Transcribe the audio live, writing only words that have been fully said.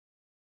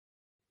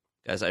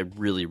Guys, I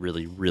really,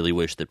 really, really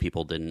wish that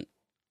people didn't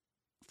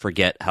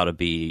forget how to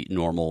be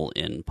normal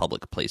in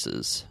public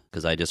places.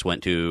 Because I just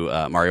went to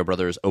Mario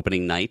Brothers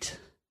opening night.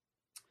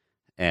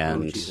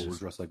 And people were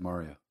dressed like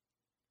Mario.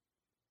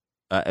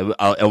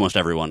 Almost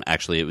everyone,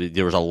 actually.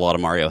 There was a lot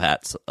of Mario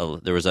hats.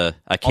 There was a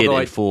kid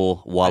in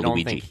full Waluigi. I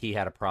don't think he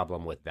had a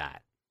problem with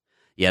that.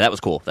 Yeah, that was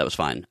cool. That was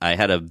fine. I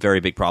had a very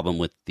big problem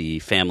with the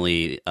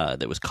family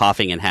that was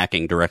coughing and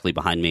hacking directly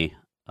behind me.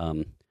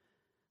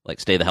 Like,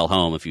 stay the hell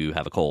home if you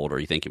have a cold or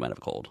you think you might have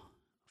a cold,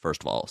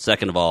 first of all.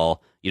 Second of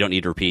all, you don't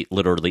need to repeat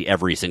literally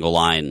every single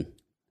line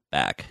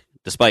back,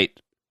 despite,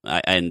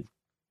 and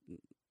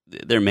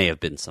there may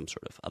have been some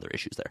sort of other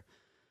issues there.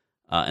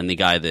 And the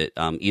guy that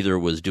either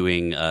was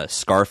doing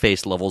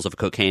Scarface levels of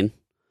cocaine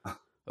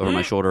over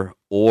my shoulder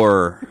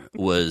or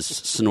was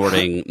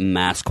snorting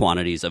mass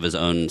quantities of his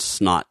own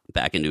snot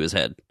back into his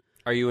head.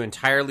 Are you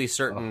entirely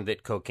certain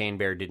that Cocaine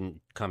Bear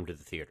didn't come to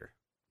the theater?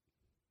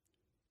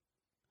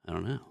 I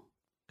don't know.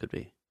 Could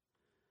be.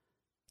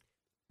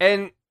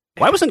 And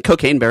why wasn't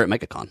Cocaine Bear at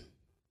MegaCon?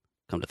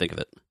 Come to think of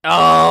it.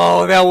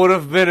 Oh, that would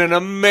have been an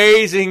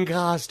amazing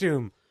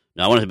costume.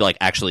 No, I wanted to be like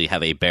actually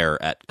have a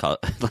bear at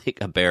like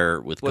a bear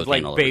with cocaine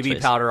like all over its baby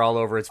face. powder all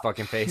over its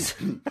fucking face.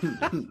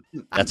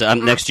 That's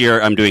next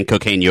year. I'm doing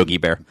Cocaine Yogi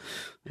Bear.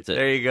 That's it.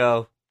 There you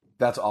go.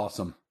 That's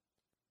awesome.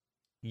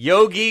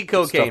 Yogi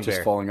Cocaine Stuff Bear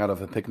just falling out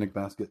of a picnic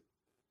basket.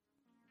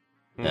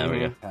 There we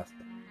go. Fantastic.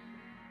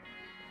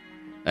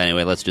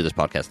 Anyway, let's do this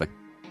podcast thing.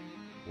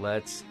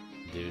 Let's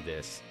do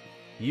this.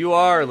 You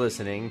are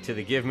listening to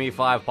the Give Me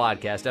 5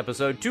 podcast,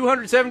 episode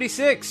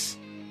 276.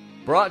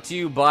 Brought to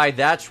you by,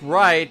 that's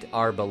right,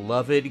 our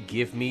beloved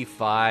Give Me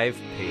 5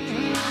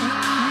 patrons.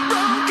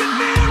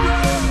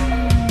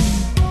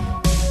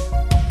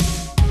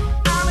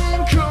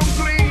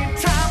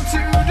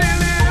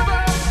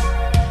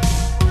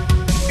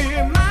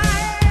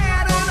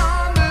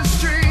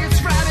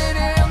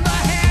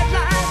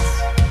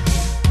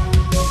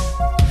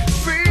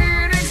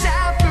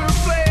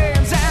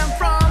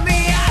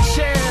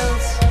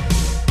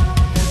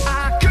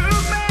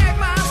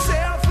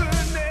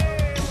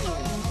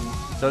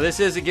 So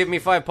this is a Give Me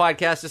 5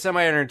 podcast, a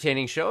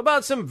semi-entertaining show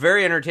about some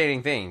very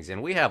entertaining things,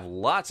 and we have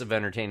lots of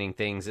entertaining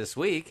things this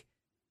week.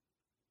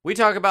 We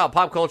talk about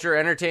pop culture,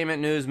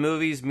 entertainment news,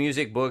 movies,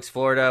 music, books,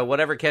 Florida,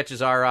 whatever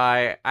catches our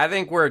eye. I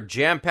think we're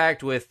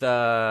jam-packed with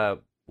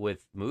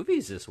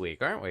movies this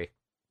week, aren't we?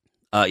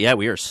 Yeah,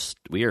 we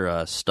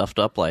are stuffed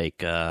up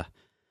like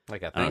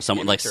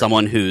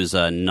someone who's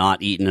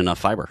not eaten enough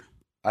fiber.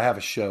 I have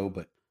a show,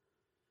 but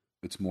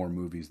it's more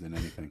movies than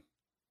anything.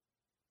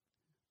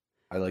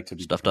 I like to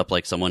be stuffed up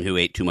like someone who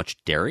ate too much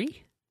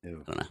dairy.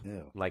 Ew. I don't know.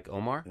 Ew. Like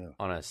Omar Ew.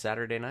 on a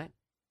Saturday night?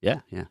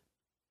 Yeah.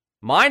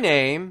 My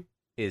name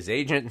is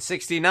Agent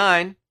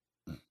 69.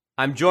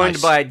 I'm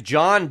joined by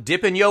John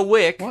Dippin' Yo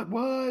Wick.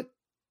 What?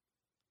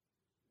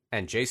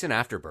 And Jason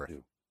Afterbirth.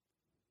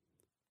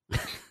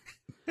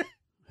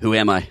 Who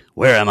am I?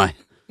 Where am I?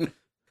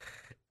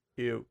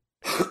 You.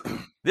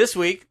 This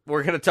week,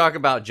 we're going to talk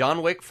about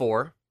John Wick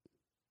 4,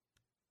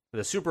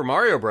 the Super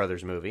Mario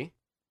Brothers movie,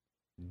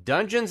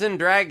 Dungeons and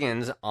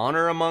Dragons: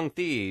 Honor Among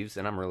Thieves,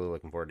 and I'm really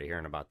looking forward to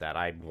hearing about that.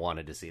 I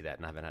wanted to see that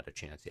and I haven't had a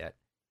chance yet.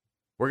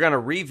 We're going to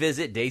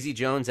revisit Daisy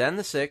Jones and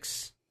the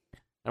Six,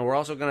 and we're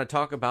also going to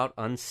talk about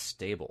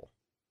Unstable.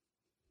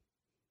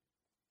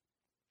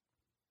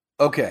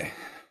 Okay.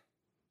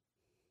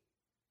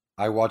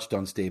 I watched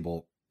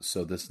Unstable,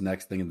 so this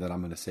next thing that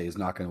I'm going to say is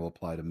not going to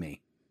apply to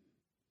me.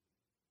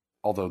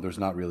 Although there's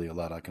not really a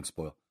lot I can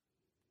spoil.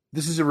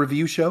 This is a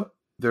review show.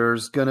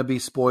 There's going to be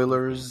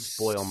spoilers.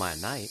 Spoil my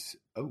night.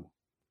 Oh,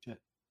 shit.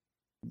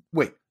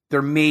 Wait,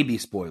 there may be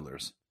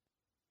spoilers.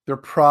 There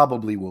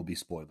probably will be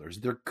spoilers.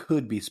 There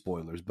could be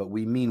spoilers, but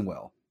we mean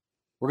well.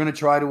 We're going to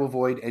try to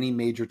avoid any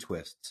major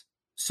twists.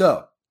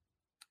 So,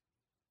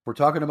 if we're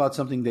talking about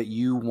something that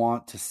you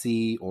want to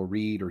see or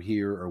read or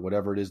hear or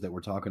whatever it is that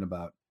we're talking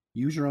about,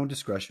 use your own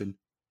discretion.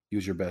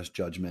 Use your best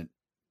judgment.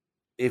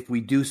 If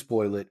we do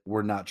spoil it,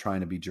 we're not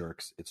trying to be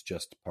jerks. It's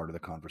just part of the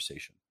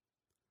conversation.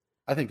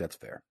 I think that's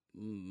fair.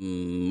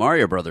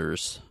 Mario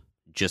Brothers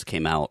just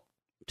came out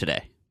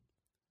today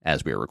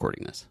as we were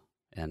recording this.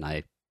 And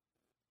I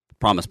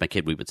promised my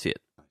kid we would see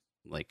it,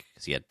 like,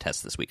 because he had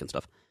tests this week and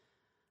stuff.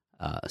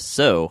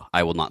 So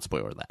I will not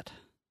spoil that.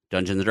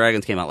 Dungeons and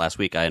Dragons came out last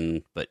week,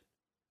 but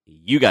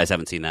you guys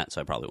haven't seen that,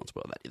 so I probably won't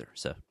spoil that either.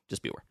 So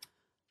just be aware.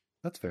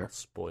 That's fair. I'll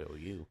spoil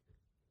you.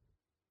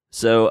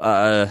 So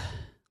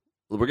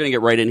we're going to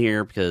get right in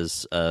here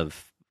because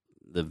of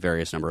the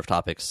various number of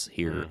topics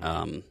here.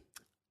 Mm-hmm.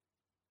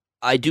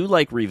 I do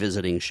like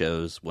revisiting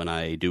shows when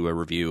I do a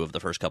review of the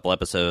first couple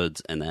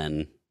episodes,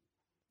 and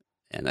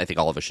I think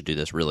all of us should do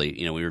this, really.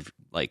 You know, we were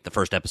like the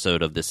first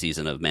episode of this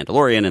season of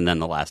Mandalorian, and then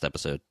the last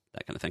episode,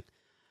 that kind of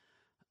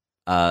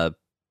thing.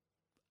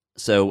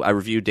 So I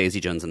reviewed Daisy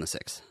Jones and the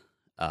Six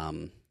a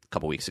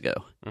couple weeks ago.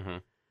 Mm-hmm.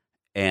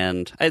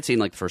 And I had seen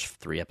like the first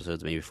 3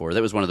 episodes maybe 4.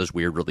 That was one of those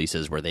weird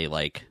releases where they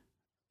like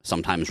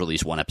sometimes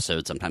release 1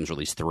 episode, sometimes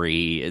release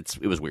 3.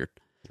 It was weird.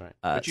 Right.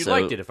 But you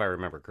liked it, if I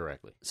remember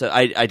correctly. So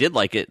I did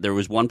like it. There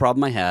was one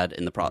problem I had,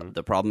 and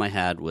the problem I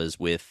had was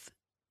with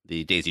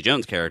the Daisy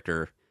Jones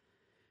character,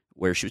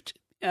 where she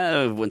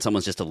was when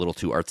someone's just a little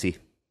too artsy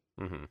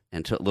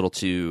and a little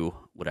too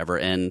whatever.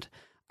 And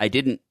I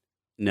didn't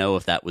know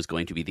if that was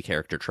going to be the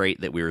character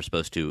trait that we were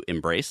supposed to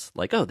embrace,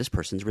 like, oh, this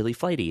person's really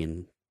flighty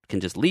and can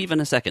just leave in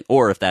a second,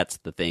 or if that's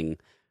the thing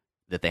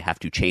that they have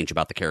to change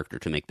about the character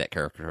to make that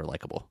character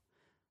likable.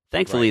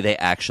 Thankfully, they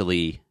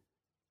actually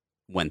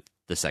went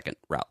the second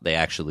route. They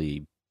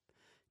actually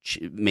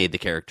made the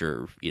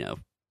character,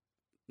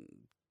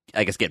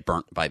 I guess, get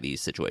burnt by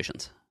these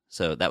situations.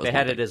 So that was they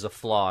had it as a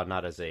flaw,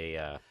 not as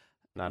a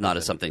not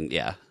as something.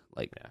 Yeah,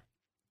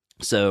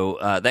 So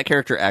that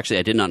character, actually,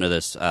 I did not know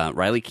this.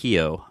 Riley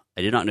Keough,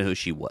 I did not know who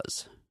she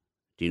was.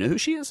 Do you know who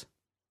she is?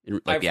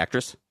 The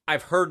actress?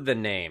 I've heard the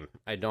name.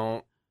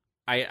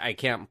 I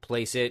can't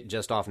place it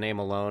just off name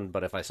alone,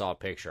 but if I saw a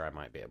picture, I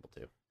might be able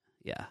to.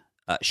 Yeah.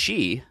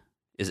 She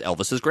is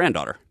Elvis's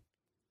granddaughter.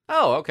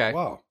 Oh, okay.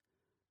 Wow.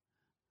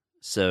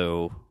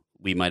 So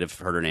we might have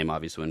heard her name,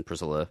 obviously, when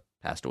Priscilla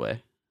passed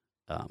away.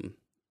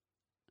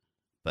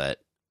 But,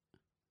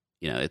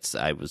 it was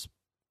I don't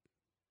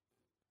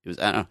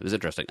know, it was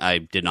interesting. I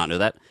did not know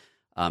that.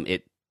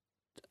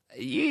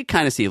 You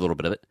kind of see a little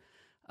bit of it.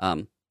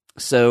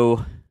 So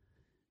a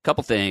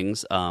couple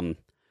things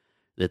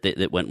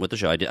that went with the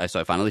show. I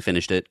finally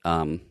finished it.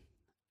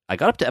 I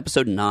got up to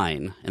episode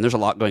 9, and there's a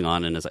lot going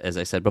on. And as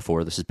I said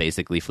before, this is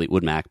basically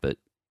Fleetwood Mac, but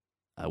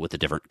with a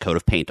different coat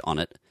of paint on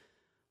it.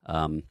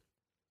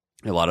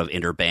 A lot of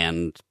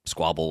interband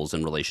squabbles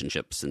and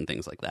relationships and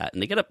things like that.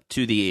 And they get up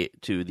to the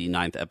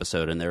 9th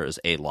episode, and there is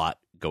a lot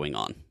going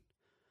on.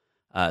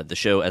 The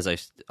show,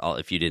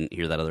 if you didn't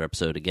hear that other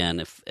episode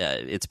again,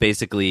 it's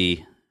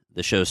basically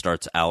the show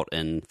starts out,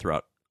 and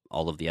throughout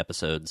all of the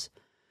episodes,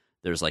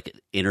 there's like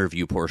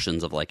interview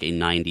portions of like a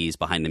 90s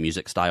behind the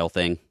music style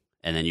thing,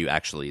 and then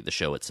the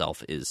show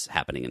itself is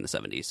happening in the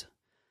 70s.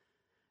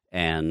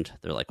 And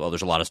they're like, well,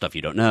 there's a lot of stuff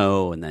you don't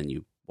know, and then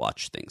you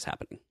watch things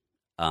happening.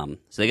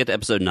 So they get to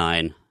episode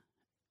 9.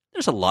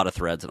 There's a lot of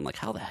threads, and I'm like,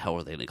 how the hell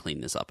are they going to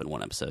clean this up in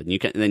one episode? And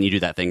then you do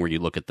that thing where you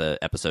look at the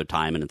episode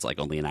time, and it's like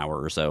only an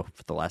hour or so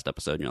for the last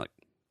episode, and you're like,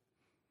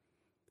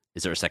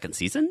 is there a second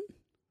season?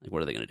 Like,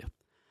 what are they going to do?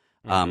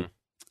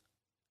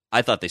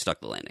 I thought they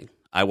stuck the landing.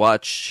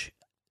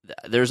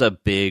 There's a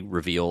big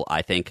reveal,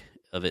 I think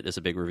of it as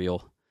a big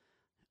reveal.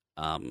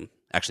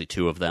 Actually,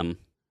 2 of them,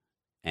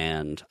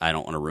 and I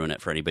don't want to ruin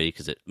it for anybody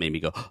because it made me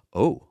go,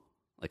 oh,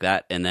 like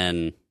that, and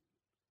then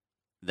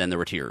there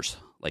were tears.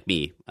 Like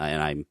me,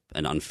 and I'm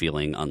an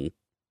unfeeling,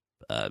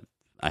 I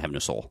have no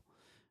soul,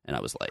 and I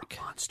was like,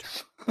 monster.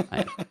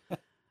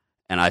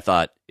 And I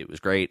thought it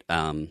was great.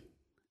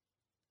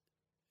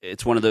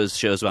 It's one of those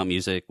shows about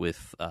music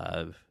with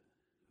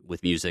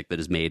music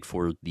that is made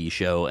for the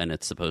show, and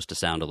it's supposed to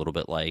sound a little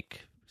bit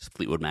like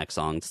Fleetwood Mac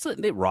songs.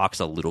 It rocks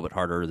a little bit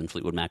harder than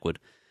Fleetwood Mac would,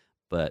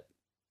 but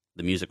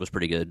the music was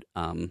pretty good.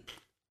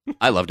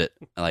 I loved it.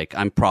 Like,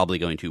 I'm probably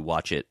going to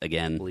watch it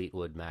again.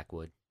 Fleetwood Mac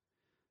would.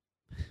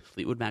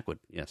 Fleetwood Mac would,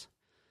 yes.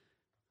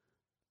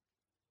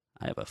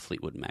 I have a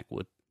Fleetwood Mac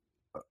would.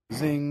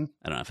 Zing.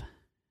 I don't have.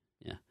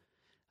 Yeah.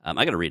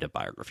 I got to read a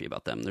biography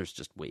about them. There's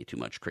just way too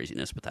much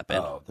craziness with that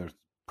band. Oh, there's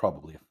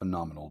probably a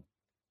phenomenal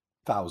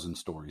 1,000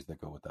 stories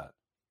that go with that.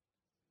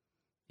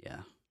 Yeah.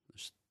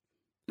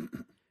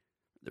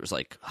 There was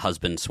like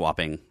husband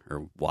swapping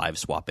or wife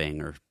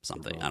swapping or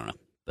something. I don't know.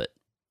 But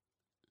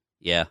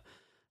yeah.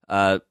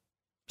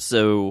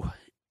 So,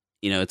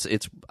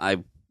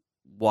 I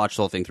watched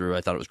the whole thing through.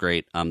 I thought it was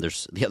great.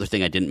 There's the other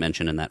thing I didn't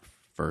mention in that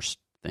first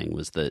thing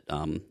was that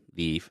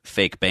the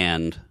fake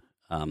band,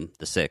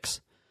 the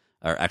Six,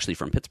 are actually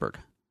from Pittsburgh.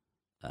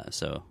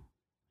 So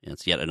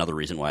it's yet another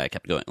reason why I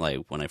kept going. Like,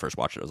 when I first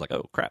watched it, I was like,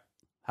 oh crap,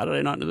 how did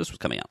I not know this was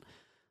coming out?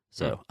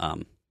 So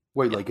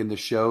wait, yeah. Like in the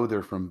show,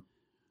 they're from,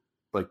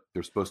 like,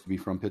 they're supposed to be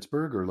from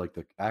Pittsburgh, or like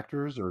the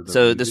actors, or the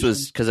so musicians? This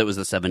was because it was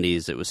the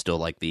 70s. It was still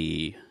like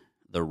the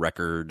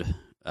record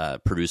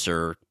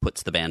producer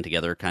puts the band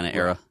together kind of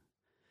era.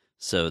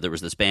 So there was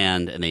this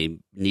band, and they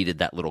needed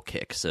that little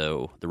kick.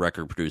 So the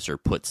record producer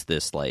puts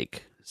this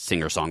like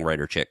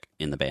singer-songwriter chick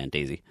in the band,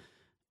 Daisy,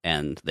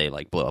 and they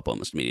like blow up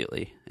almost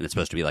immediately. And it's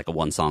supposed to be like a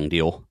 1-song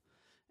deal,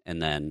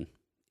 and then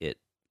it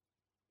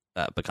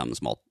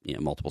becomes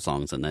multiple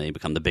songs, and then they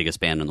become the biggest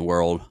band in the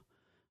world.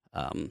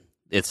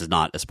 It's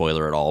not a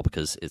spoiler at all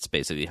because it's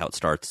basically how it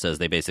starts. It says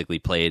they basically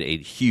played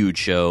a huge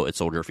show at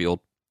Soldier Field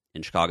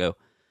in Chicago,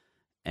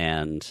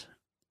 and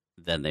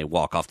then they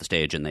walk off the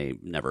stage and they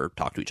never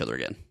talk to each other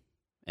again.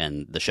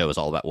 And the show is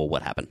all about, well,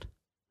 what happened?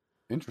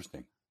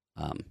 Interesting.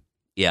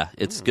 Yeah,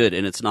 it's good,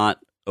 and it's not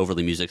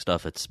overly music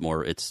stuff. It's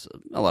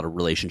a lot of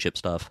relationship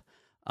stuff.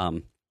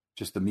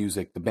 Just the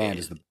music, the band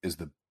is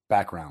the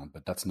background,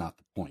 but that's not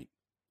the point.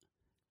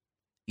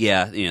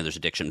 Yeah, there's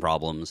addiction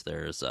problems.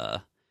 There's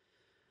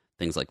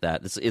things like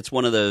that. It's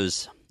one of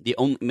those.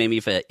 Maybe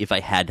if I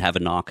had to have a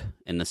knock,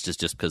 and that's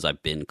just because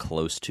I've been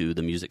close to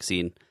the music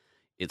scene,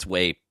 it's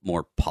way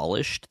more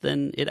polished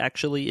than it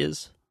actually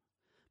is.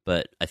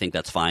 but I think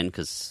that's fine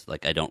because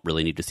like I don't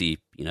really need to see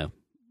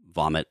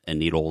vomit and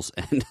needles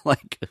and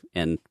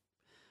and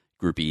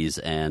groupies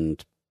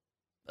and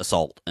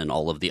assault and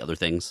all of the other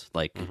things.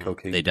 Like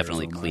Cocaine, they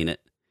definitely clean it.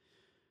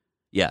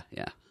 Yeah.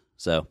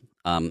 So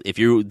if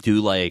you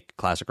do like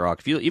classic rock,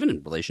 if you even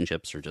in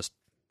relationships or just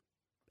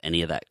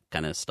any of that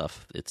kind of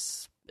stuff,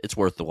 it's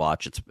worth the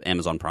watch. It's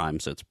Amazon Prime,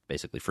 so it's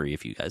basically free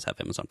if you guys have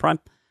Amazon Prime.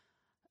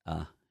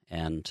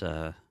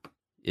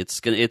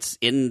 It's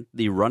in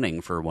the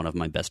running for one of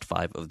my best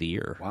 5 of the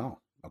year. Wow.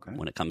 Okay.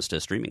 When it comes to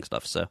streaming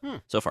stuff, so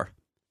far.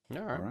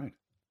 All right.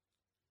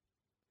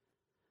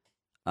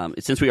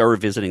 Since we are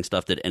revisiting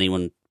stuff, did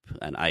anyone,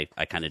 and I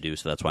kind of do,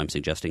 so that's why I'm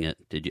suggesting it,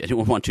 did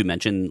anyone want to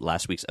mention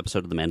last week's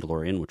episode of The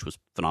Mandalorian, which was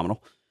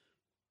phenomenal?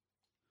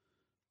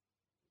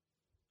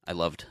 I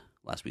loved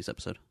last week's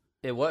episode.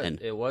 It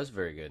was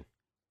very good.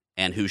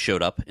 And who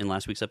showed up in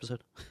last week's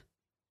episode?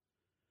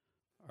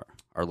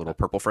 Our little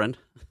purple friend,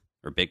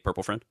 or big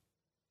purple friend.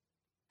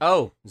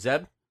 Oh,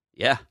 Zeb?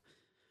 Yeah.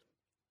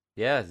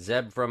 Yeah,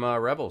 Zeb from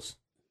Rebels.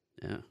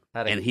 Yeah.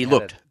 He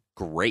looked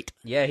great.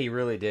 Yeah, he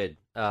really did.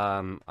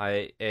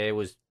 It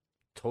was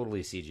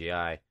totally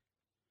CGI.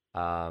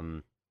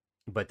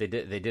 But they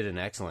did an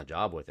excellent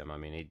job with him. I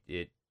mean,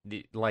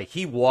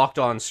 he walked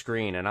on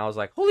screen and I was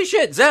like, "Holy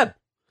shit, Zeb!"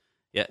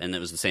 Yeah, and it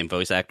was the same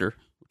voice actor,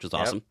 which was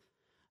awesome.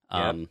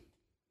 Yep.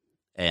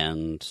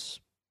 And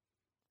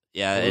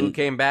yeah, Blue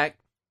came back.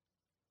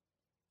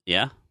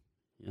 Yeah.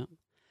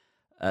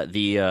 With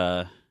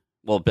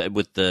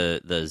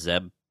the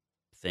Zeb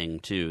thing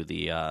too,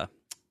 there's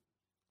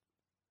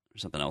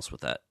something else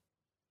with that.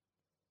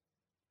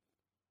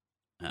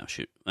 Oh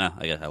shoot!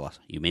 I guess I lost.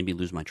 You made me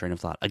lose my train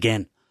of thought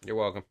again. You're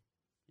welcome.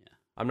 Yeah.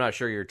 I'm not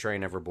sure your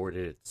train ever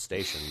boarded at the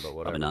station, but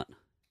whatever. Probably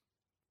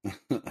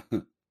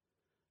not.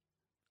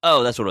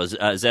 Oh, that's what it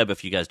was. Zeb,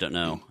 if you guys don't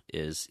know,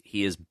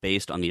 he is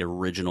based on the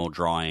original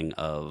drawing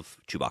of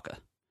Chewbacca.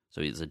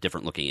 So he's a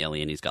different looking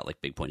alien. He's got like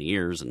big pointy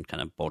ears and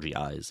kind of bulgy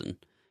eyes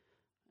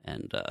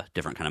and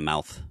different kind of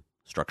mouth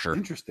structure.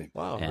 Interesting.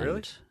 Wow,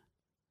 really?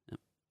 Yeah.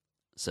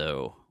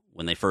 So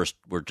when they first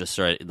were just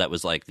started, that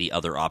was like the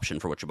other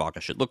option for what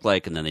Chewbacca should look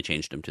like, and then they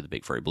changed him to the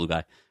big furry blue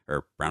guy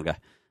or brown guy,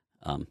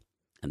 and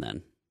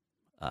then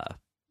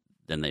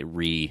they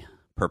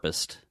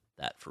repurposed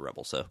that for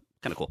Rebels. So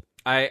kind of cool.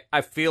 I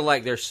feel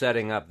like they're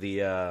setting up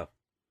the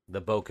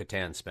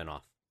Bo-Katan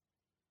spinoff.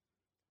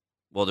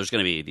 Well, there's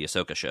going to be the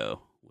Ahsoka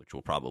show, which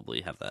will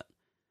probably have that.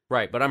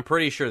 Right, but I'm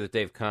pretty sure that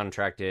they've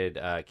contracted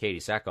Katie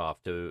Sackhoff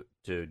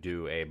to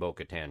do a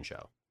Bo-Katan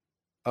show.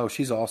 Oh,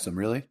 she's awesome,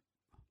 really?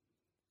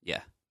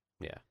 Yeah.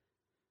 Yeah.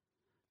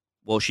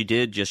 Well, she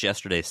did just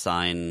yesterday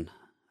sign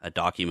a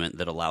document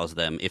that allows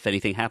them, if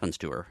anything happens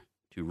to her,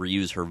 to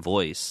reuse her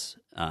voice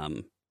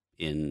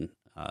in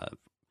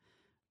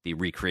be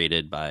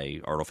recreated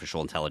by artificial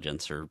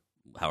intelligence or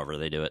however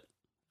they do it.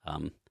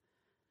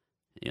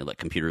 Let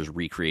computers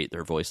recreate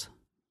their voice.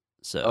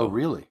 So, oh,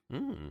 really?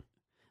 Mm.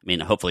 I mean,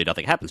 hopefully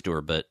nothing happens to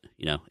her, but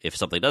if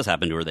something does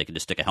happen to her, they can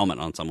just stick a helmet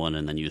on someone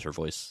and then use her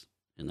voice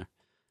in there.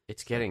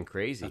 It's getting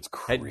crazy. That's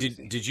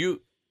crazy.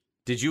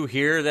 Did you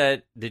hear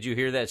that? Did you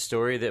hear that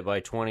story that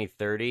by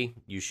 2030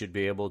 you should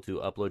be able to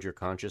upload your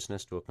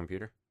consciousness to a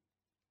computer?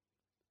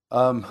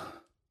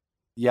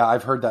 Yeah,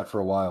 I've heard that for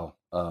a while.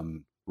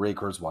 Ray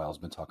Kurzweil's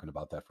been talking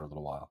about that for a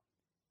little while.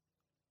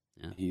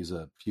 Yeah. He's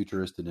a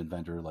futurist and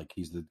inventor. Like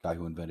he's the guy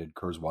who invented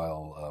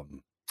Kurzweil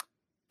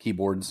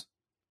keyboards.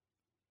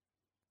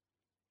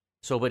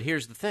 So, but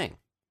here's the thing.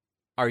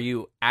 Are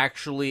you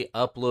actually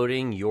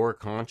uploading your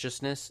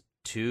consciousness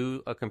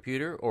to a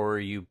computer, or are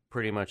you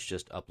pretty much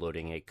just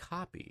uploading a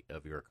copy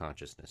of your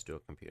consciousness to a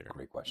computer?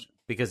 Great question.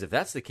 Because if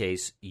that's the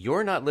case,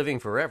 you're not living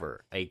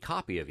forever. A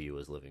copy of you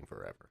is living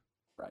forever.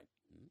 Right.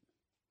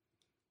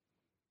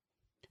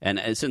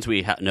 And since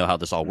we know how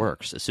this all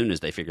works, as soon as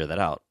they figure that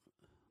out,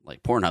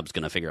 like Pornhub's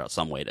going to figure out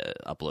some way to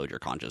upload your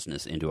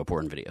consciousness into a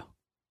porn video.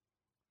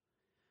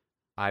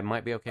 I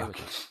might be okay with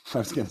it. I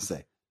was going to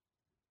say,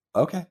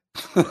 okay.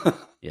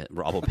 Yeah,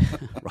 Rob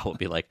will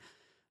be like,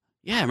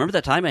 yeah, remember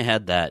that time I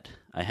had that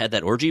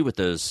orgy with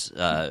those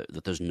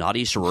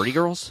naughty sorority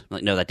girls? I'm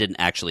like, no, that didn't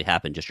actually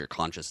happen. Just your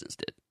consciousness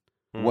did.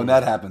 When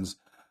that happens,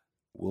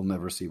 we'll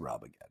never see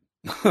Rob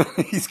again.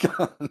 He's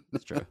gone.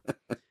 That's true.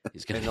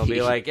 He's gonna and they'll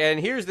be like, and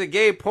here's the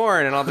gay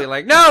porn, and I'll be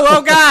like, no,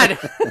 oh God.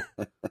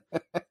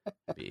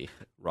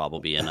 Rob will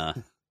be in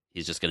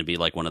he's just gonna be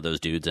like one of those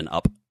dudes in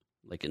Up,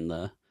 like in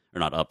the or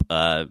not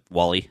Up,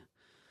 Wall-E,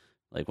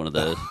 like one of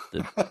the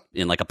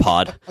in like a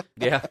pod.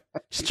 Yeah,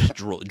 just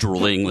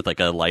drooling with like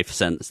a life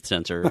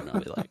sensor, and I'll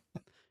be like,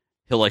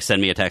 he'll like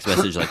send me a text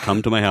message like,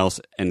 come to my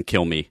house and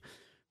kill me.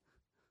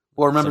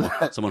 Well,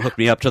 remember someone hooked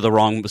me up to the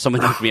wrong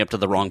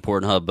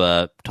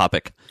Pornhub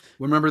topic.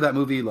 Remember that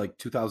movie like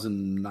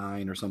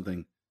 2009 or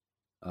something?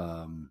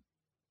 It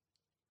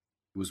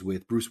was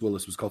with Bruce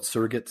Willis. It was called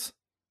Surrogates.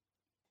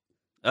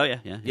 Oh yeah.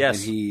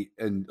 Yes.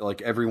 And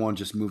like everyone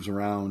just moves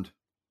around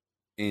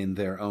in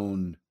their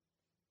own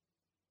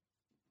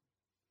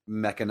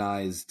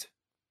mechanized.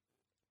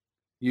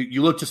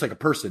 You look just like a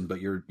person,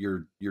 but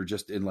you're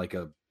just in like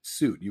a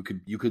suit. You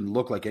could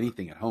look like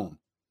anything at home,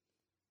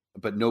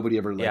 but nobody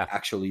ever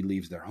actually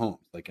leaves their homes.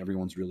 Like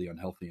everyone's really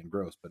unhealthy and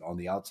gross, but on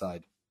the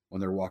outside, when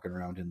they're walking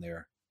around in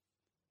there,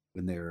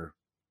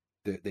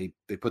 they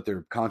put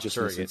their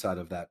consciousness inside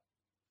of that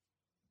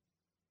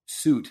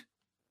suit,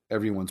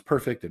 everyone's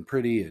perfect and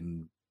pretty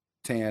and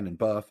tan and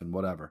buff and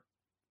whatever.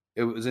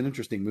 It was an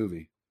interesting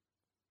movie.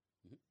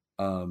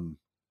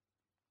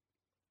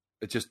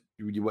 It's just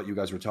what you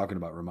guys were talking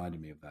about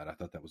reminded me of that. I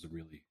thought that was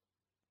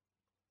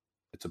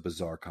it's a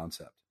bizarre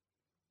concept,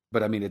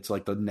 but I mean, it's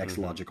like the next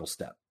logical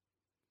step.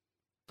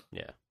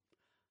 Yeah.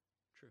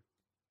 True.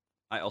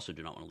 I also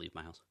do not want to leave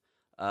my house.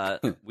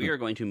 We are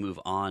going to move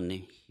on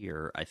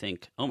here. I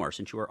think, Omar,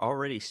 since you are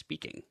already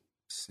speaking,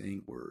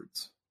 saying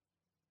words,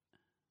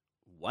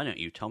 why don't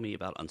you tell me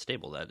about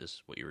Unstable? That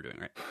is what you were doing,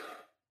 right?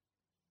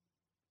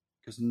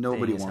 Because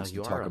nobody wants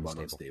to talk about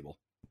Unstable.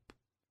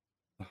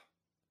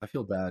 I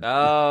feel bad.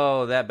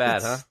 Oh, that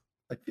bad, huh?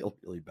 I feel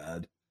really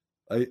bad.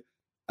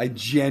 I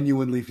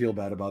genuinely feel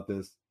bad about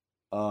this.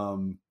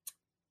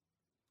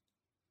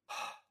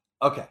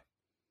 Okay.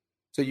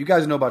 So you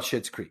guys know about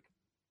Schitt's Creek.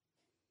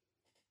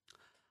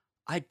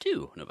 I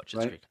do know about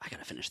Schitt's Creek. I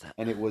gotta finish that.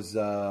 And it was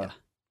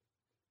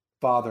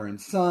father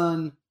and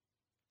son,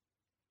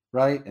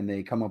 right? And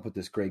they come up with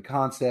this great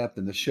concept,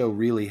 and the show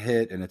really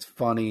hit, and it's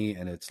funny,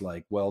 and it's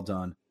like well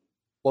done.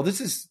 Well,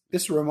 this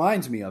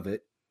reminds me of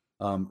it.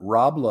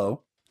 Rob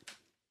Lowe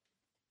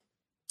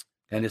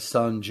and his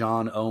son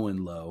John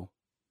Owen Lowe,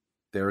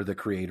 they're the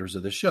creators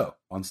of the show,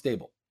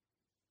 Unstable.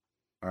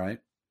 All right,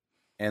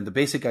 and the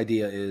basic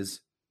idea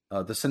is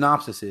the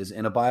synopsis is: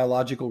 in a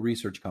biological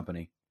research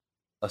company,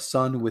 a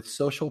son with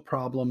social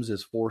problems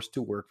is forced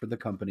to work for the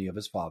company of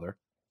his father,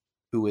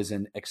 who is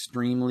an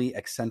extremely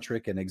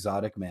eccentric and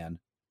exotic man,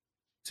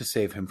 to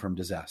save him from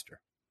disaster.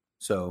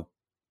 So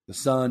the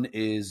son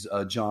is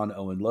John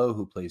Owen Lowe,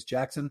 who plays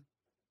Jackson.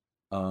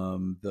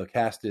 The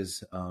cast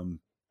is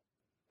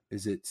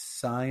it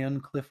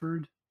Cyan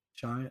Clifford?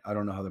 I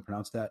don't know how to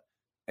pronounce that.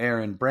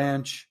 Aaron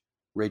Branch,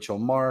 Rachel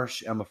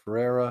Marsh, Emma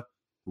Ferreira.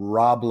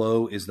 Rob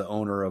Lowe is the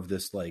owner of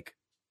this like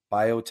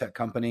biotech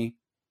company.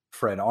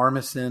 Fred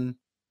Armisen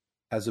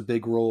has a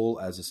big role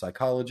as a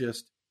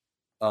psychologist.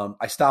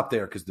 I stopped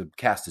there because the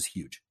cast is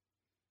huge.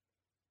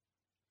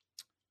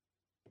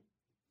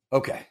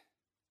 Okay.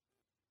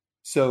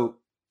 So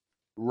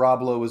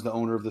Rob Lowe is the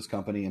owner of this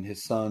company, and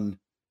his son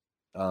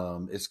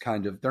is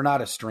kind of, they're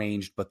not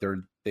estranged, but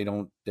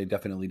they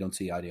definitely don't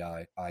see eye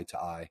to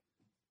eye.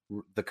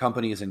 The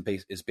company is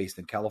based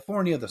in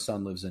California. The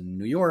son lives in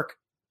New York.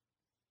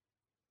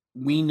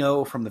 We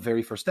know from the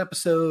very first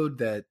episode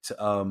that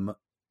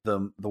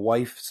the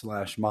wife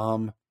 /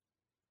 mom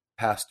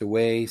passed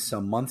away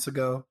some months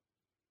ago,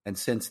 and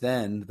since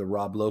then the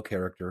Rob Lowe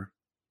character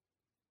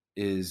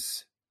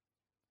is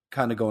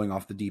kind of going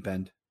off the deep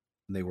end.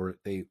 And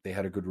they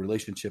had a good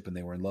relationship and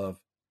they were in love.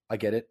 I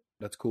get it.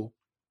 That's cool.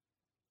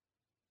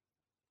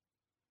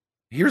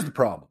 Here's the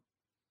problem.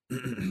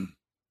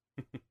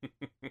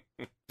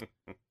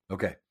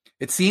 Okay.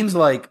 It seems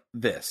like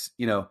this,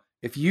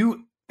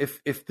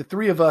 if the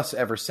three of us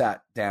ever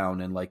sat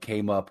down and like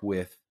came up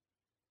with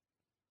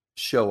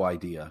show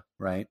idea,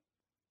 right?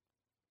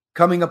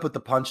 Coming up with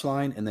the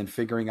punchline and then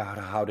figuring out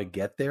how to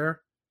get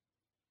there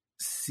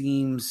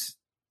seems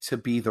to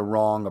be the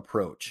wrong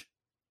approach,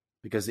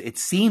 because it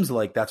seems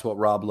like that's what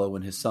Rob Lowe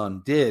and his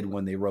son did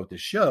when they wrote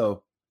this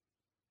show.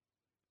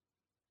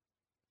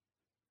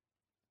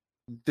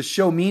 The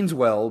show means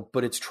well,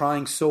 but it's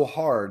trying so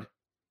hard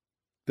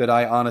that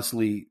I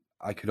only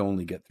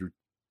got through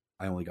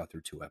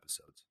 2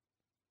 episodes.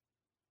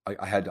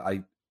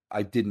 I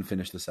didn't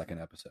finish the second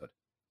episode.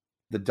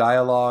 The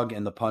dialogue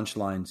and the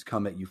punchlines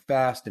come at you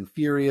fast and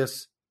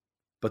furious,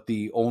 but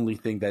the only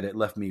thing that it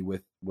left me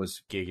with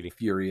was giggity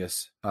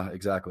furious.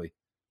 Exactly.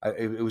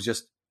 It was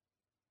just,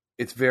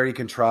 it's very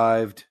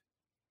contrived.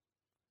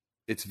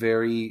 It's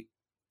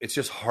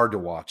just hard to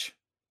watch.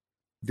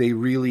 They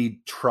really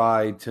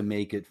tried to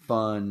make it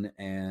fun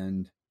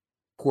and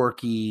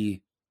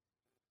quirky,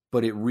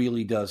 but it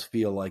really does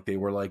feel like they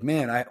were like,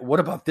 man, what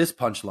about this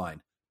punchline?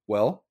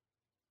 Well,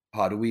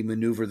 how do we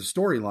maneuver the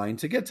storyline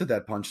to get to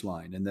that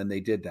punchline? And then they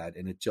did that,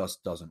 and it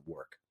just doesn't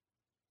work.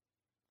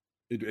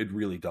 It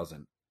really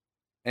doesn't.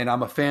 And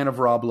I'm a fan of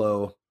Rob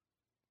Lowe,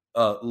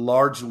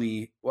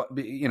 largely,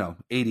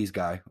 80s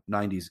guy,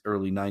 90s,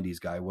 early 90s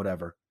guy,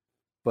 whatever.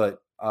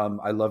 But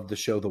I loved the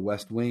show The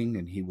West Wing,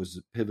 and he was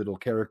a pivotal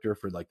character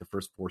for like the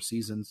first 5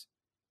 seasons.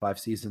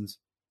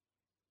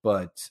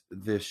 But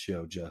this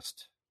show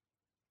just,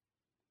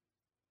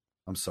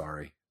 I'm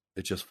sorry,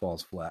 it just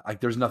falls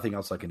flat. There's nothing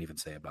else I can even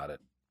say about it.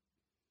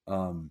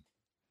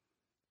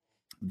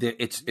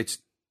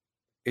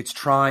 It's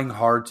trying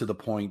hard to the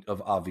point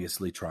of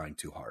obviously trying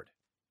too hard.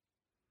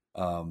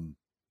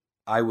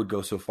 I would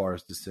go so far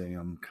as to say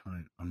I'm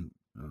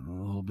a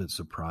little bit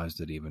surprised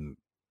it even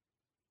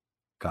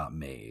got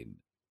made.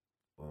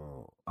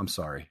 Oh, I'm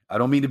sorry. I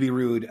don't mean to be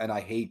rude, and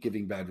I hate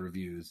giving bad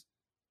reviews.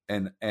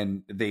 And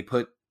I'm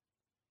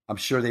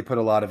sure they put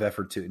a lot of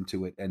effort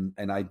into it. And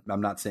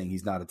I'm not saying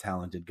he's not a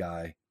talented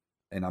guy.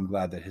 and I'm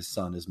glad that his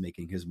son is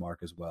making his mark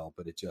as well.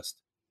 But it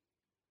just,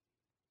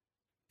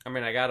 I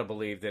mean, I gotta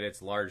believe that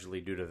it's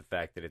largely due to the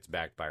fact that it's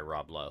backed by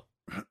Rob Lowe.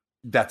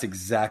 that's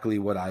exactly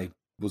what I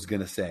was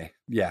gonna say.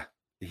 Yeah,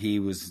 he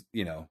was.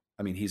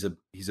 I mean, he's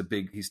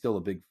still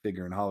a big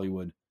figure in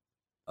Hollywood.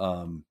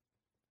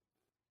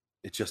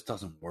 It just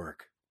doesn't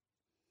work.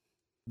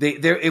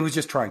 It was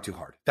just trying too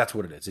hard. That's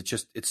what it is.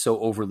 It's so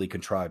overly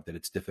contrived that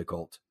it's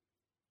difficult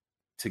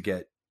to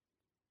get.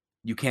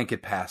 You can't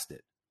get past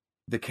it.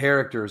 The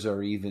characters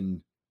are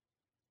even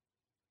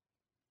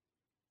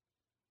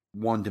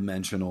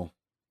one-dimensional.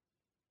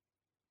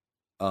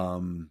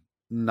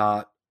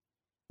 Not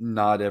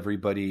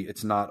everybody.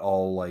 It's not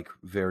all like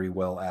very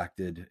well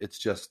acted. It's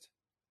just,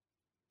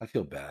 I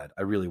feel bad.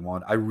 I really,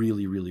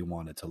 really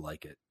wanted to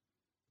like it.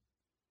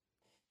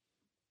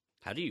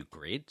 How do you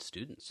grade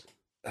students?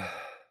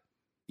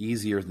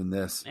 Easier than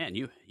this. Man,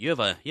 you have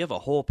a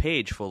whole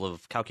page full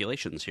of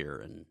calculations here,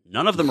 and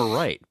none of them are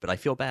right. But I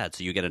feel bad,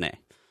 so you get an A.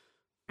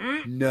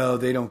 No,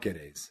 they don't get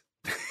A's.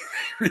 They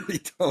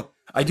really don't.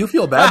 I do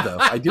feel bad though.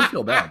 I do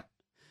feel bad.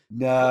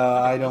 No,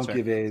 I don't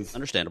give A's.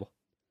 Understandable.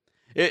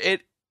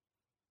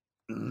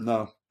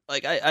 No.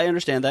 Like I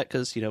understand that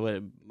because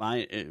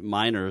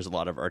mine is a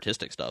lot of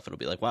artistic stuff. It'll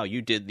be like, wow,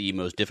 you did the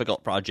most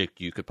difficult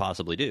project you could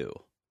possibly do,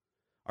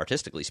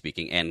 artistically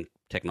speaking and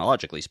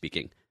technologically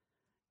speaking.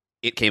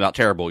 It came out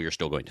terrible. You're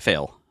still going to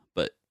fail,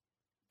 but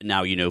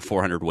now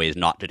 400 ways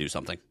not to do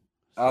something.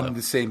 I'm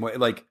the same way.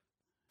 Like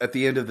at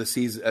the end of the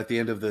season, at the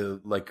end of the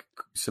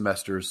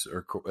semesters,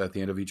 or at the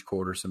end of each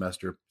quarter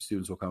semester,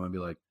 students will come and be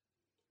like,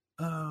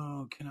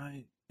 "Oh, can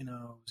I?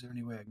 Is there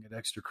any way I can get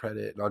extra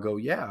credit?" And I'll go,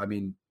 "Yeah. I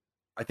mean,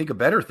 I think a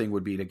better thing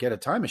would be to get a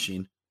time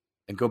machine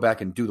and go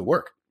back and do the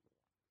work.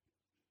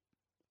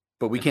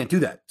 But we can't do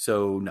that,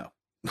 so no.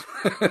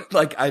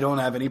 I don't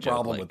have any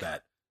problem with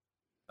that."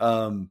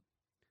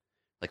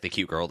 Like the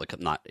cute girl that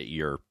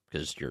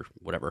because you're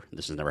whatever.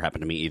 This has never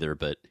happened to me either,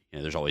 but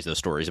there's always those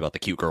stories about the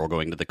cute girl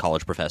going to the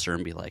college professor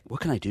and be like, "What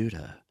can I do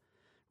to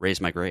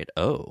raise my grade?"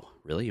 "Oh,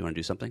 really? You want to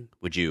do something?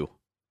 Would you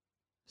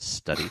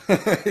study?"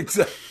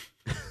 Exactly.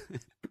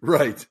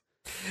 Right.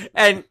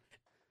 And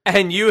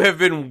you have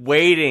been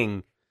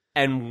waiting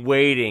and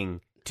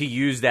waiting to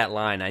use that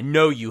line. I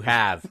know you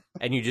have,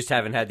 and you just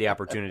haven't had the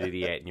opportunity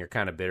yet, and you're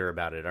kind of bitter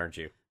about it, aren't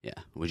you? Yeah.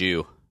 Would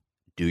you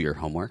do your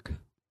homework?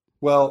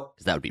 Well,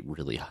 because that'd be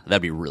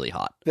really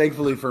hot.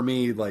 Thankfully for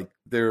me,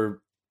 they're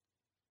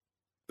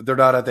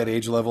not at that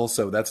age level,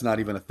 so that's not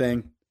even a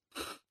thing.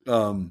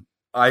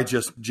 I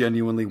just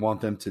genuinely want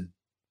them to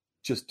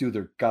just do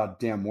their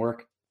goddamn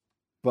work.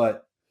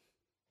 But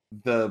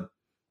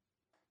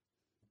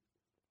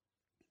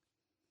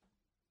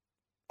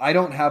I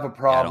don't have a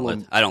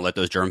problem. I don't let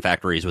those germ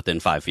factories within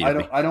 5 feet of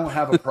me. I don't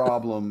have a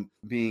problem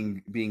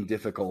being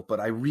difficult,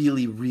 but I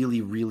really, really,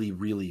 really,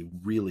 really,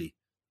 really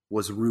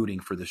was rooting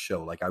for the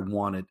show.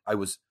 I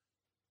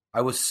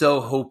was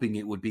so hoping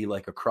it would be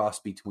like a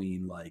cross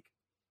between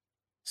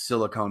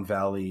Silicon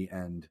Valley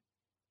and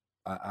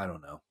I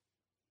don't know,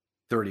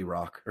 30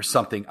 Rock or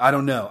something. I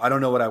don't know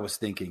what I was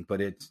thinking,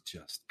 but it's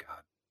just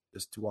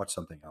just to watch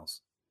something else.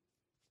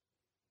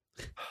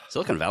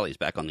 Silicon Valley's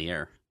back on the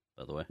air,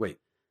 by the way. Wait.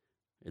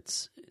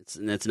 It's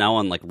now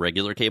on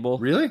regular cable.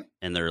 Really?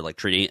 And they're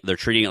treating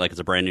it like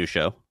it's a brand new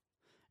show.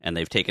 And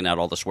they've taken out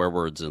all the swear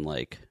words and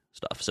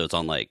stuff. So it's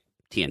on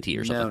TNT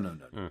or something.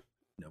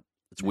 No.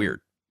 It's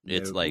weird. No.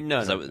 It's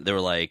they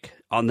were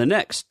on the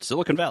next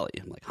Silicon Valley.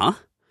 I'm like, huh?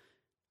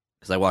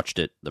 Because I watched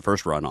it the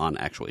first run on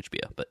actual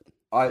HBO, but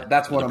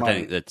that's one of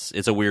my.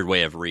 It's a weird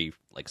way of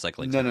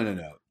cycling.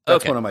 No.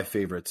 That's one of my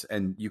favorites,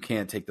 and you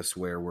can't take the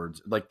swear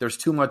words. There's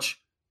too much.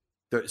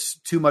 There's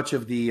too much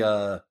of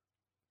the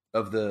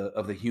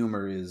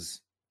humor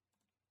is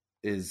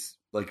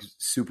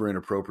super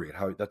inappropriate.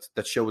 How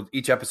that show,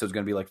 each episode is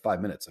going to be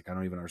 5 minutes. I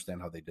don't even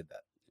understand how they did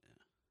that.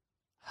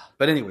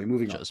 But anyway,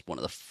 moving on. Just one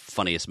of the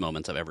funniest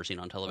moments I've ever seen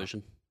on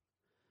television.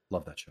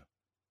 Love that show.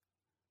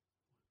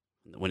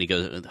 When he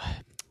goes,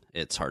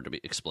 it's hard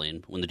to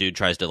explain. When the dude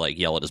tries to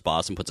yell at his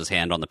boss and puts his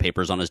hand on the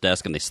papers on his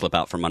desk and they slip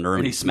out from under him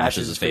and he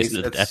smashes his face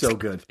into the desk. So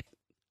good.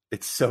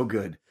 It's so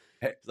good.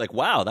 It's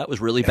wow, that was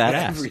really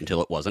badass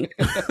until it wasn't.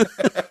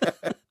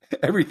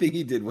 Everything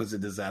he did was a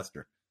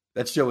disaster.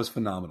 That show was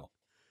phenomenal.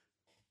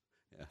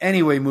 Yeah.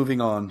 Anyway, moving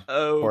on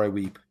before I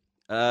weep.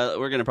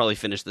 We're going to probably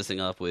finish this thing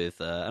up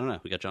with, I don't know,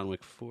 we got John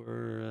Wick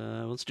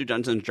 4. Let's do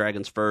Dungeons and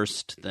Dragons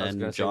first,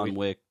 then John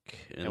Wick.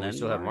 And then we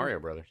still have Mario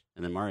Brothers.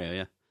 And then Mario,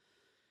 yeah.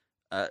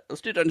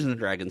 Let's do Dungeons and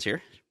Dragons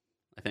here,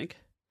 I think.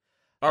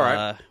 All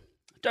right.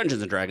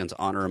 Dungeons and Dragons,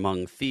 Honor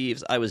Among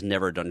Thieves. I was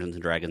never a Dungeons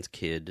and Dragons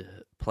kid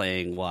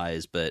playing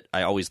wise, but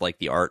I always liked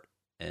the art.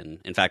 And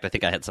in fact, I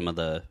think I had some of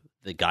the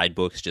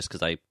guidebooks just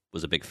because I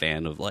was a big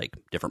fan of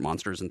different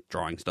monsters and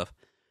drawing stuff.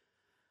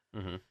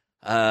 Mm-hmm.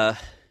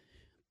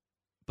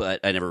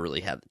 But I never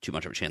really had too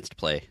much of a chance to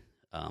play.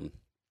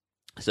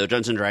 So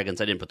Dungeons and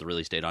Dragons, I didn't put the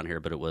release date on here,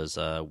 but it was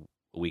a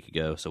week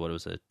ago. So what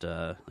was it?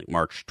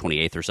 March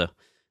 28th or so.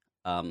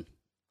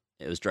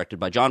 It was directed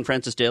by John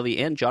Francis Daley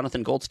and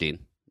Jonathan Goldstein.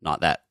 Not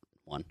that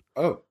one.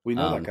 Oh, we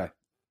know that guy.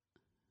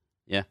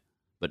 Yeah.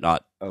 but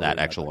not that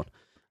actual one.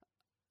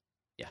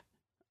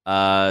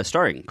 Yeah.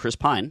 Starring Chris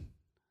Pine,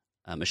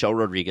 Michelle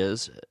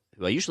Rodriguez,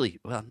 who I usually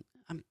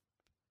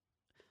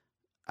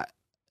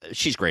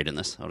she's great in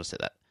this. I'll just say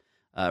that.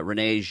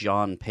 Renee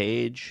Jean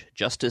Page,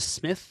 Justice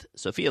Smith,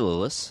 Sophia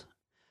Lillis,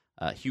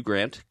 Hugh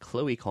Grant,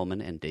 Chloe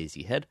Coleman, and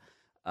Daisy Head.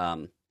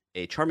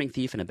 A charming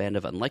thief and a band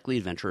of unlikely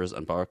adventurers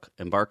embark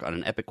on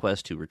an epic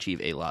quest to retrieve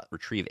a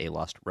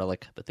lost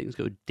relic, but things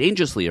go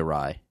dangerously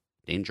awry.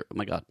 Oh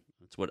my god,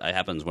 that's what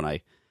happens when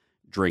I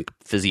drink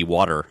fizzy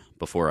water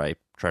before I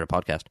try to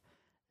podcast.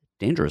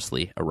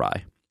 Dangerously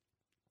awry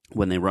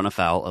when they run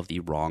afoul of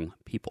the wrong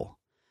people.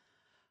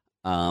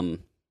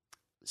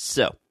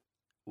 So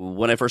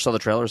when I first saw the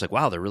trailer, I was like,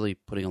 wow, they're really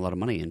putting a lot of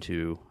money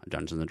into a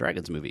Dungeons and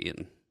Dragons movie,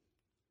 and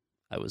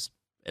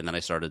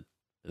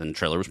then the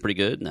trailer was pretty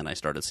good, and then I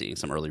started seeing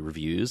some early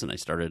reviews, and I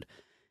started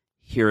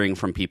hearing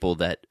from people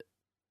that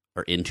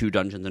are into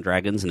Dungeons and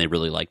Dragons, and they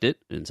really liked it,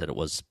 and said it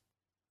was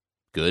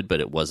good, but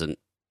it wasn't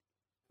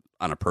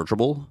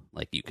unapproachable.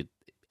 Like,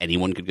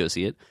 anyone could go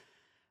see it.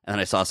 And then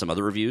I saw some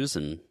other reviews,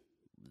 and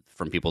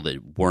from people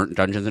that weren't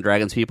Dungeons and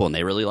Dragons people, and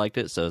they really liked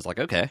it, so I was like,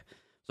 okay.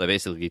 So I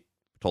basically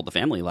told the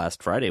family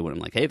last Friday when I'm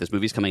like, hey, this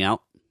movie's coming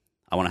out.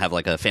 I want to have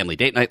like a family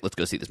date night. Let's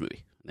go see this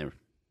movie. And they were,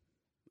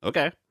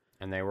 okay.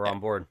 And they were on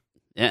board.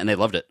 Yeah, and they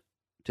loved it,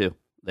 too.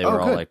 They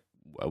were all like,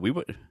 well, we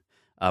would.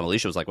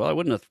 Alicia was like, well, I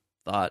wouldn't have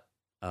thought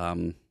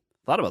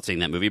about seeing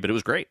that movie, but it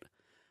was great.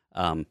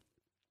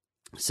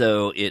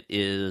 So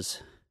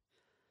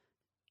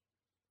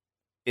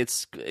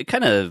it's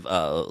kind of,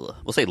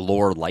 we'll say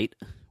lore light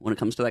when it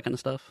comes to that kind of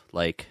stuff.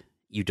 Like,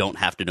 you don't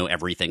have to know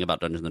everything about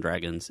Dungeons and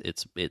Dragons.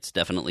 It's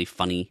definitely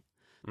funny.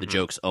 The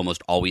jokes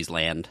almost always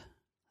land.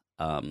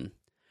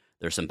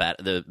 There's some bad.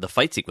 The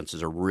fight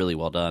sequences are really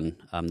well done.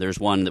 There's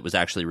one that was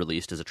actually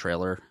released as a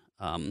trailer.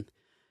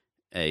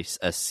 A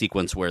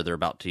sequence where they're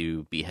about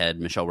to behead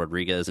Michelle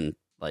Rodriguez, and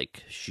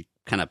like she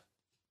kind of,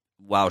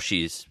 while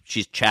she's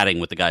chatting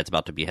with the guy that's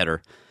about to behead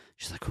her,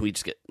 she's like, "Can we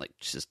just get like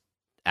she's just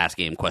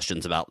asking him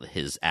questions about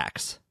his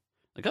axe?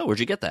 Like, oh, where'd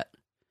you get that?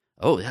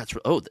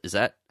 Is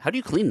that how do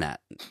you clean that?"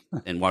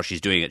 And while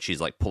she's doing it,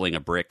 she's like pulling a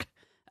brick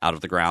out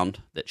of the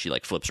ground that she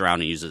like flips around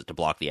and uses it to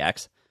block the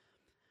axe.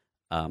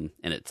 And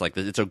it's like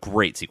it's a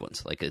great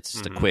sequence. Like, it's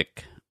just a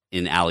quick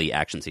in-alley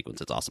action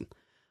sequence. It's awesome.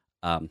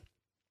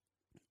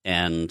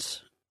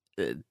 And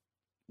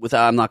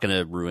I'm not going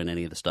to ruin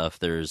any of the stuff.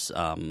 There's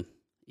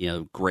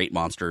great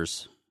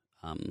monsters,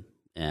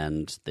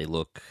 and they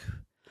look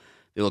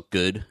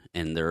good,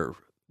 and they're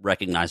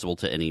recognizable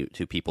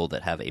to people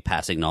that have a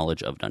passing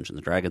knowledge of Dungeons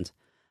and Dragons.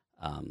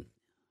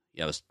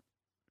 There's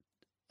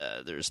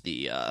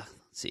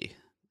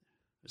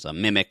there's a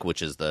mimic,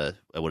 which is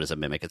what is a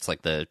mimic? It's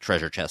like the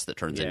treasure chest that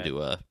turns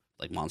into a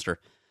like monster.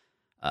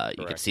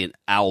 You get to see an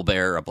owl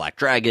bear, a black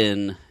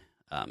dragon.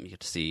 You get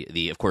to see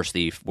the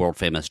world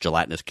famous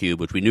gelatinous cube,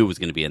 which we knew was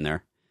going to be in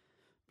there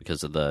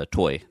because of the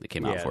toy that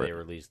came out for it. Yeah, they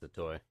released the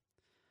toy.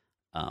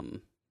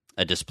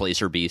 A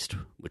displacer beast,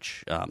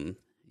 which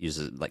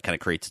uses like kind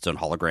of creates its own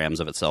holograms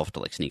of itself to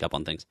like sneak up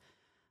on things.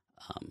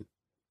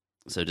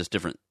 So just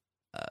different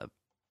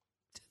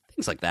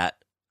things like that.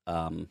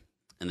 And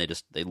they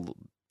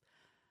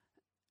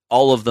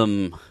all of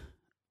them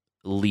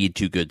lead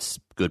to good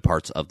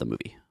parts of the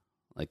movie.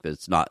 Like,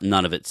 it's not,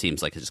 none of it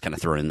seems like it's just kind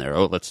of thrown in there.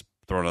 Oh, let's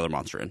throw another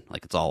monster in.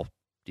 Like, it's all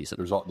decent.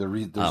 There's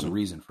a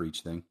reason for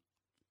each thing.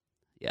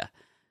 Yeah,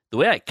 the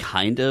way I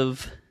kind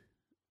of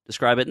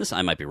describe it, and this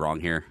I might be wrong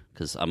here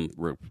because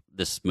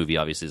this movie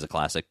obviously is a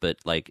classic, but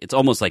like it's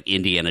almost like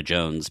Indiana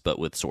Jones but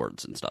with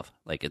swords and stuff.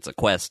 Like, it's a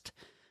quest.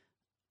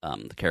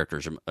 The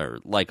characters are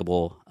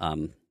likable.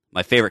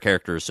 My favorite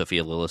character is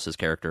Sophia Lillis'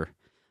 character.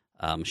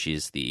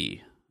 She's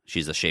a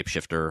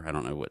shapeshifter. I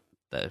don't know what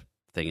the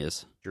thing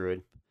is.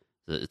 Druid.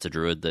 It's a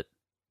druid that.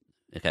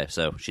 Okay,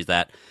 so she's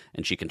that,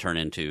 and she turns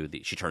into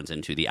the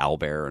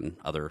owlbear and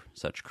other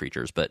such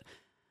creatures. But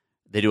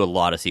they do a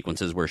lot of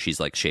sequences where she's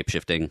like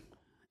shapeshifting,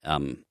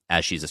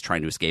 as she's just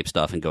trying to escape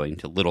stuff and going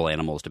to little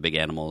animals to big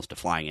animals to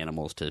flying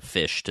animals to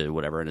fish to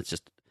whatever. And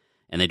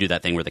and they do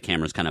that thing where the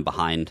camera's kind of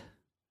behind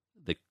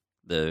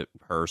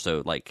her,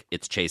 so like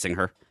it's chasing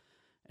her,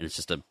 and it's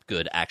just a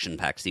good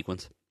action-packed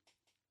sequence.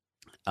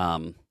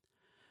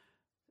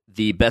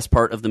 The best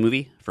part of the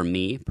movie, for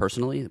me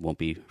personally, it won't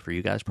be for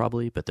you guys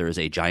probably, but there is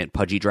a giant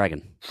pudgy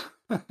dragon.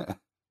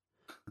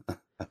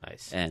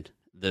 Nice. And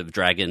the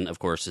dragon, of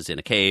course, is in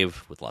a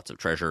cave with lots of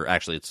treasure.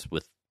 Actually,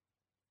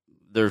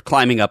 they're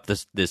climbing up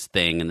this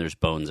thing, and there's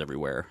bones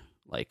everywhere.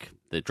 Like,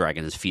 the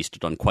dragon has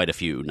feasted on quite a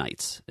few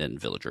knights and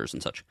villagers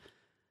and such.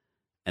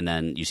 And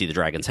then you see the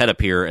dragon's head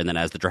appear, and then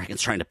as the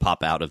dragon's trying to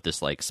pop out of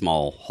this like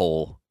small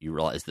hole, you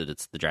realize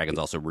that the dragon's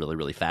also really,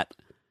 really fat.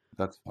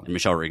 That's funny. And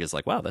Michelle Rodriguez is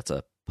like, wow, that's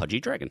a pudgy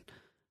dragon.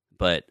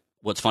 But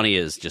what's funny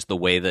is just the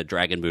way the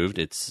dragon moved.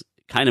 It's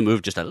kind of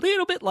moved just a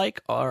little bit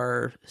like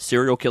our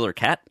serial killer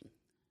cat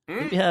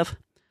that we have.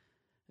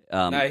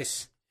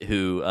 Nice.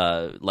 Who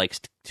likes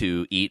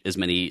to eat as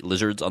many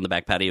lizards on the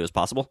back patio as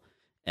possible.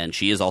 And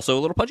she is also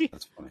a little pudgy.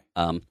 That's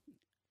funny.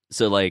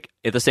 So like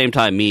at the same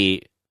time,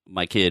 me,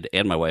 my kid,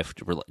 and my wife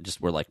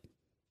were like,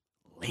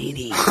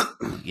 Laney.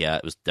 Yeah,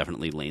 it was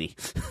definitely Laney.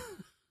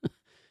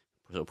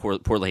 So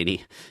poor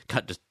Laney.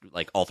 Got just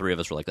like all three of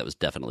us were like, that was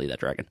definitely that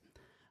dragon.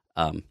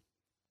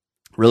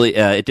 Really,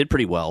 it did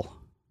pretty well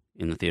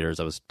in the theaters.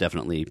 I was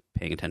definitely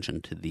paying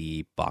attention to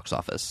the box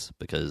office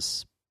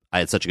because I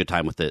had such a good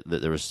time with it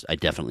that I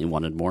definitely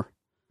wanted more.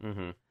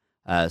 Mm-hmm.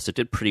 So it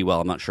did pretty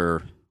well. I'm not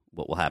sure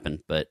what will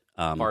happen, but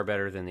Far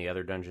better than the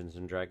other Dungeons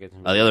and Dragons.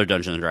 The other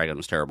Dungeons and Dragons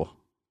was terrible.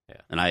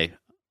 Yeah, and I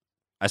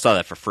saw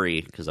that for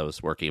free because I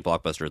was working at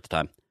Blockbuster at the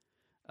time,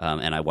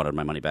 and I wanted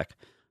my money back.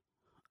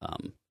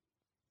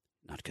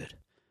 Not good,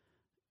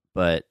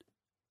 but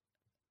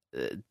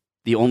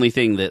the only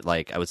thing that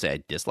like I would say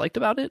I disliked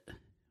about it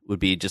would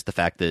be just the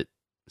fact that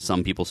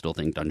some people still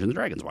think Dungeons and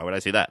Dragons. Why would I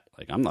say that?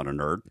 Like, I'm not a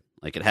nerd.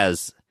 Like,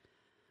 there's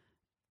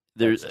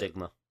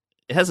stigma.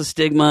 It has a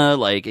stigma.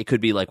 Like, it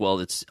could be like, well,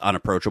 it's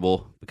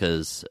unapproachable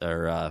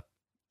or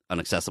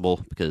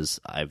inaccessible because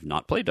I've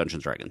not played Dungeons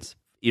and Dragons.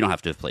 You don't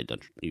have to have played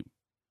Dungeons.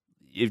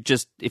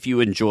 If you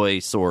enjoy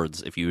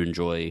swords, if you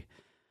enjoy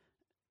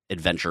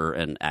adventure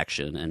and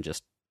action and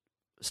just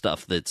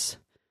stuff that's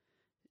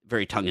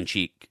very tongue in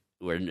cheek,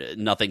 where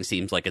nothing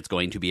seems like it's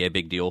going to be a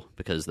big deal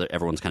because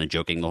everyone's kind of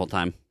joking the whole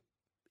time,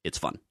 it's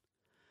fun.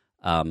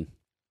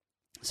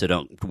 So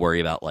don't worry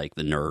about like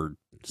the nerd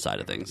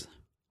side of things.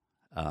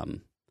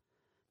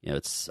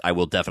 I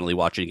will definitely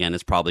watch it again.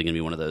 It's probably going to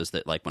be one of those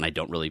that like when I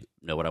don't really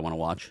know what I want to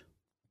watch,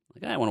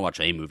 like I want to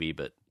watch a movie,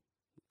 but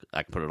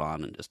I can put it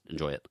on and just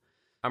enjoy it.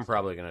 I'm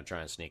probably going to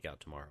try and sneak out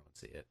tomorrow and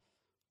see it.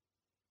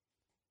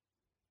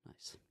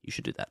 Nice. You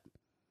should do that.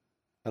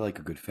 I like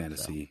a good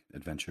fantasy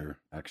adventure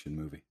action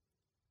movie.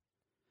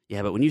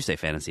 Yeah, but when you say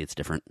fantasy, it's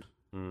different.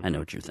 Mm-hmm. I know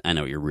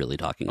what you're really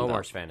talking about.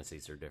 Omar's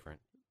fantasies are different.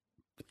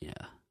 Yeah,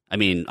 I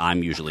mean,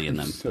 I'm usually in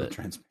them. So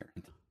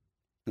transparent.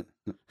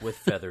 With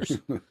feathers.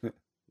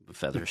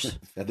 Feathers.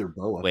 Feather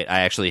boa. Wait,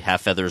 I actually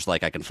have feathers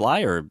like I can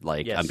fly, or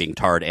like Yes. I'm being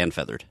tarred and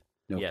feathered?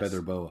 No, Yes.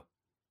 feather boa.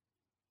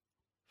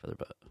 Feather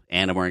boa.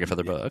 And I'm wearing a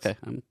feather boa. Yes. Okay,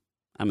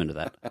 I'm into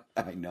that.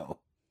 I know.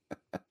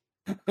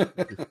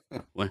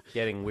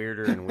 Getting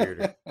weirder and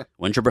weirder.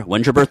 When's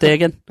your birthday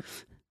again?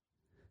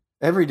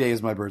 Every day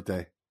is my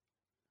birthday.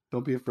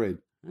 Don't be afraid.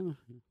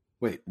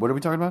 Wait, what are we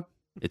talking about?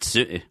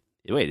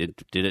 Wait,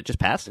 did it just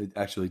pass? It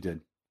actually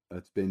did.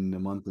 It's been a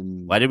month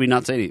and... Why did we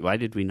not say a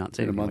anything month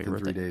about your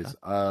and 3 birthday? days.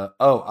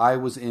 I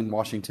was in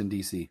Washington,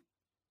 D.C.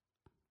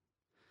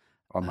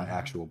 on my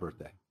actual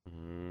birthday.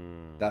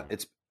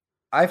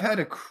 I've had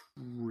a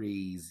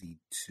crazy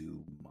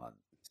 2 months.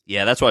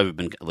 Yeah, that's why we've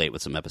been late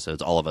with some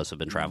episodes. All of us have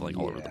been traveling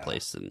all over the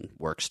place and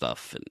work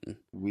stuff, and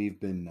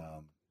we've been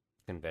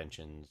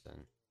conventions,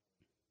 and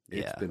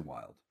it's been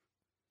wild.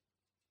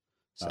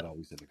 Not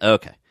always in the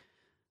okay.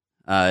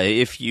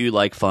 If you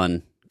like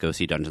fun, go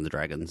see Dungeons and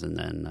Dragons, and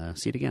then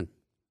see it again.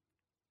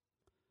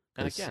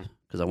 And again,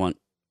 because I want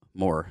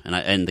more,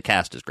 and the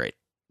cast is great.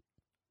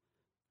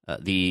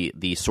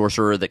 The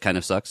sorcerer that kind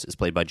of sucks is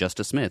played by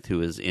Justice Smith,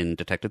 who is in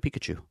Detective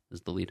Pikachu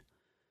as the lead,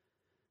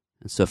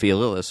 and Sophia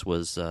Lillis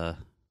was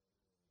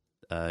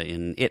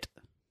in It.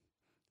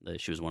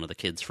 She was one of the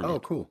kids from It. Oh,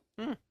 cool.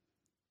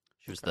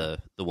 She was the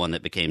one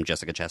that became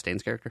Jessica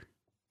Chastain's character.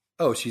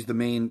 Oh, she's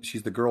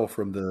the girl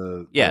from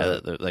the... with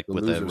the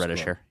Losers reddish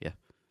Club. hair. Yeah.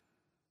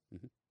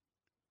 Mm-hmm.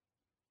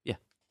 Yeah.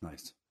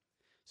 Nice.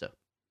 So.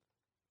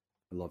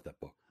 I love that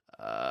book.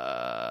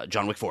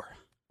 John Wick 4.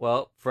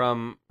 Well,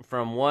 from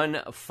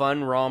one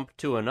fun romp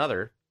to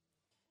another,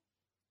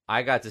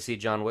 I got to see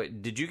John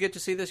Wick. Did you get to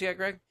see this yet,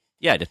 Greg?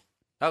 Yeah, I did.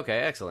 Okay,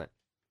 excellent.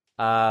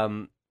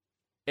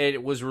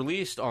 It was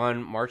released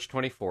on March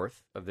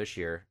 24th of this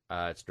year.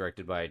 It's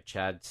directed by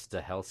Chad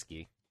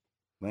Stahelski.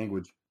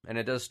 Language. And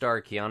it does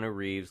star Keanu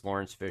Reeves,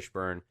 Lawrence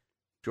Fishburne,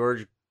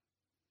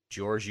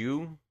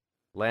 Georgiou,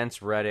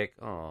 Lance Reddick,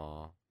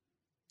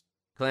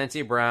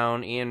 Clancy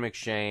Brown, Ian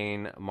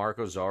McShane,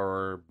 Marco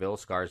Zaror, Bill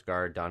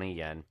Skarsgård, Donnie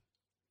Yen.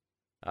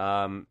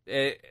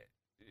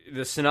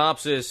 The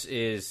synopsis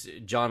is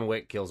John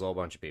Wick kills a whole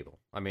bunch of people.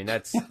 I mean,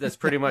 that's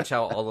pretty much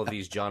how all of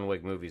these John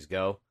Wick movies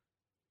go.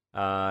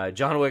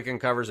 John Wick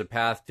uncovers a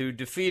path to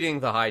defeating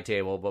the High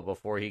Table, but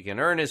before he can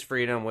earn his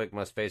freedom, Wick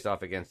must face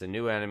off against a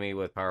new enemy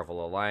with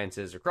powerful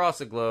alliances across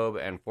the globe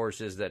and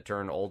forces that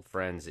turn old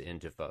friends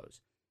into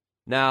foes.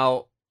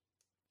 Now,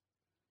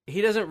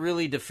 he doesn't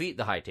really defeat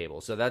the High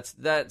Table, so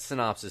that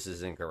synopsis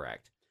is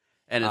incorrect.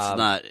 And it's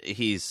not,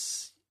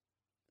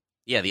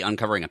 the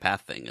uncovering a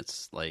path thing.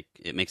 It's like,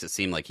 it makes it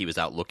seem like he was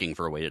out looking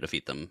for a way to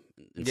defeat them.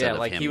 Yeah,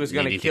 like he was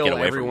going to kill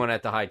everyone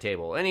at the High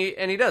Table. And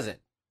he doesn't.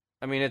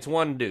 I mean, it's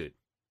one dude.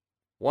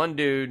 One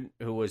dude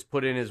who was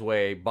put in his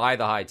way by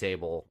the High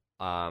Table.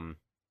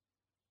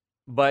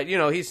 But,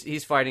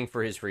 he's fighting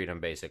for his freedom,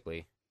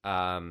 basically.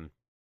 And,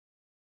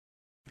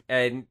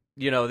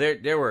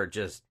 there were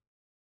just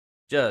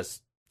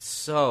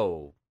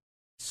so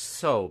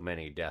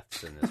many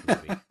deaths in this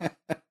movie.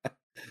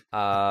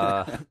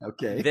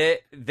 Okay.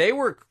 They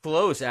were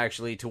close,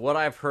 actually, to what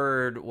I've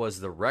heard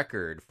was the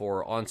record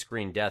for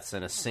on-screen deaths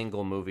in a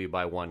single movie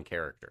by one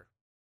character.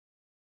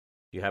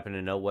 Do you happen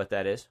to know what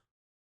that is?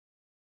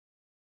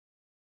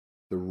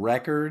 the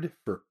record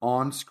for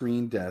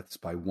on-screen deaths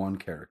by one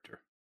character.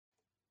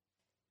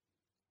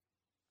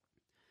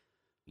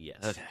 Yes.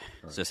 Okay.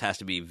 Right. So this has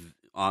to be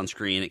on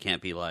screen. It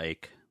can't be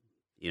like,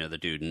 the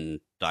dude in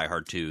Die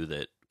Hard 2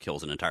 that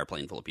kills an entire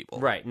plane full of people.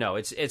 Right. No,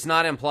 it's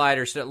not implied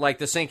or like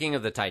the sinking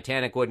of the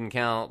Titanic wouldn't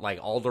count. Like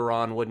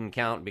Alderaan wouldn't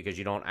count because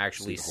you don't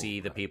actually see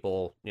the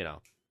people.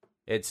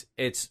 It's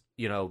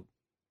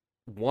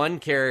one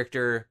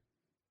character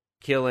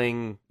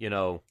killing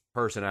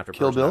person after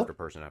Kill person Bill? after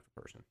person after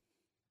person.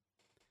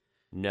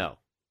 No.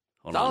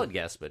 Hold Solid on.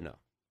 guess, but no.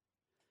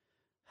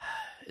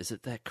 Is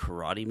it that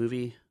karate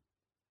movie?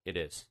 It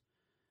is.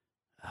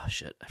 Oh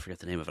shit! I forget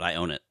the name of it. I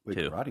own it Wait,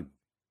 too. karate.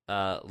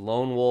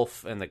 Lone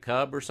Wolf and the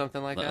Cub or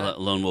something like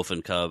that. Lone Wolf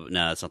and Cub.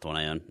 No, that's not the one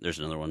I own. There's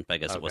another one. But I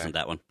guess Okay. it wasn't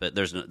that one. But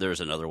there's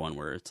another one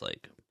where it's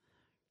like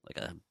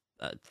a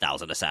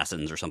 1,000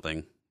 assassins or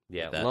something.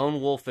 Yeah, like that.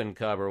 Lone Wolf and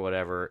Cub or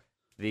whatever.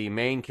 The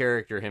main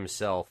character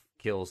himself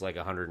kills like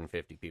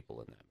 150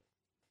 people in that.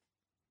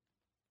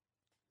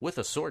 With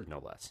a sword, no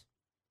less.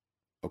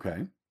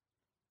 Okay.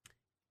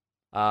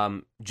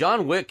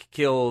 John Wick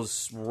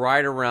kills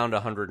right around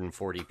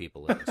 140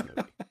 people in this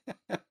movie.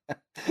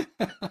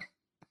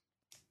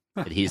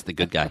 But he's the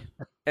good guy.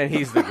 And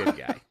he's the good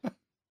guy.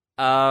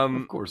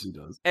 Of course he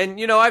does. And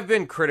I've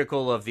been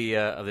critical of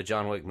the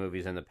John Wick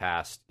movies in the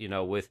past.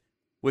 With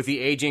the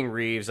aging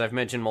Reeves, I've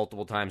mentioned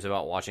multiple times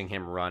about watching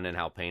him run and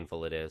how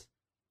painful it is.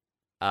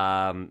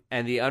 And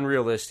the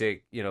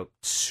unrealistic,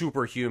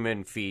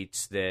 superhuman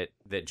feats that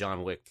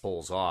John Wick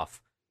pulls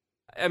off.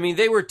 I mean,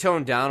 they were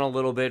toned down a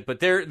little bit,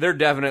 but there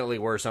definitely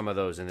were some of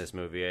those in this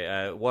movie.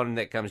 One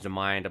that comes to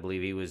mind, I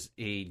believe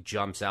he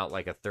jumps out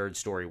like a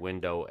 3rd-story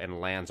window and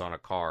lands on a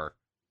car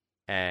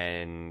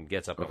and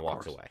gets up and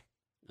walks away.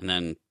 And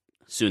then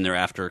soon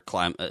thereafter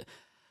climb.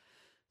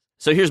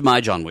 So here's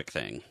my John Wick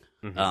thing.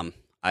 Mm-hmm.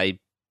 I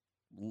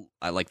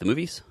like the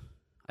movies.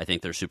 I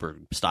think they're super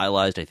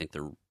stylized. I think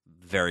they're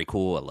very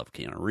cool. I love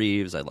Keanu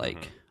Reeves. I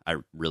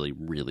really,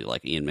 really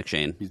like Ian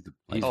McShane.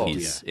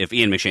 If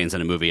Ian McShane's in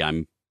a movie,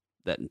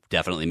 that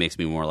definitely makes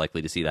me more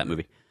likely to see that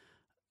movie.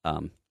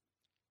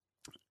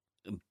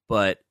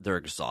 But they're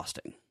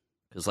exhausting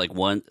because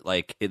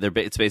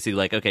it's basically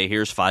like, okay,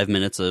 here's 5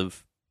 minutes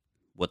of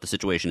what the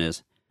situation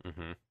is,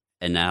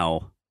 and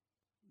now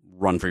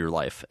run for your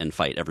life and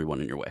fight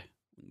everyone in your way.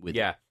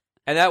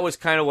 And that was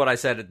kind of what I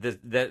said.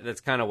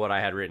 That's kind of what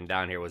I had written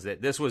down here, was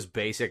that this was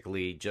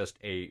basically just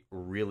a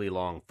really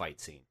long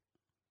fight scene.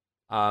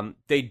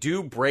 They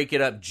do break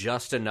it up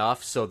just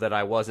enough so that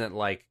I wasn't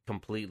like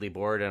completely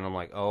bored, and I'm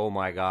like, oh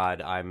my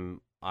god,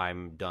 I'm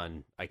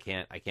done. I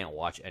can't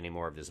watch any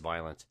more of this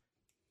violence.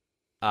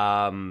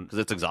 Because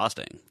it's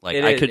exhausting. Like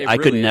I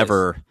could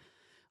never.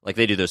 Like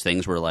they do those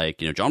things where like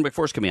John Wick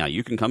 4's coming out.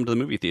 You can come to the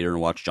movie theater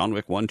and watch John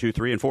Wick 1, 2,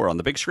 3, and 4 on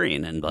the big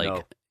screen, and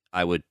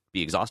I would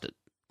be exhausted.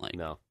 Like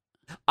no.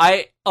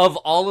 Of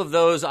all of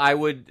those, I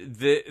would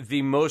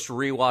the most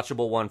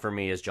rewatchable one for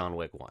me is John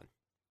Wick 1.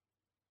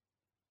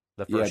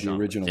 The first the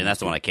original. And that's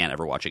the one I can't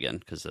ever watch again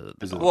because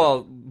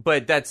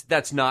but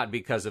that's not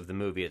because of the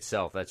movie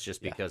itself. That's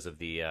just because of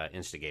the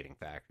instigating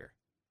factor.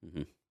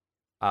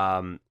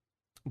 Mm-hmm.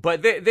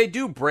 But they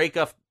do break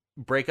up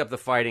the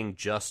fighting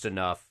just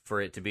enough for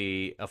it to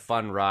be a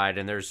fun ride,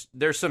 and there's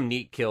some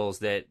neat kills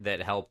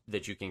that help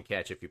that you can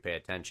catch if you pay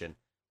attention.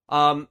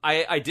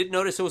 I did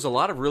notice there was a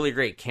lot of really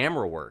great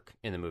camera work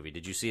in the movie.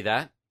 Did you see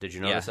that? Did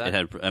you notice that? It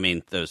had. I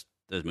mean, those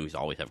movies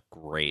always have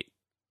great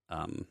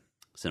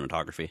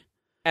cinematography.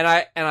 And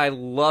I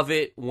love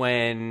it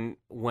when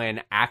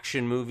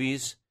action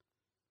movies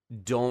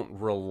don't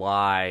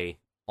rely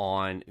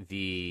on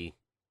the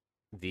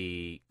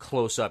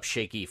close up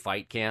shaky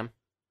fight cam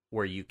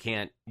where you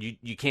can't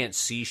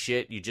see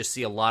shit. You just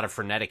see a lot of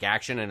frenetic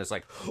action, and it's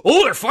like,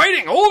 oh, they're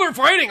fighting!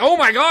 Oh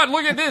my god,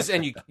 look at this!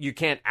 And you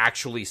can't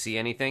actually see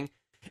anything.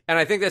 And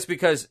I think that's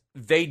because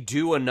they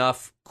do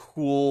enough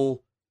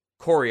cool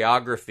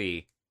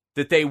choreography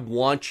that they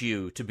want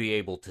you to be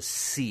able to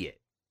see it.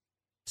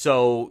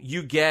 So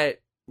you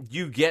get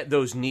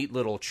those neat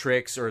little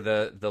tricks or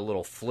the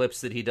little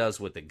flips that he does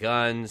with the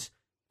guns,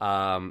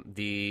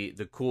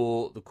 the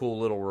cool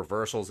little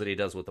reversals that he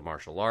does with the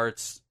martial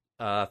arts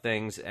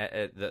things,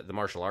 the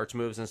martial arts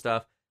moves and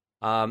stuff.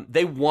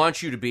 They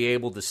want you to be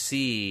able to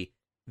see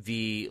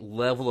the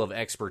level of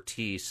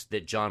expertise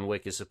that John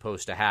Wick is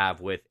supposed to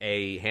have with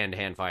A,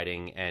 hand-to-hand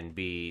fighting, and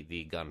B,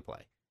 the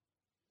gunplay.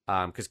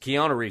 Because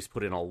Keanu Reeves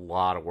put in a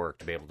lot of work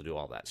to be able to do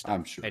all that stuff.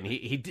 I'm sure. And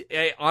he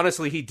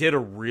honestly, he did a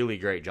really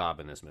great job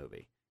in this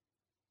movie.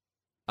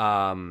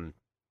 I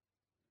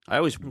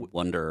always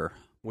wonder.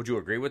 Would you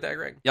agree with that,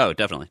 Greg? Oh,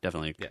 definitely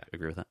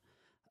agree with that.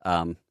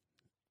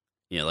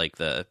 Like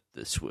the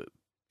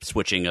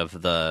switching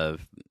of the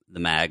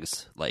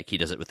mags, like he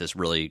does it with this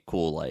really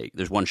cool. Like,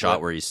 there's one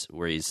shot where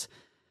he's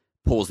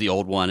pulls the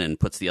old one and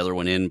puts the other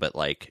one in, but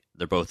like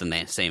they're both in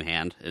the same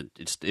hand.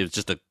 It was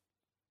just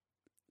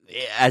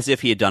as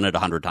if he had done it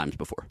 100 times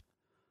before.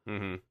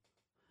 Mm-hmm.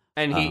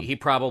 And he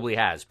probably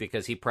has,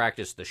 because he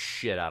practiced the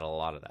shit out of a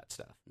lot of that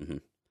stuff. Mm-hmm.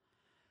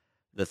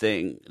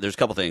 There's a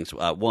couple things.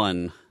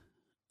 One,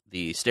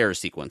 the stairs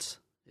sequence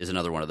is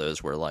another one of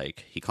those where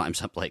like he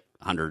climbs up like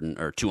 100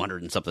 or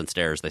 200 and something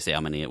stairs. They say how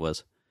many it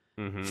was,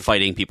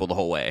 fighting people the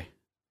whole way.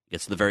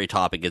 Gets to the very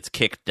top and gets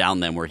kicked down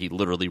them, where he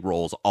literally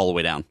rolls all the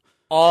way down,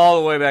 all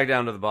the way back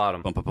down to the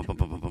bottom. Bum, bum, bum, bum,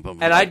 bum, bum, bum, And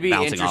like I'd be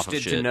bouncing off of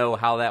interested shit. to know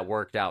how that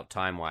worked out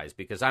time-wise,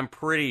 because I'm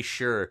pretty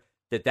sure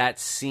that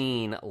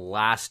scene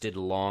lasted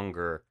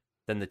longer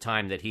than the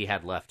time that he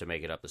had left to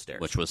make it up the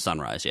stairs. Which was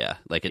sunrise, yeah.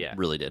 Like, it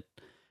really did.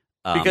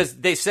 Because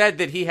they said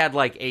that he had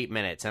like 8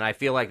 minutes, and I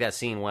feel like that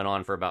scene went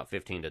on for about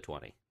 15 to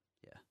 20.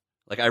 Yeah.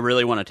 Like, I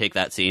really want to take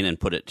that scene and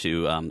put it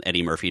to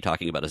Eddie Murphy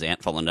talking about his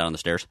aunt falling down the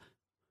stairs.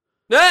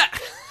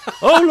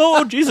 Oh,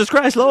 Lord, Jesus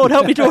Christ, Lord,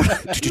 help me, Lord.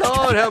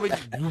 Lord, help me.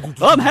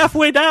 I'm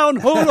halfway down.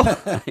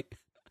 Oh, Lord.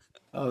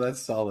 Oh, that's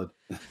solid.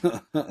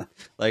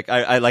 Like,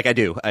 I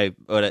do.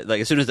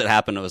 As soon as it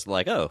happened, I was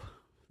like, oh,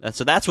 that's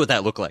what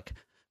that looked like.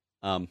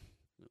 I'm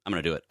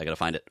gonna do it. I gotta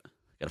find it.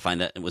 Gotta find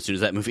that. And as soon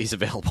as that movie's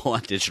available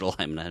on digital,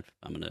 I'm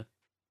gonna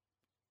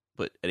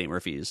put Eddie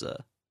Murphy's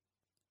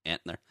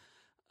aunt in there.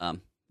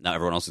 Now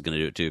everyone else is gonna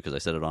do it too because I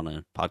said it on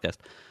a podcast.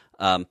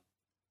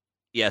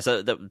 Yeah.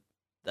 So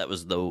that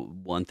was the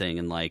one thing,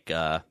 and like,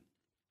 what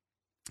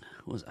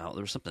was out?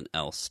 There was something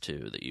else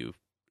too that you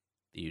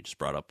just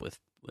brought up with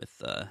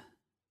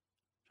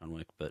John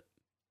Wick, but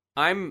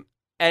And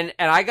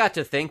I got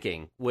to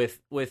thinking with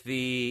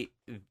the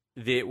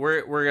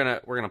we're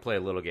gonna play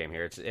a little game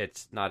here.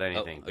 It's not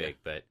anything big,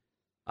 but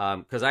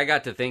because I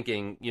got to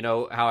thinking, you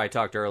know how I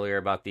talked earlier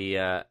about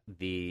the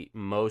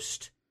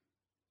most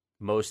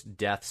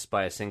deaths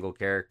by a single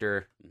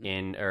character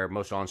or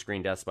most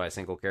on-screen deaths by a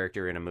single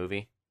character in a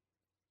movie.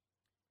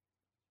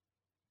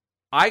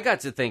 I got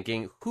to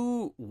thinking,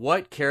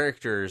 what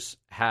characters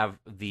have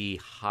the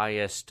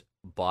highest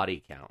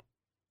body count?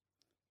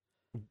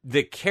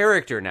 The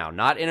character now,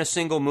 not in a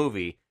single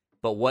movie,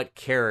 but what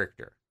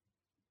character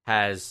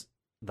has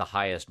the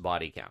highest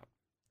body count?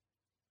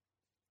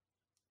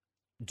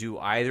 Do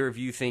either of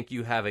you think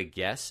you have a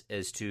guess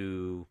as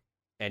to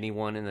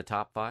anyone in the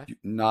top 5?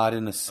 Not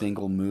in a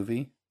single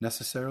movie,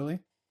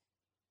 necessarily.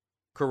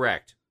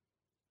 Correct.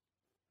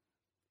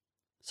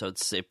 So I'd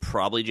say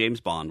probably James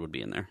Bond would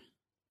be in there.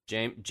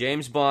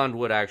 James Bond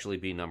would actually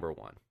be number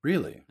 1.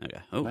 Really?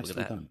 Okay. Oh, Nicely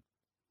look at done.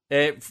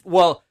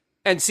 Well,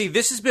 and see,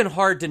 this has been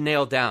hard to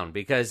nail down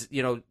because,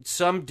 you know,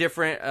 some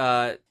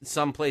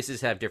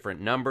places have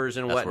different numbers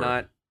and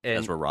whatnot.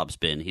 That's where Rob's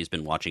been. He's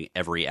been watching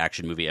every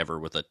action movie ever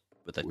with a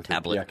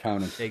tablet.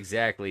 Counting.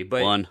 Exactly.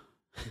 But One.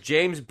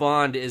 James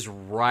Bond is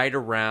right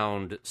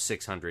around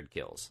 600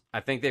 kills. I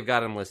think they've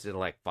got him listed at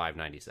like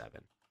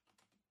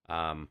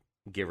 597,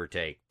 give or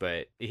take.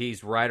 But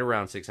he's right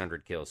around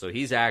 600 kills, so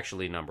he's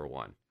actually number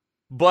 1.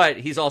 But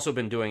he's also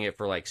been doing it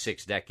for like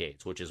 6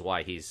 decades, which is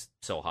why he's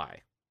so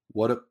high.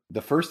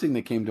 The first thing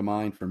that came to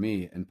mind for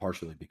me, and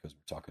partially because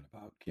we're talking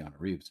about Keanu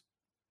Reeves,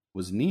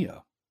 was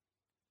Neo.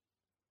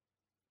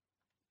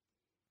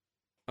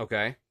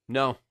 Okay.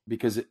 No.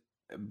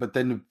 But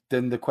then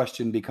the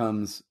question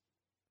becomes,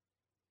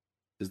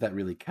 does that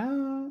really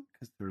count?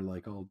 Because they're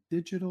like all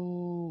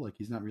digital, like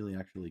he's not really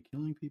actually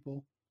killing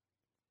people.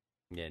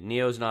 Yeah,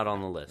 Neo's not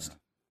on the list.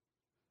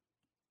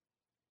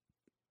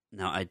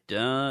 Now, I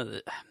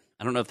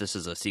don't know if this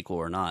is a sequel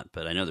or not,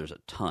 but I know there's a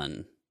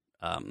ton.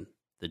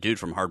 The dude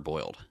from Hard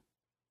Boiled.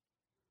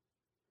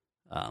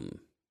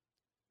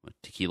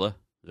 Tequila?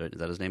 Is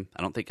that his name?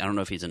 I don't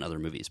know if he's in other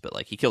movies, but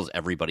like he kills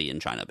everybody in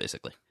China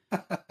basically.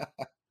 Or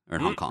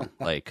in Hong Kong.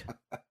 Like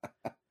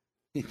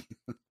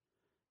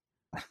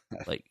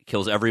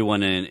kills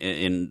everyone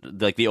in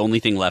like the only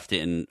thing left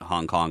in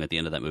Hong Kong at the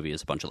end of that movie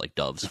is a bunch of like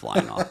doves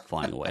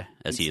flying away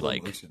as he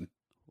like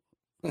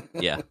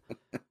yeah.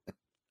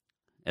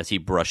 As he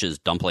brushes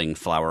dumpling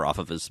flour off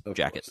of his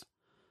jacket.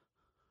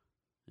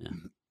 Yeah.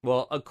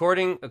 Well,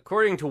 according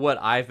to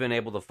what I've been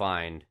able to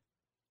find,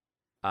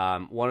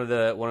 one of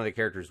the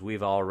characters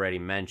we've already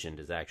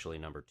mentioned is actually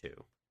number 2.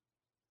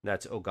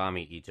 That's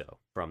Ogami Ito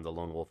from the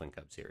Lone Wolf and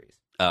Cub series.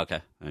 Oh, okay.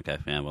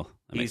 Yeah, well,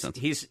 that makes sense.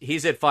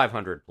 He's at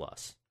 500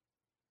 plus.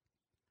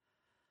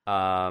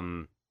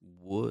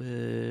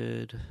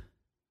 Would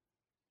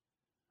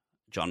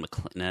John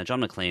McClane? Nah,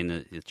 John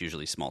McClane. It's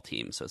usually small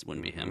teams, so it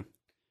wouldn't be him.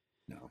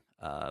 No.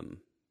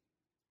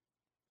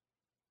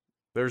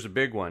 There's a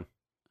big one.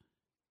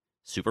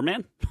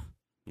 Superman?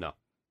 No.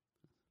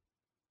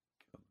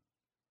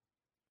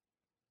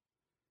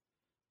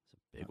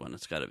 It's a big one.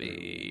 It's got to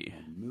be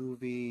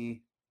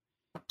movie.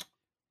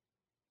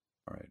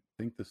 All right,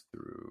 think this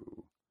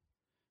through.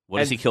 What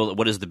does he kill?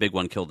 What does the big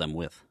one kill them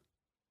with?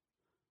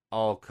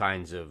 All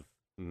kinds of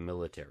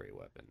military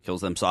weapons. Kills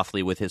them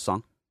softly with his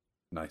song.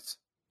 Nice,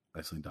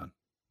 nicely done.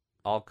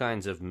 All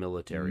kinds of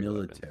military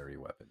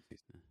weapons.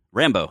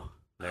 Rambo.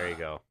 There you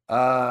go.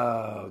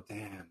 Oh,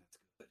 damn.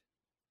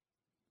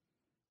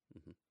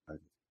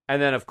 And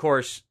then of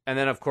course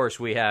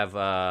we have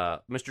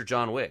Mr.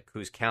 John Wick,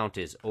 whose count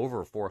is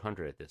over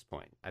 400 at this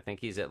point. I think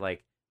he's at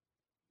like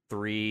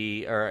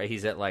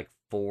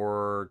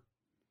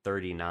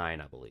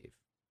 439, I believe.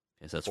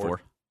 Okay, so that's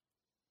 4.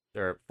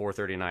 Or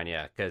 439,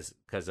 yeah,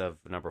 because of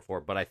number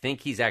 4. But I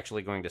think he's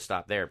actually going to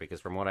stop there because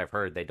from what I've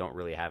heard, they don't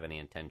really have any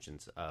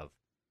intentions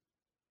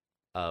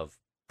of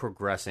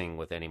progressing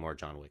with any more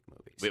John Wick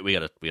movies. We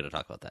gotta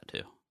talk about that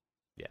too.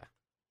 Yeah.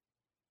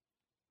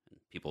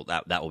 People,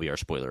 that will be our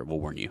spoiler. We'll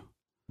warn you.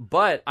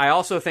 But I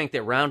also think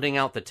that rounding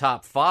out the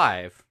top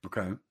 5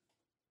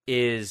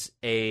 is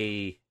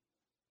a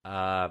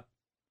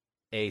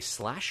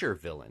slasher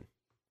villain.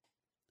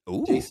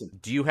 Ooh. Jason.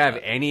 Do you have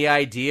any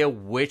idea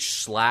which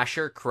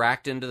slasher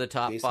cracked into the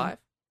top Jason? 5?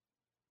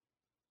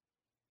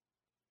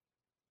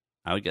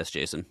 I would guess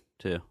Jason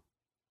too.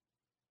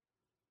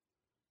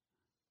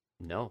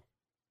 No.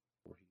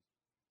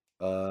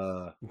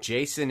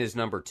 Jason is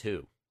number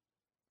 2.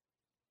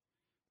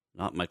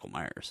 Not Michael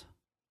Myers.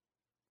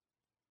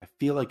 I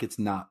feel like it's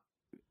not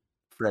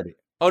Freddy.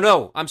 Oh,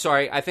 no. I'm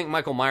sorry. I think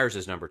Michael Myers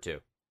is number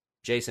 2.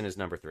 Jason is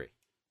number 3.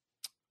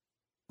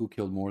 Who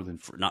killed more than...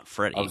 Not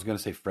Freddy. I was going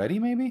to say Freddy,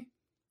 maybe?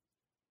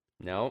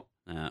 No.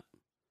 Uh,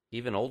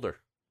 Even older.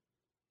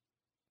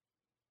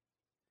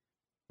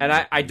 And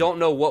I don't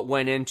know what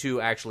went into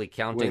actually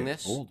counting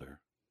this. Older.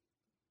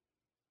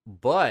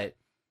 But...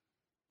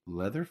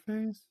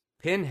 Leatherface?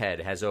 Pinhead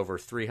has over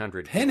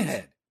 300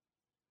 Pinhead?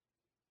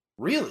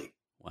 Really?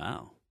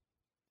 wow.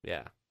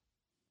 Yeah.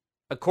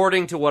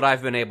 According to what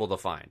I've been able to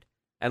find.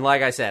 And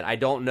like I said, I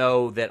don't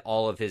know that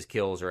all of his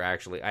kills are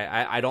actually...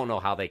 I don't know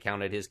how they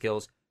counted his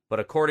kills, but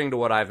according to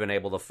what I've been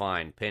able to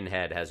find,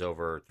 Pinhead has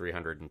over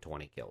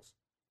 320 kills.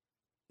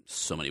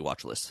 So many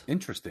watch lists.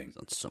 Interesting. He's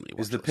on so many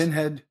watch Is the lists.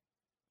 Pinhead...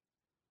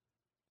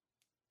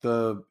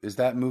 Is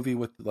that movie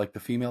with like the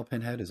female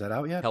Pinhead? Is that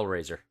out yet?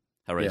 Hellraiser.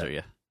 Hellraiser,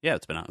 yeah. Yeah,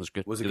 it's been out. It was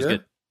good. Was it was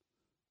good?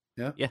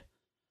 Yeah? Yeah.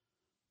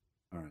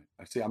 All right.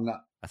 I see. I'm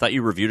not... I thought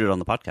you reviewed it on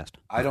the podcast.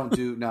 I don't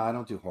do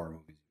horror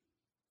movies.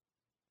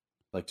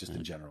 Like just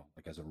in general,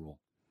 like as a rule.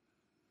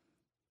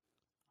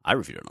 I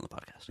reviewed it on the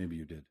podcast. Maybe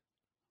you did.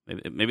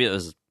 Maybe it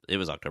was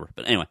October.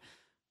 But anyway.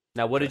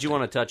 Now, what did you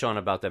want to touch on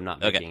about them not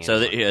making Okay, so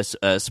any money? yes,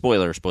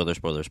 spoiler.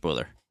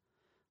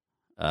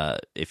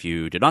 If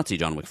you did not see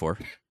John Wick 4,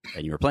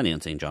 and you were planning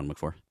on seeing John Wick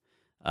 4,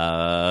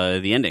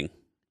 the ending,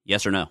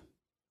 yes or no?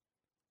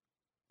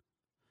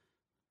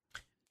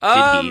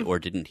 Did he or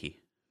didn't he?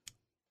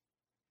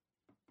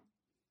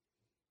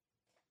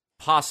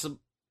 Possible.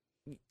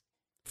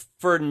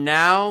 For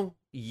now,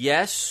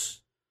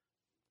 yes.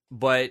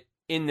 But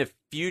in the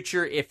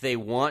future, if they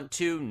want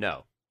to,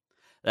 no.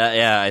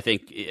 Yeah, I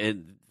think it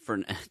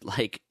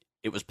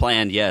was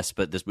planned, yes,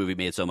 but this movie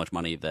made so much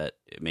money that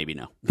maybe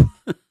no,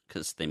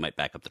 because they might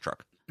back up the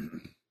truck.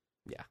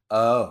 Yeah.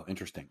 Oh,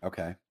 interesting.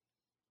 Okay.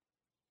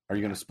 Are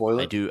you going to spoil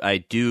it? I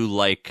do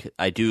like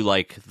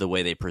the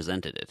way they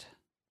presented it.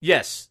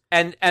 Yes,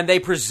 and they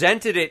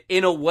presented it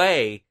in a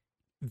way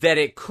that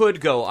it could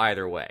go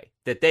either way.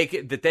 That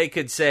they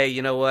could say,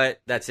 you know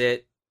what, that's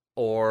it,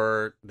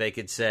 or they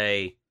could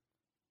say,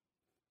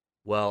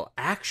 well,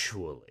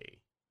 actually,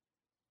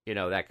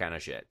 that kind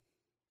of shit.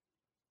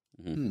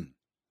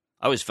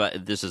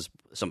 Mm-hmm. This is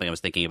something I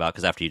was thinking about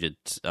because after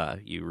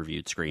you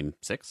reviewed Scream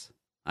 6,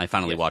 I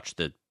finally watched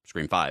the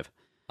Scream 5.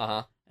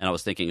 Uh-huh. And I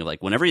was thinking,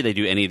 like, whenever they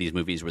do any of these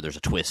movies where there's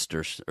a twist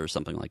or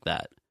something like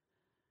that,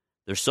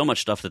 there's so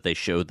much stuff that they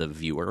show the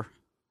viewer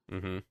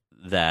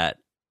that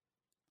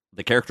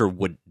the character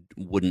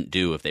wouldn't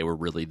do if they were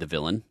really the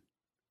villain.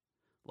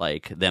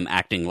 Like, them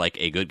acting like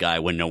a good guy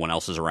when no one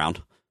else is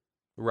around.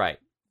 Right.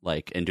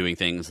 Like, and doing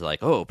things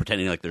like,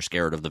 pretending like they're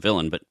scared of the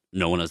villain, but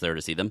no one is there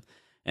to see them.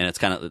 And it's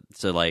kind of,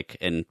 so like,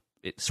 and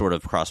it sort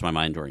of crossed my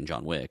mind during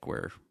John Wick,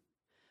 where,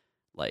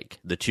 like,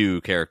 the two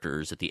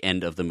characters at the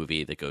end of the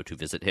movie that go to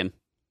visit him,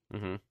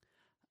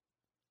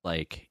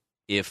 like,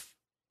 if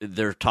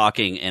they're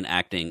talking and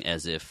acting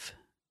as if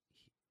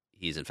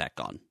he's in fact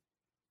gone.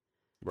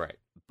 Right.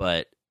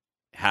 But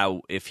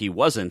if he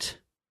wasn't,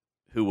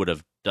 who would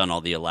have done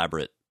all the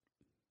elaborate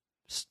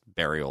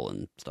burial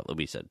and stuff that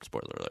we said,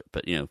 spoiler alert,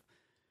 but,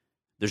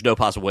 there's no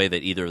possible way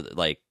that either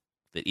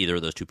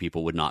of those two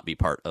people would not be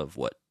part of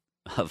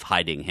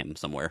hiding him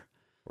somewhere.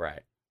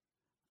 Right.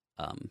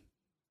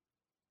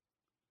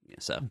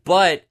 So,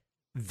 but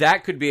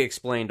that could be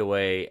explained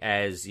away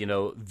as,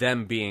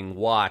 them being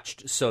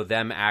watched, so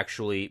them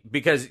actually,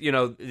 because,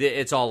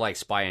 it's all like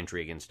spy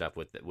intrigue and stuff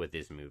with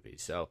these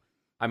movies. So,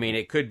 I mean,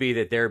 it could be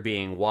that they're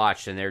being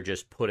watched and they're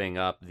just putting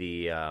up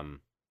the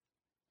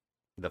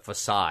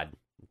facade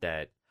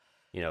that,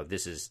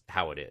 this is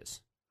how it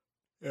is.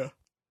 Yeah.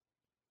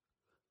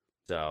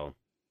 So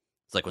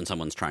it's like when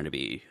someone's trying to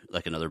be,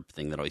 like, another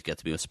thing that always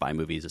gets me with spy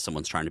movies is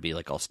someone's trying to be,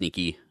 like, all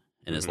sneaky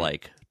and is,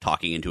 like,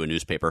 talking into a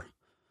newspaper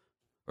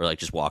or, like,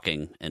 just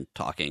walking and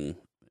talking,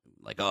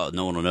 like,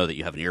 no one will know that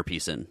you have an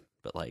earpiece in,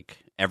 but,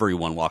 like,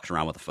 everyone walks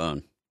around with a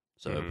phone.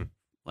 So,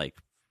 like,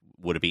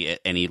 would it be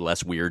any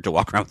less weird to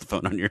walk around with a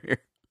phone on your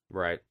ear?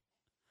 Right.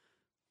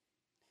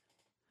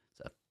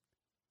 So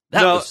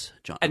that was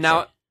John. And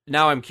now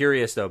I'm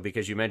curious though,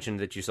 because you mentioned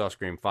that you saw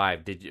Scream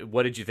 5.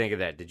 What did you think of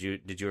that? Did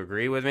you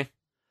agree with me?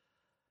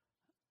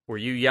 Were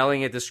you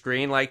yelling at the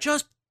screen like,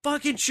 just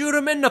fucking shoot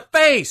him in the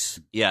face?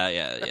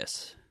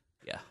 Yes.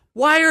 Yeah.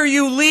 Why are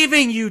you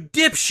leaving, you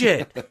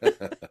dipshit?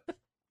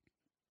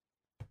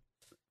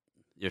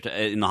 You're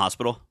in the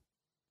hospital?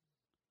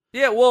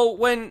 Yeah, well,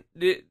 when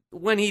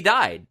he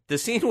died, the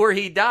scene where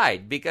he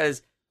died,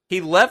 because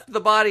he left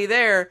the body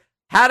there,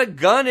 had a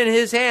gun in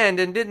his hand,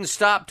 and didn't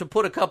stop to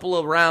put a couple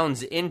of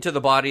rounds into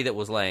the body that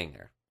was laying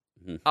there.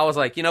 Mm-hmm. I was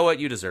like, you know what?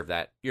 You deserve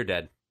that. You're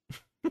dead.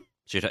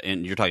 So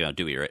you're talking about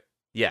Dewey, right?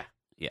 Yeah.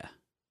 Yeah.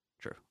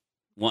 True.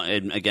 Well,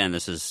 and again,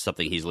 this is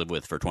something he's lived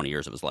with for 20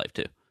 years of his life,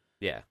 too.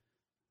 Yeah.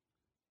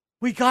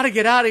 We got to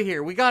get out of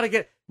here.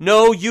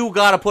 No, you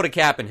got to put a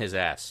cap in his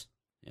ass.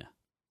 Yeah.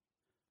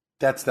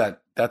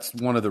 That's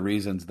one of the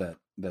reasons that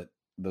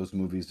those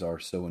movies are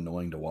so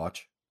annoying to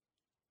watch.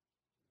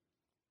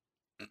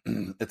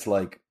 It's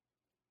like,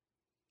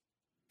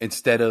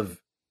 instead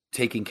of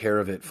taking care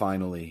of it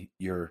finally,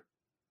 you're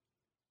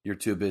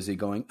too busy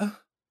going,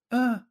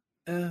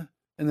 and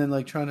then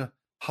like trying to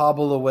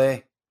hobble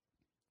away.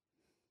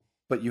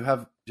 But you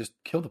have just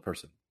killed the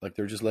person. Like,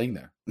 they're just laying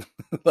there.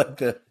 Like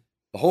the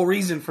whole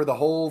reason for the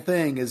whole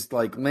thing is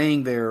like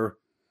laying there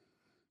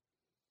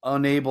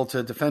unable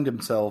to defend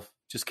himself.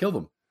 Just kill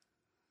them.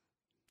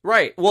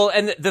 Right. Well,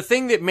 and the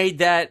thing that made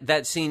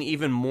that scene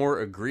even more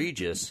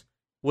egregious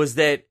was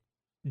that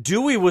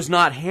Dewey was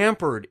not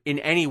hampered in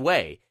any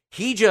way.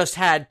 He just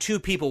had two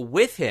people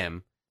with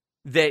him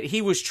that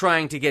he was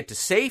trying to get to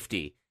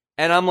safety.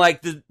 And I'm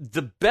like,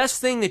 the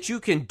best thing that you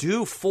can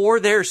do for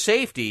their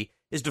safety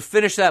is to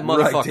finish that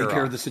motherfucker Right, take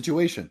care off. of the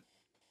situation.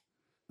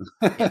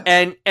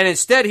 and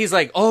instead he's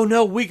like, oh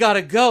no, we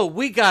gotta go.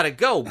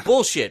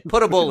 Bullshit.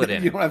 Put a bullet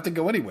in. You don't have to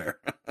go anywhere.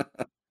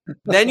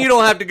 Then you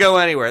don't have to go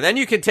anywhere. Then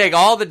you can take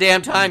all the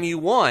damn time you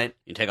want.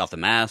 You take off the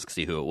mask,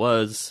 see who it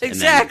was.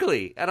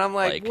 Exactly. And I'm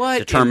like, what?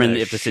 Determine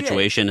if the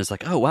situation is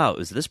like, oh, wow, it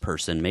was this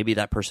person. Maybe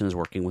that person is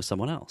working with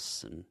someone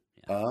else. And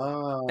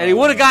and he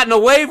would have gotten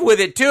away with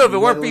it, too, if it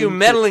weren't for you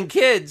meddling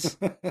kids.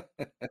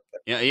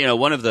 Yeah,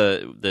 one of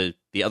the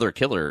other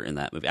killer in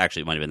that movie,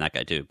 actually, it might have been that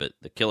guy, too, but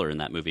the killer in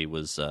that movie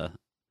was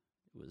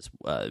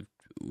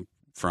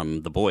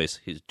from The Boys.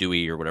 He's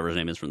Dewey or whatever his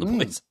name is from The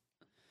Boys.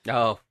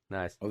 Oh,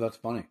 nice. Oh, that's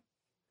funny.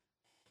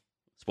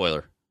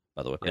 Spoiler,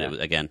 by the way, but it was,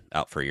 again,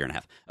 out for a year and a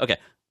half. Okay,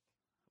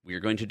 we are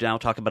going to now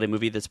talk about a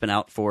movie that's been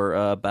out for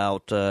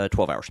about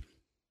 12 hours.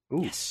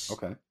 Ooh, yes.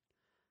 Okay.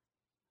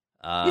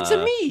 It's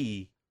a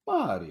me.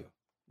 Mario.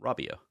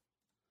 Robbio.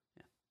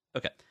 Yeah.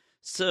 Okay,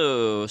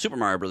 so Super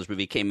Mario Brothers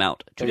movie came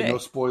out today. Hey, no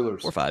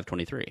spoilers.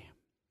 4/5/23.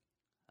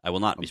 I will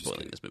not be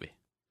spoiling this movie.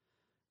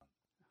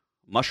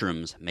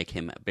 Mushrooms make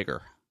him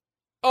bigger.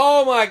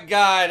 Oh my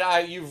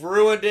God! You've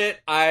ruined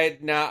it.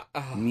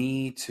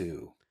 Me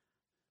too.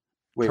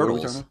 Wait,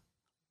 Turtles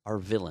are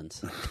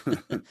villains.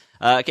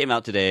 It came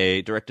out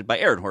today, directed by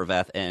Aaron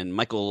Horvath and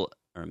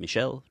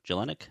Michelle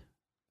Jelenic.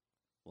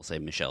 We'll say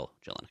Michelle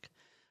Jelenic.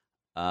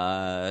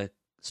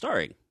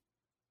 Starring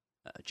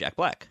Jack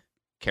Black,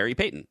 Carrie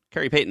Payton.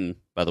 Carrie Payton,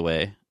 by the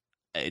way,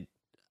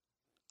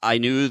 I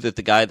knew that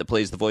the guy that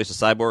plays the voice of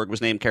Cyborg was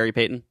named Carrie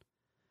Payton.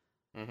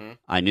 Mm-hmm.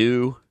 I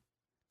knew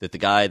that the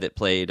guy that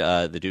played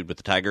the dude with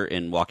the tiger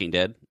in Walking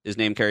Dead is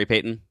named Carrie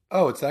Payton.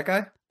 Oh, it's that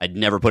guy? I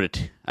never put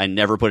it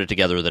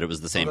together that it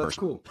was the same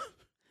person. Cool.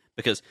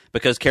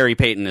 because Carrie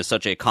Payton is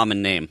such a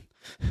common name.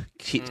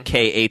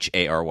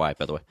 Khary,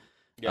 by the way.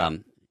 Yeah.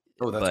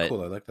 That's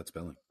cool. I like that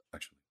spelling,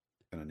 actually.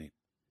 Kind of neat.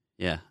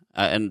 Yeah,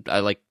 and I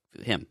like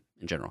him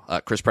in general.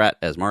 Chris Pratt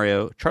as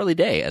Mario, Charlie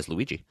Day as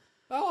Luigi.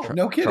 Oh,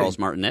 no kidding. Charles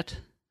Martinet.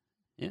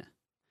 Yeah.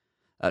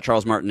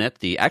 Charles Martinet,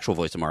 the actual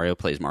voice of Mario,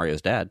 plays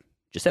Mario's dad,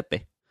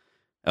 Giuseppe.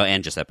 Oh,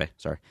 and Giuseppe,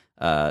 sorry.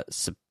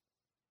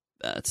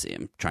 Let's see,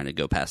 I'm trying to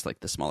go past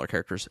like the smaller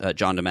characters.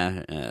 John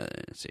DeMat.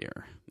 Let's see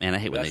here. Man, I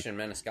hate when Sebastian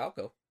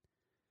Maniscalco.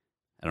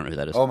 I don't know who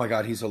that is. Oh my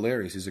God, he's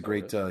hilarious. He's a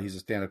great. He's a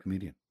stand-up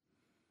comedian,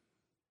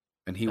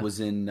 and he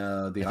was in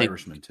The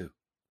Irishman too.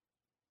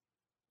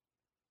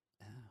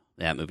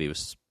 That movie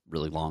was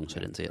really long, so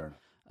I didn't see it.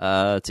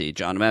 Let's see,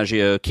 John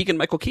DiMaggio,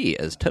 Keegan-Michael Key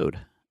as Toad,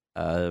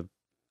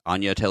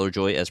 Anya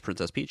Taylor-Joy as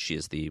Princess Peach. She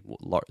is the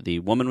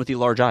woman with the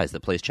large eyes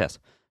that plays chess.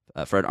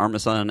 Fred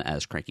Armisen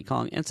as Cranky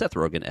Kong, and Seth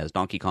Rogen as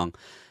Donkey Kong.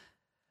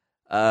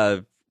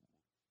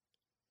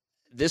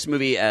 This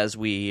movie, as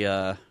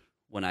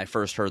when I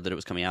first heard that it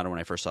was coming out, or when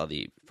I first saw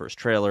the first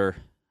trailer,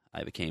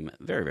 I became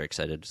very, very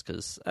excited just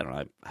because, I don't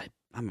know,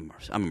 I'm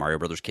a Mario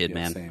Brothers kid,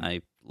 man. Same.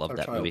 I love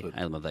that movie.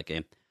 I love that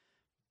game.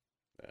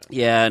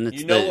 Yeah, and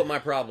it's what my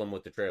problem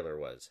with the trailer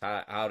was.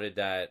 How did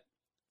that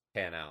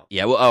pan out?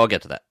 Yeah, well, I'll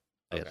get to that.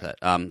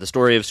 The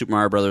story of Super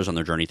Mario Brothers on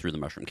their journey through the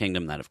Mushroom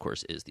Kingdom. That, of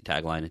course, is the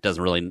tagline. It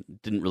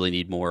didn't really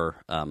need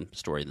more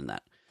story than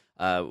that.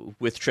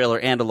 With trailer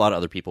and a lot of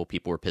other people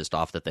were pissed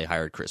off that they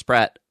hired Chris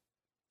Pratt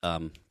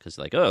because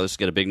let's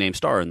get a big name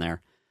star in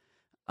there.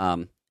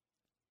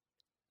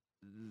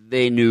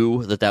 They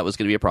knew that was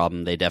going to be a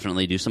problem. They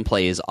definitely do some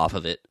plays off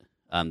of it.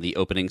 The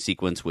opening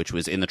sequence, which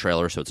was in the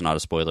trailer, so it's not a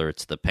spoiler.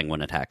 It's the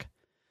penguin attack.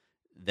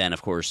 Then,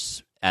 of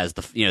course, as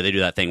they do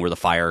that thing where the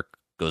fire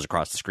goes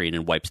across the screen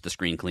and wipes the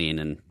screen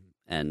clean,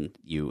 and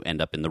you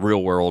end up in the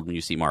real world and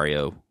you see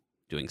Mario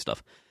doing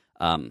stuff.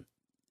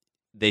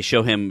 They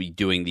show him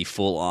doing the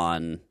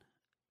full-on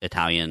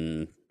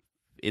Italian,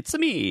 it's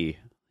me,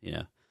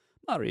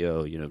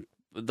 Mario,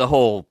 the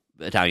whole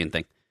Italian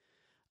thing.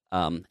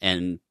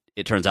 And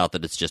it turns out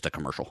that it's just a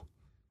commercial,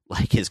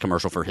 like his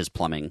commercial for his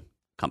plumbing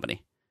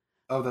company.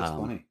 Oh, that's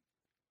funny.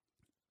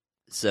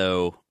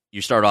 So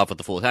you start off with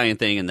the full Italian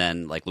thing, and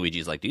then like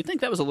Luigi's like, "Do you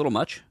think that was a little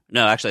much?"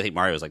 No, actually, I think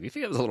Mario was like, "Do you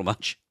think that was a little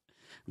much?"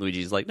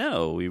 Luigi's like,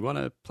 "No, we want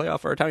to play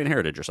off our Italian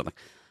heritage or something."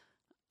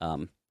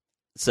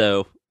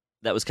 So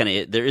that was kind of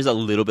it. There is a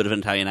little bit of an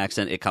Italian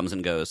accent. It comes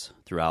and goes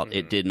throughout. Mm-hmm.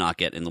 It did not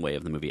get in the way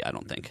of the movie, I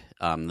don't think.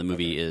 The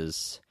movie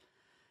is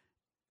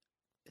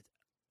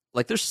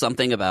like, there's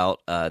something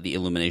about the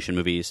Illumination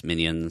movies,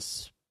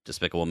 Minions,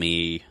 Despicable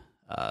Me.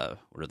 What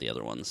are the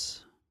other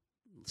ones?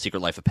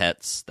 Secret Life of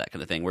Pets, that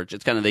kind of thing, where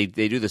it's kind of they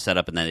do the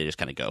setup and then they just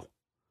kind of go.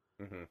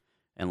 Mm-hmm.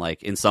 And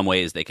like in some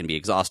ways they can be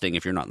exhausting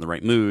if you're not in the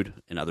right mood.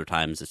 In other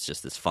times it's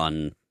just this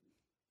fun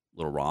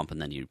little romp,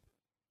 and then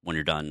when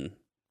you're done,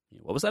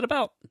 what was that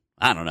about?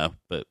 I don't know,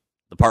 but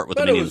the part with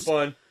the Minions, was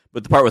fun.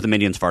 But the part with the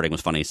Minions farting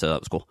was funny, so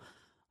that was cool.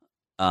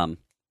 So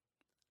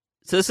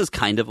this is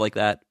kind of like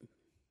that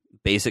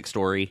basic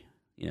story,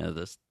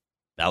 this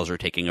Bowser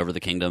taking over the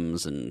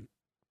kingdoms and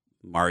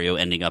Mario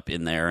ending up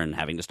in there and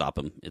having to stop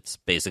him. It's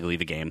basically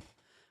the game.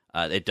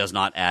 It does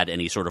not add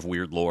any sort of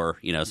weird lore.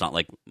 It's not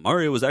like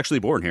Mario was actually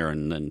born here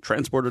and then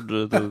transported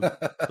to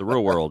the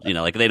real world.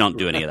 Like they don't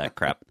do any of that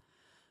crap.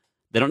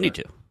 They don't need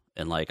to.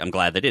 And like, I'm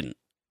glad they didn't.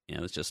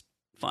 It's just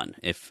fun.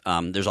 If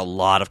there's a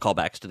lot of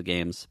callbacks to the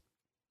games,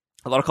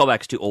 a lot of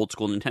callbacks to old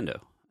school Nintendo.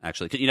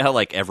 Actually, you know how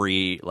like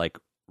every like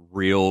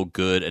real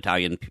good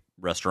Italian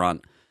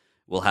restaurant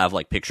will have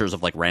like pictures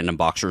of like random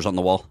boxers on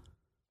the wall.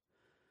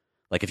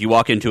 Like if you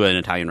walk into an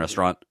Italian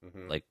restaurant,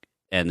 mm-hmm. like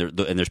and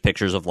there's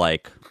pictures of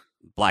like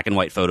black and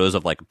white photos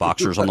of like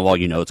boxers on the wall,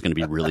 it's going to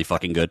be really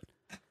fucking good.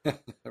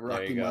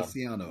 Rocky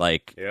Marciano.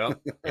 Like,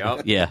 yep.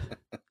 Yeah.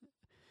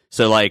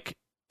 So like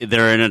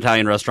they're in an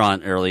Italian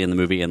restaurant early in the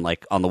movie, and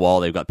like on the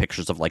wall they've got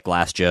pictures of like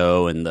Glass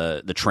Joe and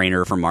the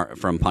trainer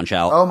from Punch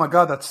Out. Oh my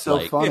god, that's so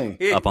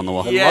funny! Up on the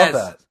wall, I love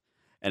that.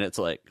 And it's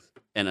like,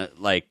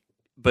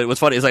 but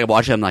what's funny is like I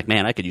watch it, I'm like,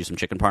 man, I could use some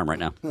chicken parm right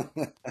now.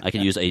 I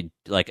could use a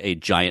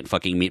giant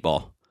fucking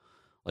meatball,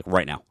 like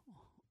right now.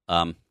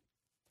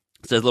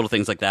 So little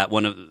things like that.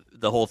 One of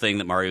the whole thing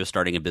that Mario was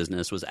starting a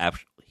business was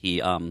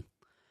he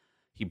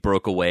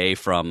broke away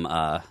from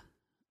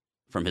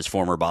his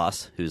former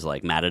boss, who's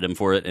like mad at him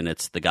for it, and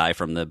it's the guy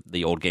from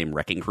the old game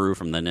Wrecking Crew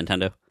from the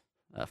Nintendo.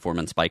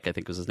 Foreman Spike, I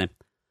think was his name.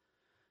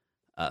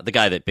 The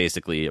guy that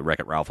basically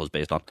Wreck-It Ralph was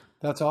based on.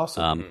 That's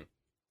awesome.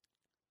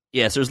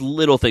 Yes, there's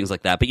little things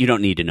like that, but you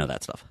don't need to know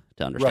that stuff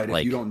to understand. Right,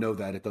 like, if you don't know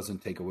that, it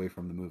doesn't take away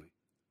from the movie.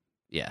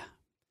 Yeah.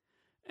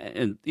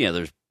 And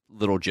there's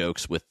little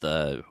jokes with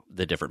the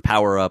different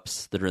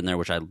power-ups that are in there,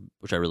 which I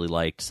really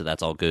liked, so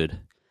that's all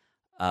good.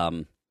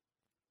 In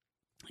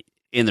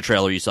the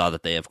trailer, you saw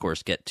that they, of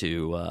course, get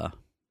to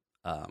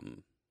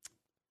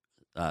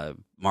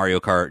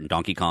Mario Kart and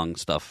Donkey Kong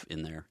stuff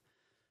in there,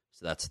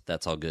 so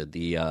that's all good.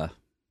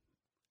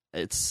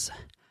 It's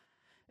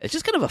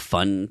just kind of a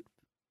fun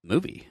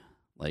movie.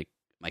 Like,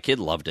 my kid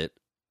loved it.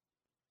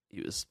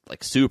 He was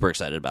like super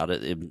excited about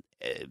it.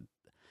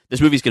 This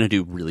movie's going to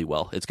do really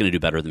well. It's going to do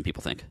better than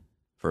people think.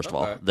 First of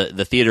all,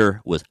 the theater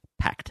was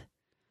packed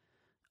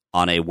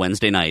on a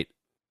Wednesday night,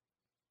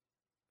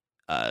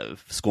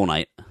 school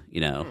night,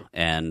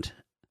 and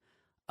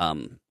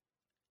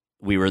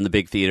we were in the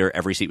big theater.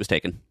 Every seat was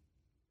taken,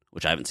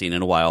 which I haven't seen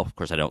in a while. Of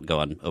course, I don't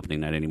go on opening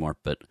night anymore,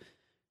 but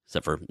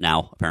except for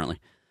now, apparently.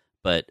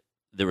 But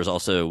there was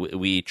also,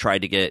 we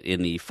tried to get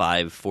in the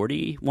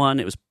 540 one.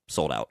 It was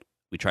sold out.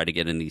 We tried to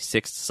get in the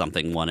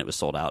 6-something one. It was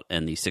sold out.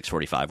 And the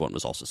 645 one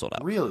was also sold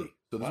out. Really?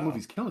 So this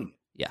movie's killing it.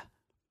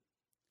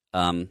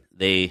 Yeah.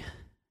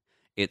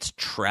 It's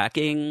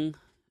tracking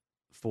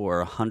for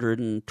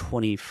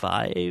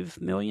 125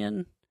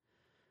 million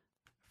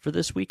for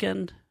this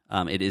weekend.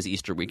 It is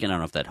Easter weekend. I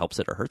don't know if that helps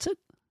it or hurts it,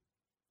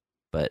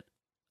 but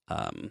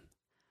I'm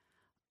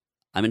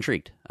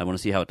intrigued. I want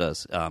to see how it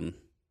does.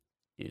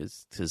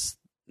 Because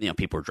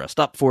people were dressed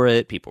up for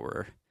it.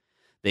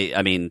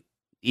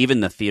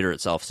 Even the theater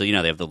itself. So they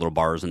have the little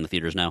bars in the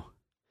theaters now.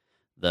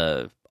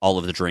 All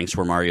of the drinks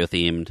were Mario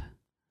themed.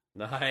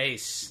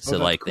 Nice. So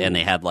cool. And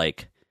they had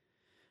like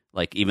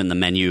even the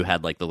menu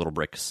had like the little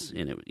bricks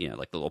in it,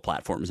 like the little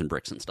platforms and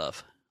bricks and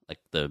stuff, like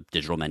the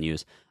digital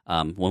menus.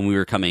 When we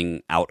were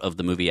coming out of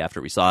the movie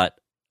after we saw it,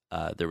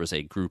 there was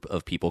a group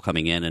of people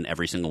coming in, and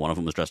every single one of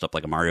them was dressed up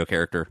like a Mario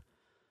character.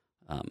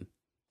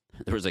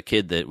 There was a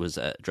kid that was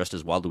dressed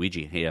as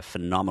Waluigi. He had a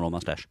phenomenal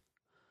mustache.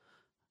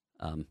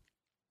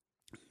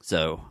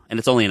 So, and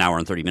it's only an hour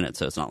and 30 minutes,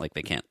 so it's not like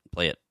they can't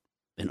play it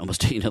in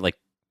almost like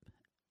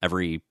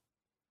every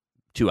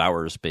 2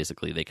 hours.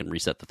 Basically, they can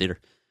reset the theater.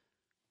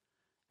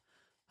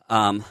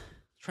 Trying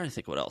to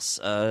think what else.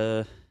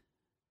 So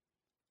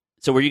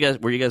were you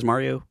guys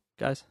Mario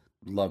guys?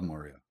 Love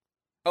Mario.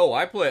 Oh,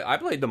 I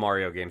played the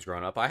Mario games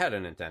growing up. I had a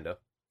Nintendo.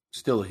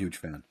 Still a huge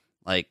fan.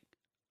 I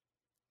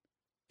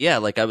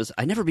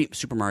never beat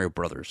Super Mario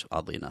Brothers,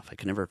 oddly enough. I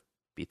could never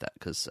beat that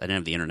because I didn't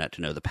have the internet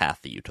to know the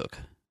path that you took.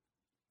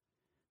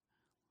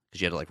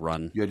 because you had to like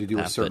run. You had to do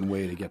a past certain it.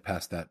 way to get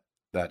past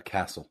that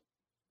castle.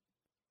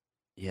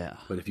 Yeah.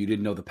 But if you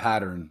didn't know the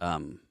pattern,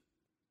 Um.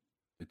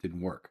 it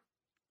didn't work.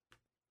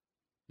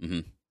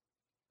 Mm-hmm.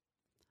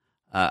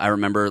 I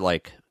remember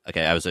like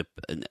I was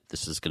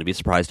this is going to be a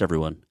surprise to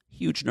everyone.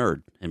 Huge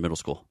nerd in middle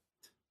school.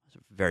 I was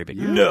a very big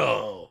nerd.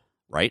 No.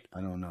 Right?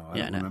 I don't know. I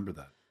Yeah, don't no. remember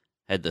that.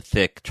 Had the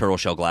thick turtle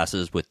shell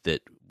glasses with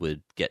that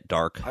would get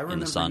dark I in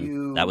remember the sun.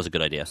 you That was a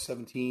good idea.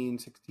 17,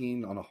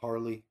 16 on a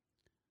Harley.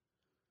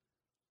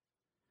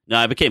 No,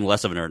 I became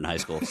less of a nerd in high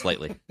school,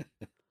 slightly.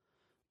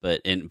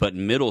 But in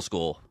middle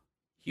school,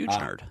 huge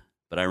nerd.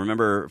 But I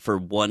remember for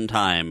one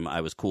time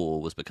I was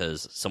cool was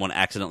because someone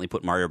accidentally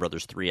put Mario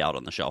Brothers 3 out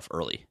on the shelf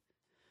early.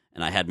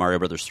 And I had Mario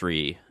Brothers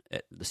 3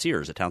 at the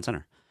Sears at Town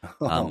Center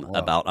Wow.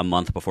 about a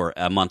month before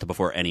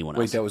anyone else.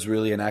 Wait, that was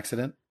really an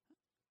accident?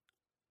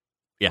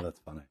 Yeah. Oh, that's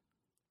funny.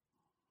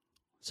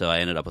 So I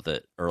ended up with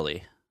it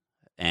early.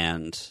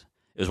 And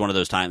it was one of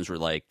those times where,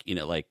 like, you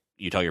know, like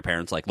you tell your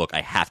parents, like, look,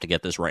 I have to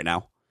get this right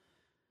now.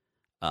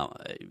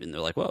 And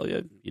they're like, well, yeah,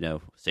 you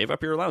know, save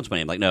up your allowance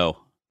money. I'm like, no,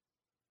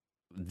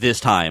 this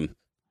time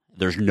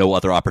there's no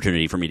other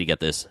opportunity for me to get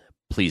this.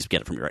 Please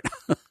get it from me right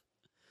now.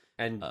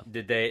 And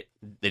did they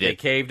did.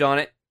 caved on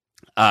it?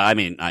 I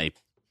mean, I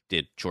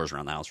did chores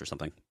around the house or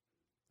something.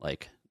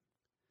 Like,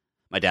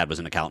 my dad was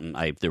an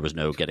accountant. There was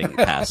no getting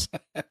past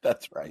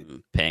That's right.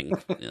 paying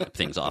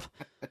things off.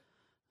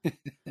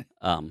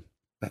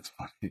 That's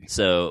funny.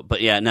 So,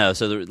 but yeah, no,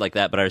 so there, like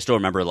that. But I still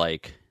remember,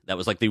 like, that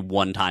was like the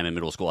one time in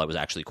middle school I was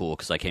actually cool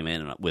because I came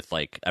in with,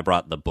 like, I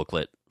brought the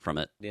booklet from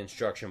it. The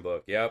instruction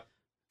book, yep.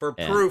 For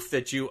And- proof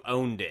that you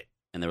owned it.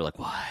 And they were like,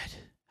 what?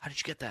 How did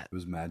you get that? It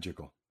was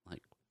magical.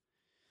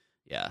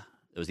 Yeah,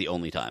 it was the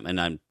only time. And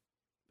I'm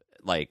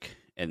like,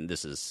 and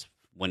this is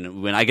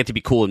when I get to be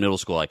cool in middle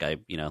school, like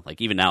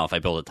like even now, if I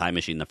build a time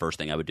machine, the first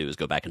thing I would do is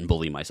go back and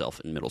bully myself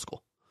in middle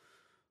school.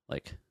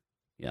 Like,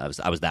 yeah,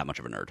 I was that much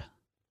of a nerd,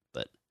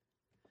 but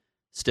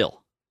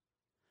still.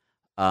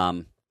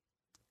 So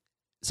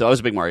I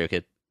was a big Mario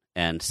kid,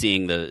 and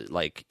seeing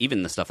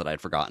even the stuff that I'd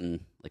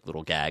forgotten, like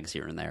little gags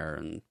here and there,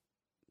 and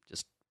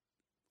just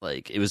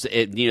like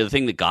the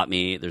thing that got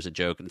me. There's a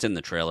joke, and it's in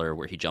the trailer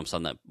where he jumps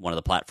on one of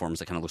the platforms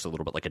that kind of looks a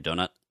little bit like a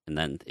donut, and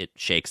then it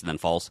shakes and then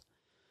falls.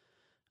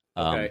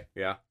 Okay,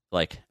 yeah.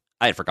 Like,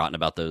 I had forgotten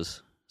about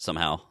those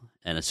somehow,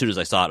 and as soon as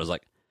I saw it, I was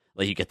like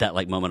you get that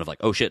like moment of like,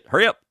 oh shit,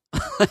 hurry up,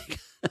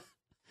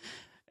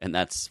 and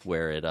that's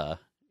where it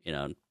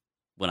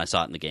when I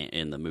saw it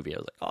in the movie, I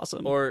was like,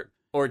 awesome.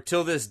 Or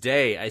till this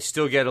day, I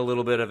still get a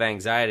little bit of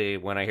anxiety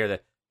when I hear the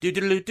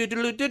do-do-do,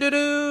 do-do-do,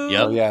 do-do-do.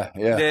 Yep. Oh,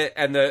 yeah.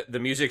 And the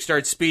music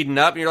starts speeding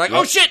up, and you're like,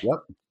 oh shit, Yep.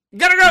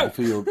 gotta go.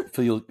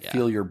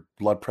 Feel your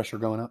blood pressure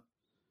going up.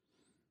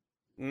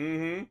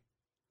 Mm-hmm.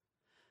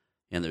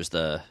 And there's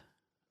a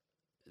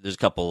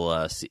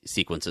couple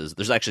sequences.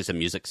 There's actually some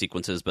music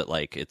sequences, but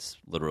like it's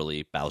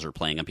literally Bowser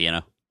playing a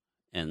piano,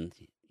 and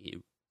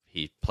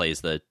he plays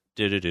the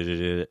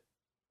do-do-do-do-do,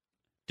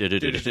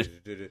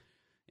 do-do-do-do-do,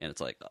 and it's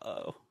like,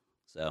 oh,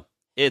 so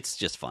it's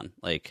just fun.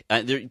 Like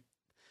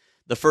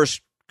the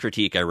first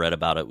critique I read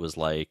about it was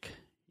like,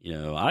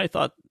 I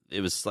thought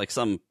it was like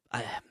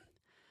I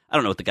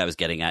don't know what the guy was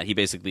getting at. He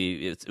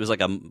basically it was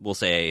like we'll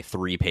say a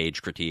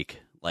 3-page critique,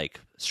 like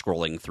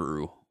scrolling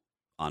through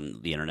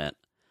on the internet,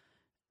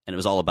 and it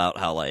was all about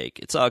how like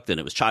it sucked and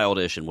it was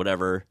childish and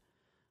whatever.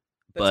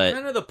 That's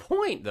kind of the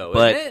point, though,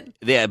 but isn't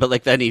it? yeah, but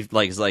like then he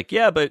like is like,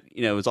 yeah, but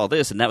it was all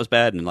this and that was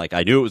bad, and like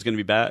I knew it was going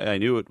to be bad. I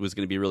knew it was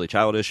going to be really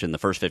childish in the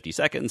first 50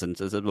 seconds, and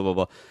blah blah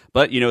blah.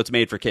 But it's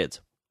made for kids.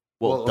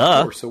 Well, duh.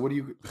 Of course. So what do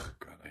you? Oh,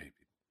 God, I hate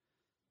people.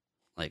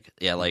 Like,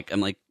 yeah, like I'm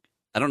like,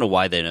 I don't know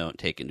why they don't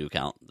take into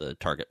account the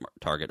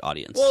target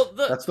audience. Well,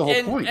 that's the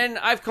whole point. And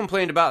I've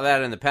complained about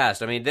that in the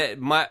past. I mean,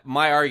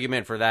 my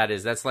argument for that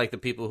is that's like the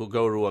people who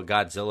go to a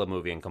Godzilla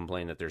movie and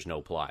complain that there's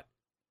no plot.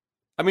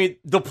 I mean,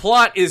 the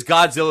plot is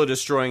Godzilla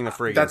destroying the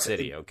friggin'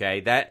 city, okay?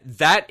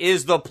 That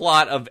is the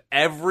plot of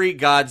every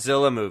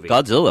Godzilla movie.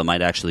 Godzilla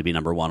might actually be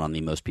number 1 on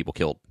the most people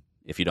killed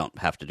if you don't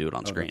have to do it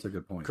on screen. That's a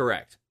good point.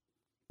 Correct.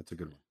 That's a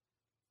good one.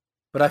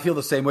 But I feel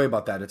the same way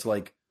about that. It's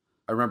like,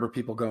 I remember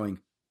people going,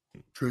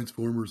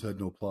 Transformers had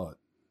no plot.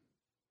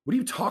 What are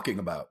you talking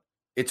about?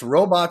 It's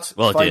robots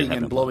fighting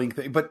and blowing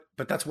things. But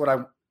that's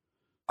what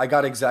I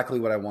got exactly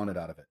what I wanted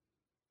out of it.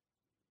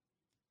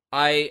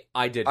 I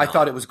did not. I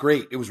thought it was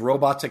great. It was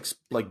robots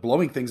like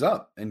blowing things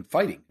up and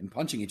fighting and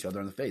punching each other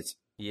in the face.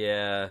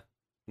 Yeah.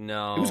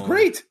 No. It was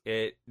great.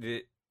 It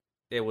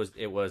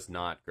was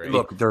not great.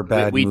 Look, they're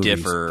bad we movies.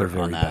 differ They're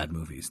very on that. bad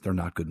movies. They're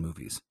not good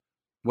movies.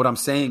 What I'm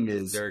saying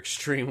is they're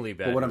extremely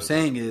bad. But what movies. I'm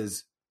saying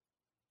is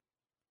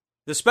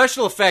the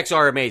special effects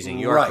are amazing.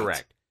 You are Right.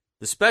 correct.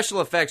 The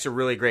special effects are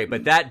really great,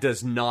 but that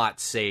does not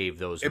save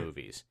those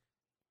movies.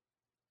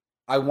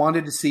 I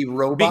wanted to see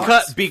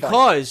robots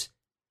because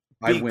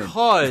win.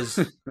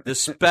 the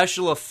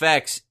special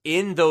effects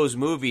in those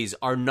movies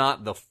are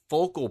not the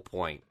focal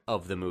point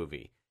of the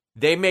movie.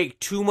 They make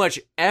too much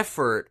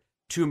effort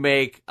to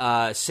make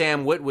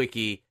Sam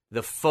Witwicky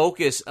the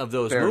focus of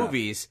those Fair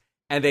movies,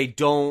 and they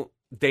don't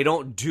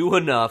do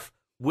enough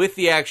with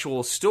the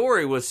actual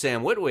story with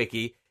Sam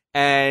Witwicky,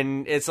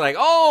 and it's like,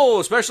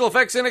 oh, special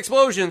effects and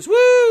explosions, woo,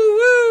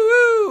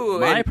 woo,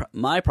 woo.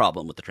 My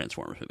problem with the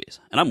Transformers movies,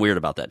 and I'm weird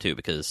about that too,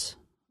 because,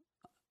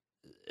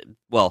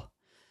 well,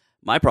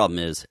 my problem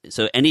is,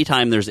 so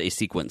anytime there's a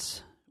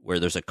sequence where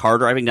there's a car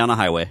driving down a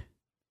highway,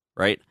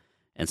 right,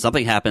 and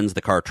something happens,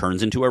 the car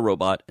turns into a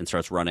robot and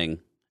starts running,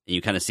 and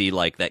you kind of see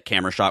like that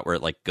camera shot where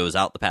it like goes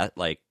out the path,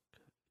 like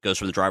goes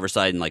from the driver's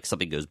side, and like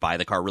something goes by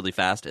the car really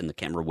fast, and the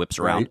camera whips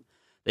around. Right.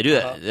 They do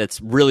that.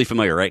 That's really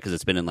familiar, right? Because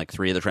it's been in like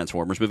 3 of the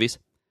Transformers movies.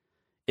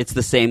 It's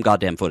the same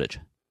goddamn footage.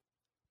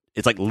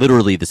 It's like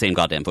literally the same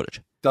goddamn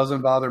footage.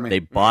 Doesn't bother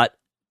me.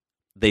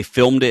 They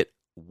filmed it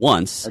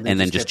once and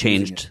then just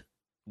changed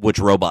which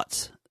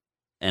robots.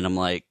 And I'm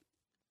like,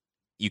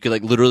 you could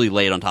like literally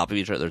lay it on top of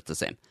each other. It's the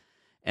same.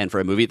 And for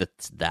a movie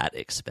that's that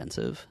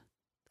expensive,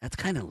 that's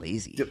kind of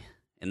lazy.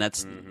 And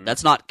that's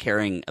not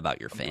caring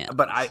about your fan.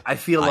 But I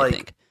feel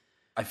like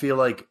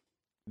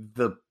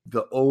the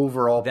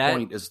overall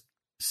point is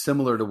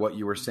similar to what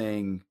you were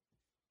saying,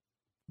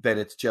 that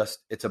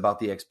it's about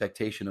the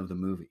expectation of the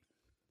movie.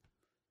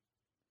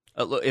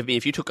 Look, I mean,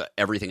 if you took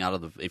everything out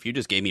of if you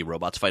just gave me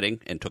robots fighting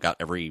and took out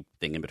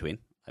everything in between,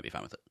 I'd be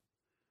fine with it.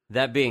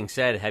 That being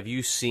said, have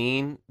you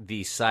seen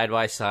the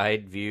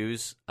side-by-side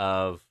views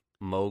of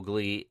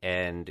Mowgli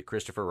and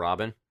Christopher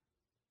Robin,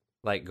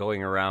 like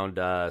going around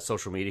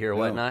social media or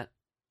whatnot,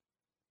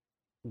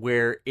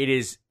 where it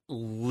is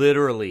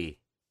literally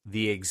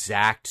the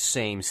exact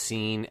same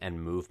scene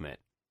and movement?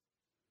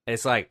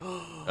 It's like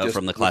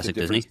from the classic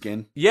Disney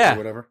skin, yeah, or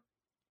whatever.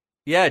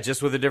 Yeah,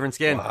 just with a different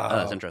skin. Wow.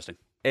 That's interesting.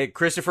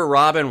 Christopher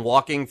Robin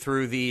walking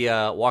through the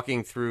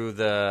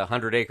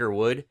 100-acre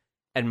wood,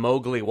 and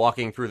Mowgli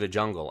walking through the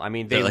jungle. I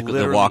mean, they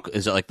literally the walk.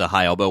 Is it like the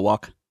high elbow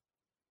walk?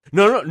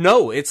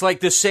 No. It's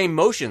like the same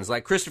motions.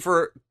 Like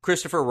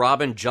Christopher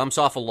Robin jumps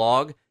off a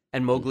log,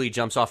 and Mowgli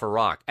jumps off a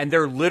rock, and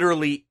they're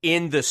literally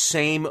in the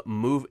same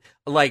move.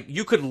 Like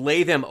you could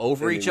lay them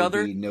over each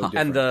other,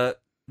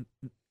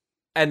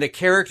 and the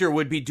character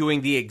would be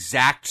doing the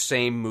exact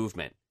same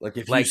movement. Like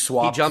if you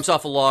swap, he jumps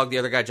off a log, the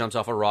other guy jumps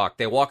off a rock.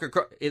 They walk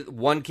across.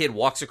 One kid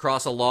walks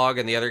across a log,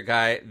 and the other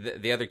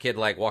kid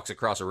like walks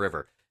across a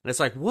river. And it's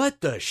like,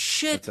 what the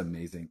shit? That's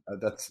amazing.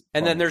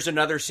 And then there's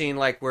another scene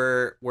like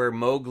where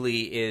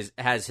Mowgli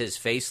has his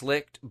face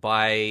licked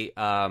by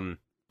a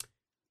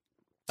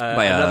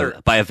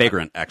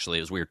vagrant. Actually,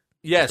 it was weird.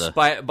 Yes,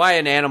 by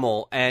an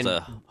animal, and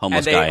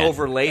they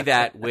overlay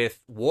that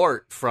with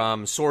Wart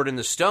from Sword in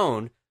the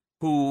Stone,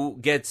 who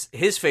gets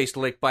his face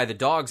licked by the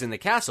dogs in the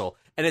castle,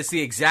 and it's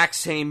the exact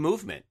same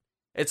movement.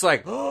 It's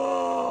like,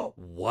 oh,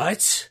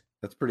 what?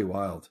 That's pretty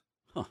wild.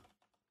 Huh.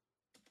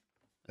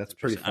 That's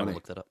pretty funny. I will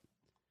look that up.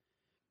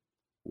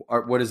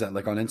 What is that,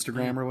 like on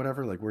Instagram or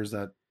whatever? Like, where's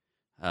that?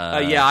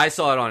 Yeah, I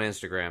saw it on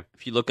Instagram.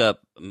 If you look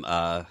up,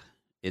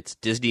 it's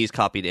Disney's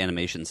copied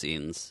animation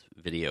scenes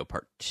video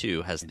part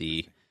 2 has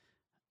the,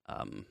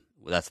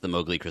 that's the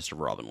Mowgli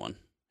Christopher Robin one.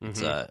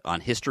 It's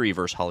on History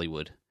vs.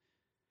 Hollywood.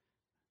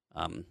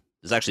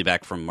 It's actually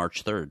back from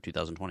March 3rd,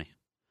 2020.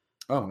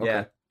 Oh, okay.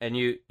 Yeah, and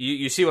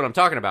you see what I'm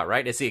talking about,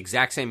 right? It's the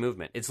exact same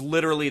movement. It's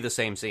literally the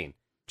same scene,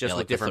 just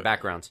with different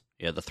backgrounds.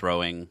 Yeah, the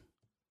throwing.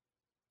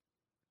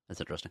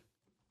 That's interesting.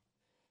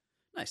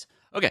 Nice.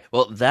 Okay,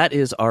 well, that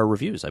is our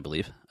reviews, I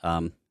believe.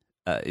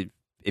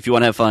 If you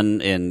want to have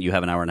fun and you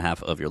have an hour and a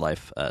half of your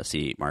life,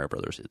 see Mario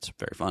Brothers. It's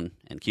very fun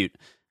and cute.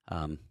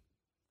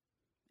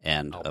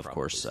 And, of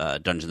course,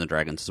 Dungeons &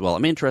 Dragons as well.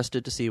 I'm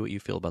interested to see what you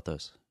feel about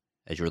those,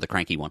 as you're the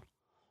cranky one.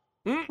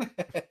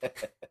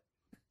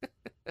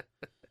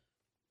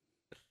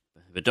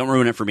 But don't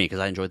ruin it for me, because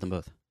I enjoyed them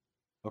both.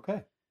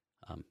 Okay.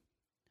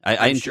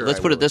 Let's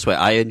put it this way.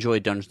 I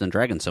enjoyed Dungeons &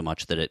 Dragons so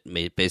much that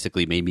it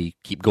basically made me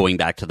keep going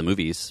back to the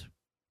movies,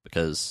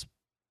 because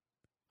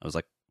I was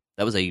like,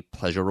 that was a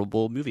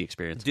pleasurable movie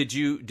experience. Did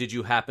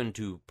you happen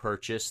to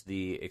purchase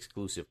the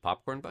exclusive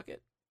popcorn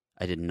bucket?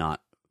 I did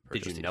not.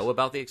 Did you know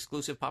about the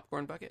exclusive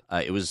popcorn bucket?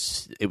 It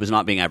was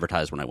not being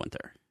advertised when I went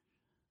there.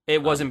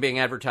 It wasn't being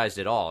advertised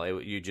at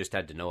all. You just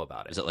had to know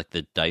about it. Is it like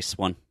the dice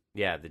one?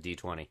 Yeah, the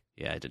D20.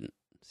 Yeah, I didn't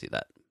see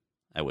that.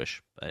 I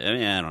wish. But, I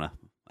mean, I don't know.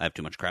 I have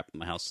too much crap in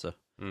my house, so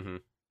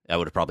I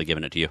would have probably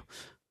given it to you.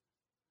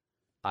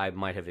 I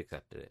might have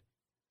accepted it.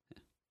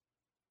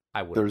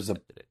 I would. There's a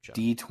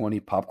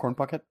D20 popcorn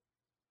bucket?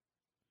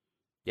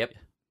 Yep.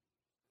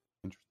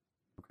 Interesting.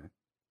 Okay.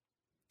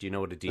 Do you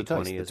know what a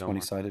D20 is?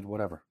 20-sided,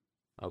 whatever.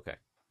 Okay.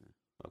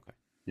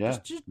 Yeah.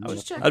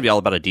 Just check. I'd be all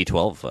about a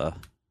D12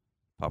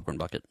 popcorn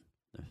bucket.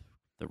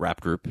 The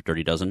rap group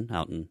Dirty Dozen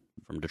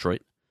from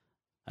Detroit.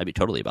 I'd be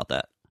totally about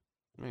that.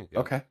 There you go.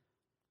 Okay.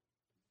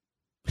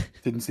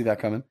 Didn't see that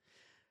coming.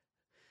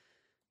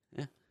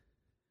 Yeah.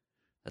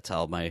 That's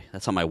how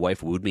my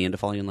wife wooed me into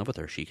falling in love with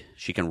her.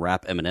 She can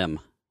rap Eminem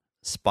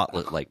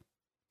spotlit, like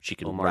she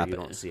can rap you it.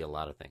 don't see a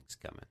lot of things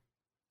coming.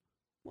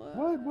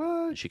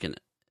 What? She can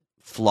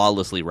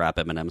flawlessly rap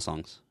Eminem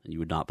songs, and you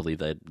would not believe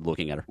that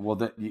looking at her.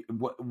 Well,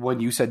 when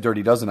you said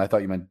Dirty Dozen, I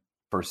thought you meant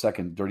for a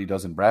second Dirty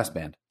Dozen brass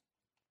band.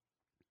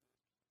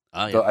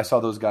 Yeah. So I saw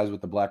those guys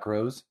with the black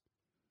rose.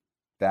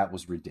 That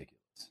was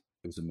ridiculous.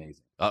 It was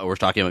amazing. We're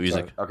talking about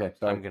music. Sorry. Okay,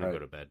 sorry. I'm going to go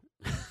to bed.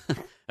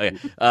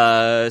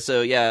 Okay.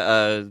 So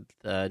yeah,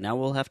 now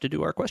we'll have to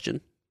do our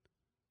question.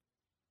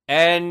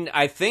 And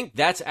I think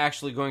that's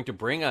actually going to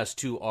bring us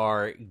to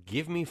our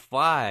Give Me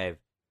 5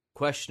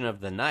 question of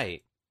the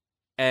night.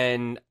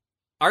 And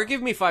our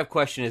Give Me 5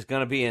 question is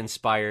going to be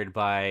inspired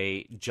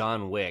by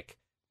John Wick.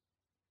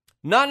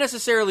 Not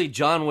necessarily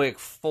John Wick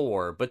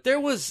 4, but there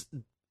was,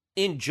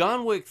 in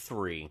John Wick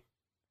 3,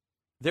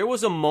 there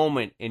was a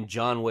moment in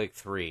John Wick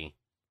 3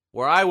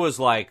 where I was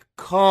like,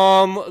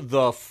 come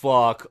the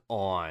fuck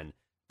on.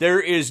 There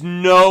is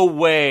no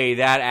way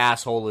that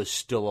asshole is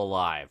still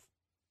alive.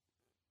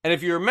 And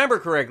if you remember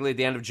correctly, at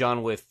the end of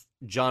John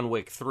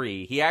Wick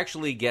 3, he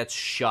actually gets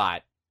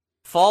shot,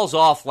 falls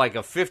off like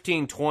a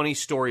 15,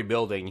 20-story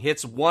building,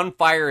 hits one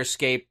fire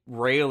escape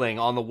railing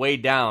on the way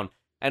down,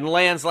 and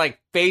lands like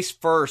face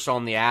first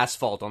on the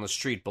asphalt on the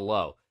street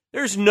below.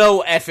 There's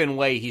no effing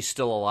way he's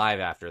still alive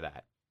after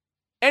that.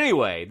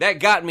 Anyway, that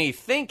got me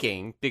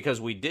thinking,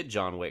 because we did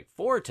John Wick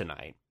 4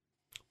 tonight,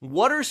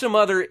 what are some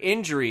other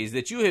injuries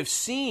that you have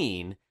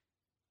seen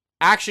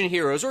action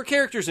heroes or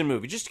characters in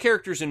movie, just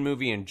characters in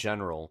movie in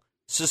general,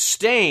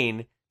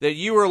 sustain that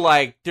you were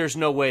like, there's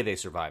no way they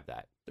survived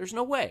that. There's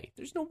no way.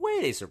 There's no way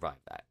they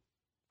survived that.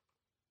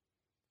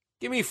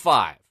 Give me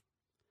 5.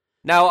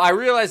 Now, I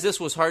realize this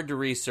was hard to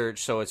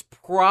research, so it's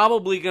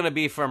probably going to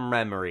be from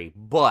memory,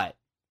 but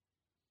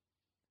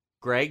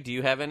Greg, do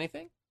you have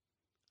anything?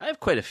 I have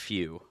quite a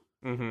few.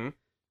 Mm-hmm.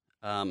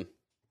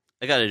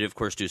 I got to, of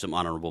course, do some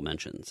honorable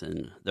mentions,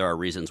 and there are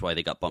reasons why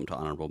they got bumped to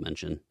honorable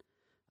mention.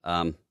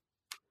 Anakin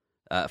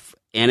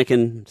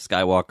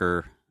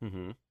Skywalker,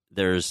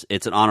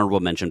 it's an honorable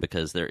mention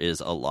because there is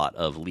a lot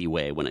of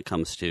leeway when it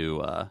comes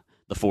to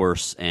the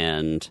Force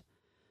and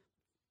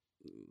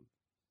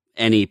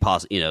any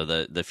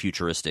the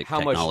futuristic how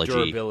technology. How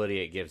much durability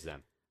it gives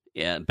them.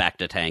 Yeah, back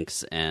to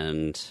tanks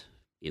and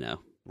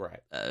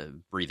right,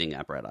 breathing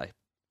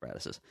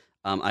apparatuses.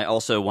 I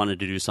also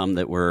wanted to do some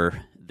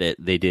that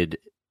they did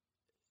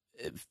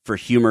for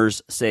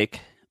humor's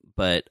sake,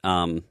 but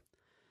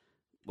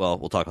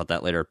we'll talk about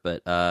that later.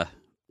 But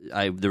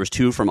there was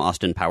 2 from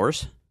Austin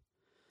Powers.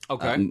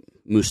 Okay,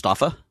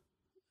 Mustafa,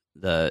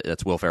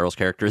 that's Will Ferrell's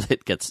character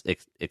that gets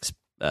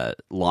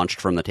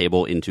launched from the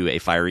table into a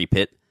fiery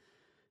pit.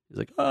 He's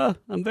like,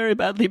 I'm very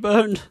badly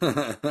burned.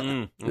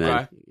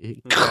 Okay.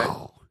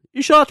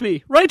 You shot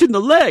me right in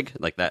the leg,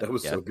 like that. That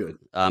was so good.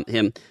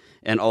 Him.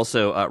 And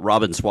also,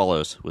 Robin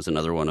Swallows was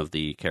another one of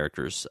the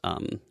characters.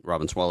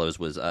 Robin Swallows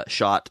was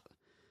shot,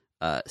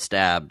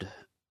 stabbed.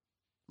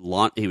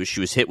 She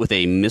was hit with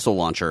a missile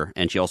launcher,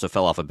 and she also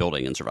fell off a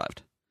building and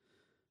survived.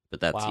 But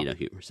that's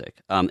humor's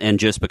sake. And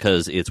just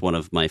because it's one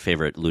of my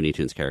favorite Looney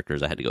Tunes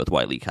characters, I had to go with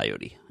Wile E.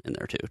 Coyote in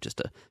there too. Just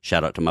a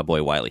shout out to my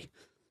boy Wiley.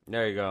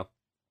 There you go.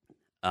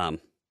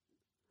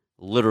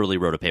 Literally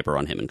wrote a paper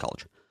on him in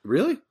college.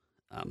 Really?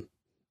 I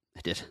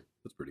did.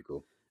 That's pretty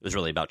cool. It was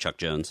really about Chuck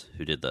Jones,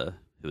 who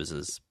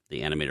was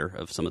the animator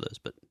of some of those,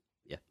 but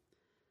yeah.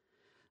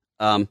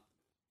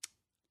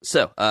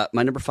 So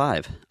my number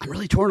 5. I'm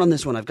really torn on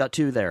this one. I've got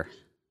 2 there,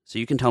 so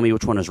you can tell me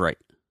which one is right.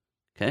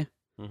 Okay.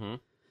 Mm-hmm.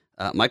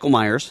 Michael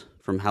Myers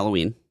from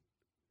Halloween,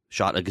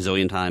 shot a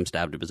gazillion times,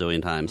 stabbed a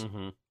bazillion times,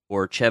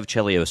 or Chev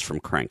Chelios from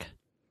Crank.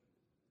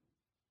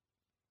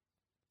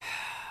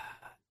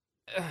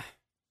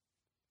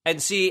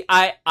 And see,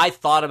 I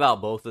thought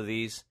about both of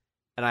these,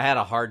 and I had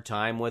a hard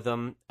time with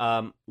them.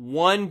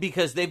 One,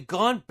 because they've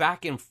gone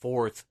back and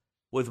forth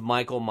with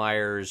Michael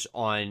Myers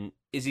on,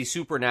 is he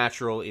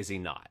supernatural, is he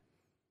not?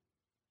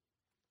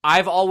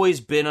 I've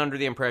always been under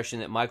the impression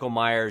that Michael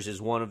Myers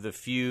is one of the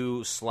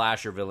few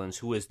slasher villains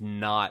who is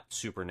not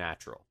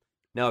supernatural.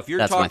 Now, if you're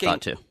That's talking, my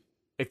thought too.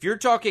 If you're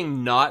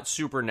talking not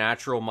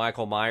supernatural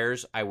Michael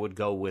Myers, I would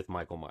go with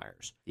Michael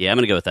Myers. Yeah, I'm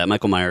going to go with that.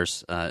 Michael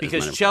Myers.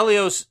 Because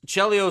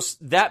Chelios,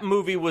 that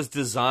movie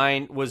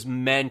was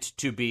meant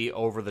to be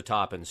over the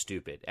top and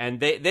stupid.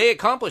 And they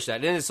accomplished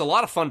that. And it's a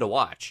lot of fun to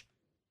watch.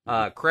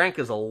 Crank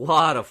is a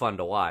lot of fun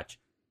to watch.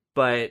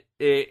 But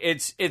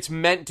it's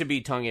meant to be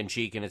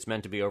tongue-in-cheek, and it's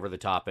meant to be over the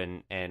top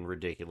and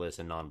ridiculous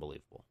and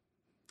non-believable.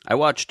 I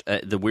watched,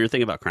 the weird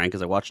thing about Crank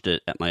is I watched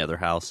it at my other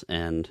house,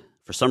 and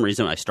for some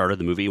reason I started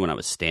the movie when I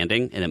was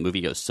standing, and that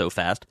movie goes so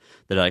fast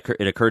that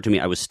it occurred to me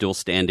I was still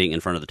standing in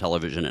front of the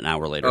television an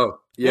hour later. Oh,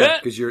 yeah,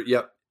 because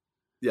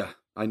yeah,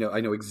 I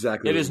know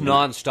exactly. It is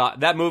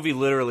nonstop. That movie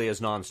literally is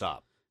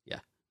nonstop. Yeah.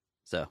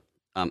 So,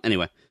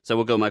 anyway, so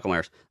we'll go Michael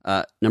Myers.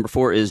 Number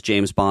 4 is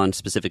James Bond,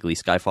 specifically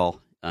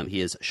Skyfall.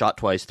 He is shot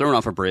twice, thrown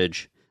off a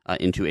bridge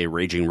into a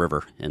raging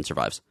river, and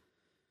survives.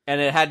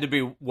 And it had to be,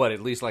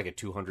 at least like a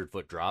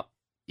 200-foot drop?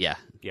 Yeah.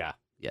 Yeah.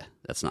 Yeah,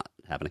 that's not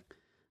happening.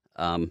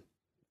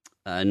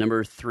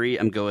 Number 3,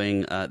 I'm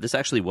going... this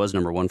actually was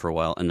number 1 for a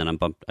while, and then I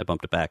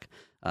bumped it back.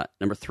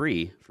 Number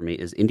 3 for me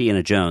is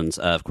Indiana Jones.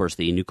 Of course,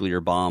 the nuclear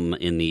bomb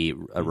in the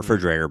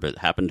refrigerator, but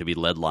happened to be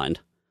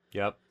lead-lined.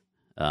 Yep.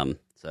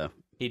 So,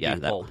 He'd be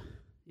cold.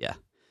 Yeah.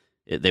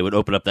 They would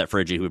open up that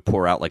fridge, and he would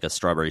pour out like a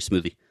strawberry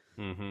smoothie.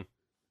 Mm-hmm.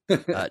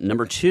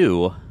 Number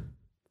 2,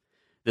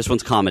 this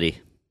one's comedy.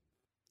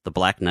 The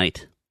Black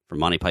Knight from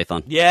Monty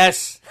Python.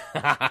 Yes.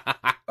 Oh,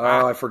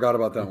 I forgot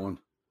about that one.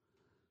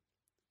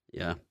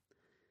 Yeah.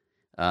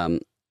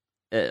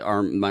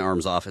 My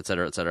arms off, et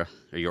cetera,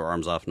 or your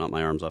arms off, not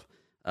my arms off.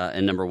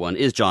 And number 1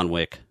 is John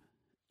Wick.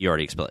 You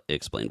already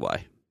explained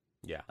why.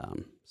 Yeah.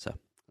 So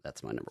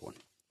that's my number 1.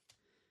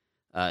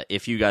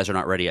 If you guys are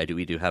not ready,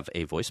 we do have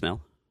a voicemail.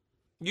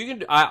 You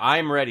can.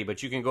 I'm ready,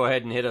 but you can go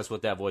ahead and hit us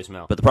with that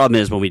voicemail. But the problem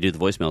is when we do the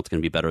voicemail, it's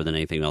going to be better than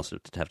anything else to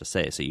have to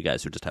say. So you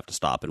guys would just have to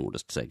stop and we'll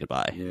just say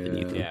goodbye. Yeah, and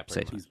you can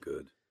say he's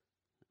good.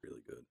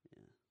 Really good.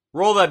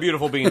 Roll that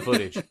beautiful bean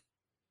footage.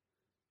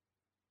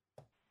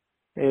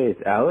 Hey,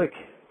 it's Alec.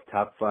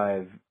 Top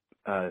 5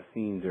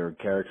 scenes or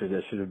characters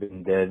that should have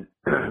been dead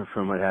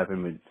from what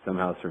happened but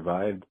somehow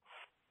survived.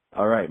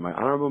 All right, my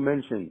honorable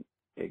mention,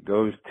 it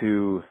goes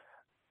to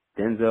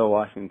Denzel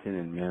Washington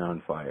in Man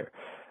on Fire.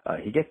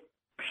 He gets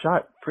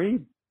shot pretty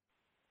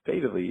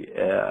fatally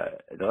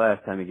the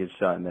last time he gets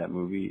shot in that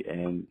movie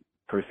and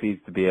proceeds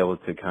to be able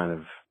to kind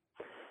of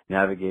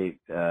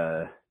navigate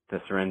the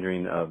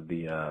surrendering of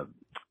the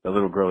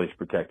little girl he's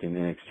protecting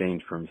in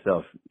exchange for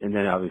himself. And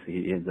then obviously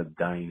he ends up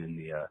dying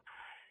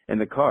in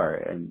the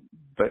car,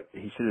 but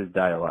he should have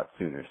died a lot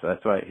sooner. So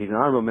that's why he's an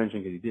honorable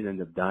mention, because he did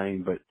end up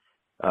dying, but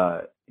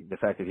the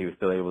fact that he was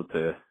still able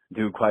to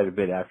do quite a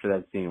bit after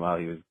that scene while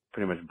he was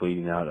pretty much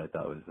bleeding out, I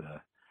thought was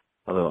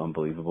a little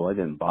unbelievable. It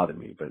didn't bother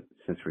me, but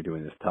since we're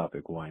doing this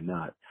topic, why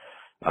not?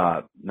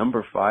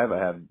 Number 5, I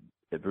have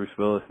Bruce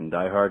Willis in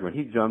Die Hard when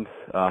he jumps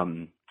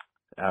out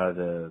of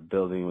the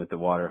building with the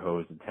water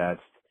hose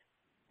attached,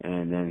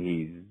 and then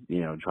he's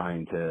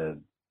trying to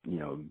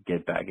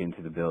get back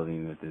into the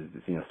building with his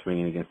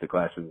swinging against the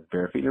glass with his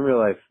bare feet. In real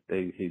life,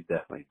 he's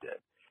definitely dead.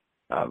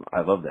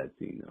 I love that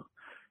scene though.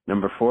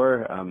 Number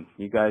 4,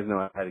 you guys know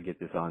I had to get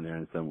this on there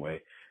in some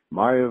way.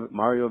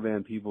 Mario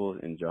Van Peebles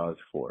in Jaws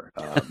 4.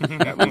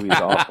 That movie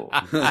is awful,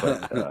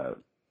 but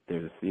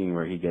there's a scene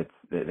where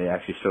they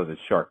actually show the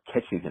shark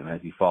catching him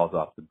as he falls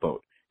off the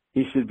boat.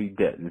 He should be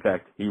dead. In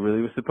fact, he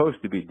really was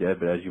supposed to be dead,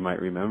 but as you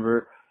might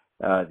remember,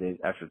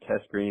 after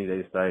test screening,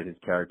 they decided his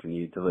character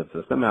needed to live.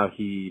 So somehow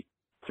he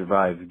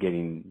survives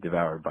getting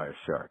devoured by a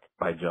shark,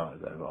 by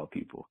Jaws, out of all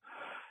people.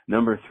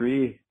 Number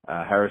 3,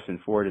 Harrison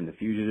Ford in The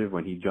Fugitive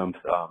when he jumps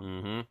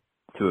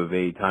to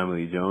evade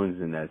Tommy Lee Jones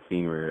in that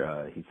scene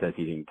where he says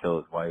he didn't kill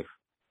his wife.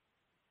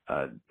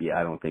 I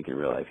don't think in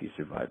real life he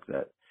survived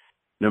that.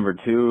 Number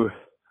 2,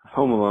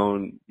 Home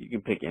Alone. You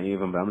can pick any of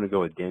them, but I'm going to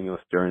go with Daniel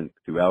Stern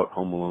throughout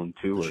Home Alone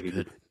 2, where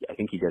I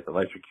think he gets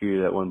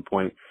electrocuted at one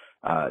point.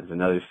 There's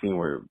another scene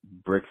where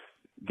bricks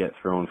get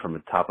thrown from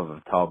the top of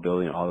a tall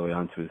building all the way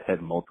onto his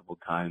head multiple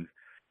times.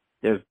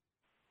 There's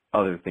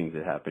other things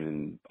that happen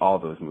in all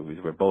those movies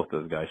where both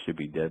those guys should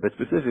be dead, but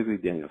specifically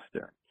Daniel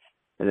Stern.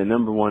 And then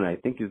number 1, I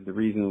think, is the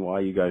reason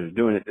why you guys are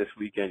doing it this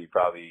weekend. You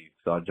probably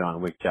saw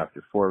John Wick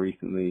Chapter 4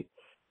 recently.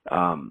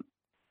 John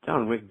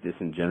Wick,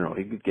 just in general,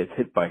 he gets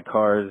hit by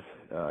cars,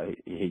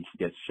 he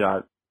gets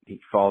shot,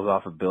 he falls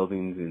off of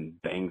buildings and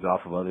bangs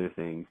off of other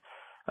things,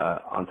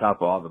 on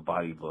top of all the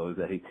body blows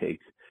that he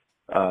takes.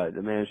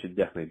 The man should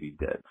definitely be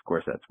dead. Of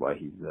course, that's why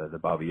he's the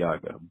Baba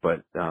Yaga.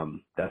 But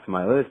that's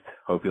my list.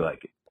 Hope you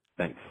like it.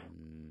 Thanks.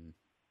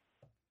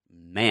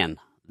 Man,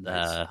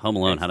 Home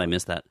Alone, how'd I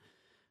miss that?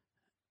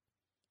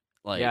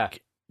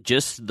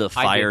 Just the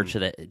fire to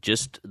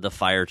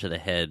the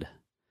head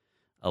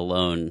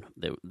alone,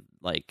 the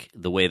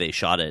way they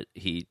shot it,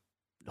 he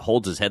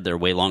holds his head there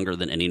way longer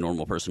than any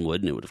normal person would,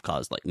 and it would have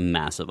caused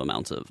massive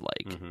amounts of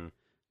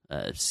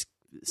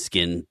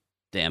skin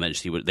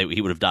damage. He would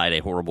have died a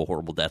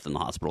horrible death in the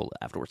hospital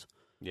afterwards.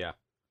 Yeah.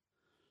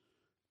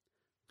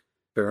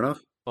 Fair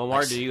enough.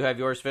 Omar, do you have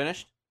yours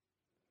finished?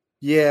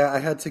 Yeah, I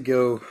had to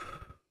go.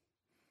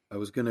 I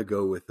was going to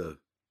go with the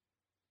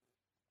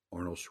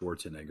Arnold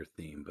Schwarzenegger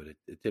theme, but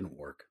it didn't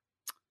work.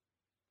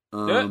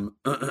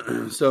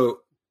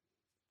 So,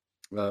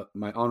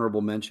 my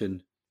honorable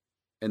mention,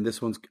 and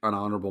this one's an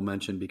honorable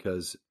mention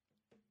because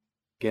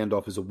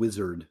Gandalf is a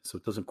wizard, so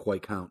it doesn't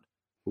quite count.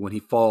 But when he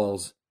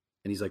falls,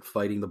 and he's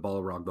fighting the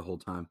Balrog the whole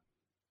time,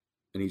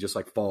 and he just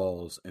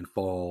falls and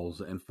falls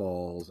and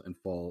falls and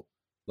falls,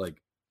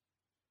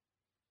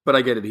 But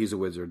I get it; he's a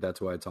wizard. That's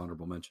why it's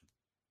honorable mention.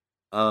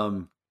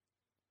 Total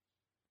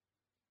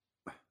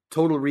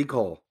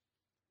Recall.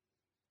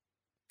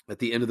 At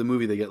the end of the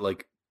movie, they get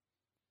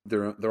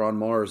they're on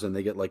Mars and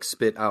they get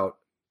spit out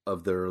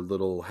of their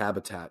little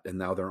habitat, and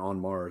now they're on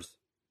Mars,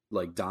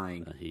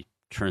 dying. He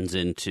turns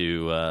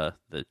into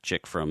the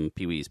chick from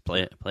Pee-wee's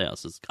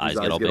Playhouse. His eyes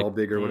get all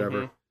big or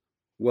whatever. Mm-hmm.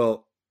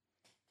 Well,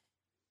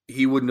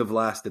 he wouldn't have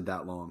lasted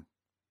that long.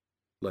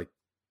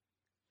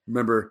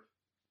 Remember,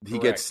 he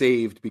gets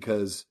saved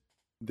because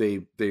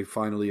they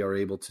finally are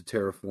able to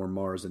terraform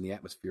Mars and the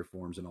atmosphere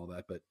forms and all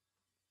that, but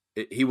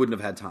he wouldn't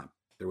have had time.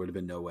 There would have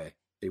been no way.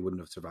 They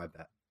wouldn't have survived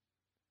that.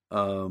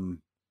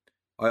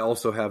 I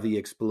also have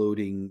the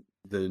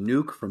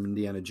nuke from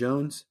Indiana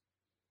Jones.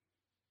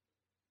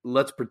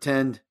 Let's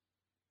pretend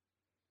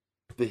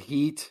the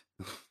heat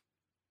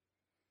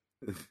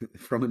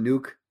from a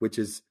nuke, which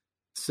is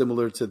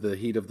similar to the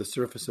heat of the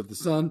surface of the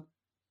sun.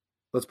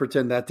 Let's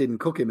pretend that didn't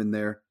cook him in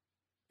there.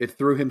 It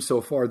threw him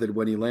so far that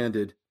when he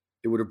landed,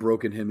 it would have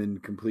broken him in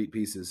complete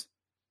pieces.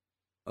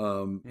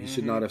 He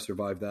should not have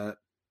survived that.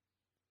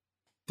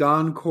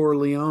 Don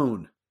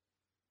Corleone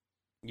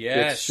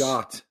gets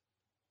shot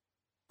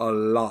a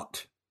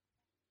lot.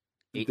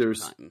 8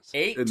 times.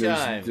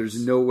 Times.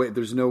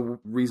 There's no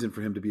reason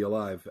for him to be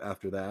alive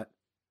after that.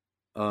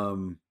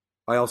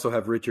 I also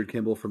have Richard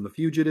Kimball from The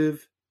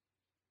Fugitive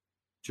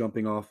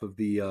jumping off of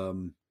the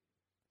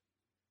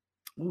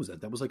what was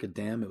that? That was like a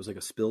dam. It was like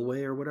a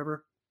spillway or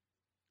whatever.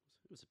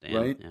 It was a dam,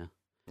 right?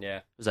 Yeah.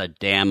 It was a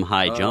damn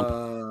high jump.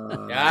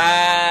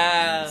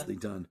 Nicely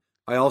done.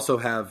 I also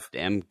have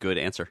Damn good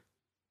answer.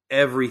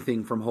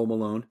 everything from Home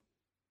Alone.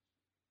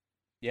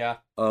 Yeah.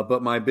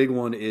 But my big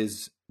one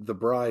is the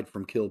bride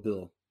from Kill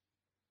Bill.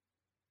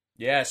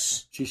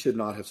 Yes. She should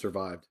not have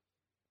survived.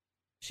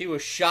 She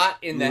was shot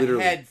in the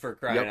Literally. head for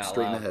crying out loud.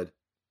 Straight in the head.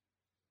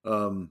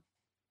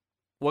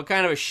 What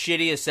kind of a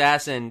shitty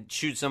assassin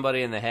shoots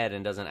somebody in the head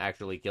and doesn't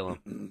actually kill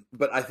him?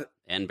 But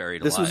And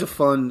buried this alive.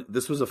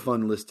 was a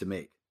fun list to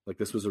make. Like,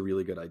 this was a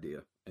really good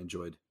idea. I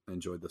enjoyed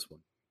this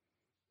one.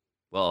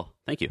 Well,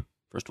 thank you.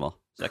 First of all.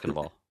 Second of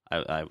all,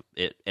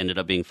 it ended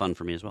up being fun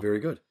for me as well. Very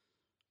good.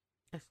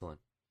 Excellent.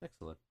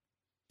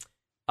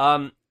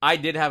 I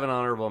did have an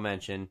honorable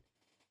mention.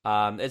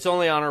 It's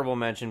only honorable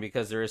mention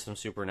because there is some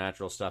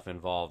supernatural stuff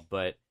involved,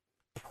 but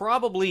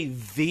probably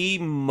the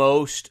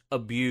most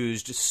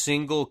abused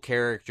single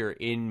character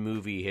in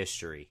movie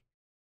history.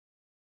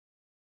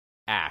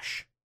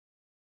 Ash.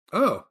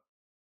 Oh.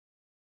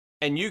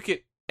 And you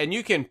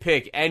can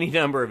pick any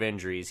number of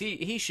injuries.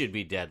 He should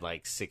be dead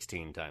like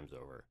 16 times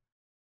over.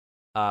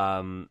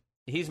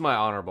 He's my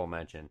honorable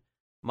mention.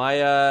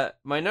 My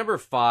number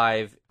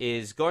 5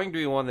 is going to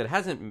be one that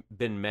hasn't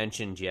been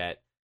mentioned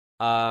yet.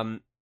 And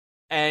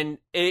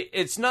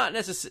it's not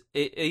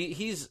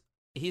necessarily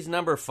he's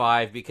number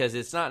 5 because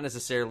it's not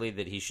necessarily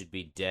that he should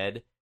be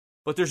dead,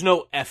 but there's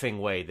no effing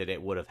way that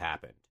it would have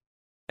happened.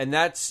 And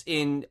that's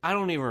I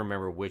don't even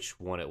remember which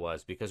one it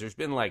was because there's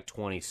been like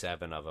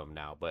 27 of them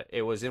now, but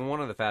it was in one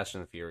of the Fast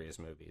and the Furious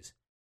movies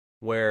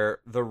where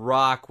The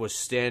Rock was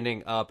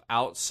standing up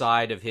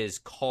outside of his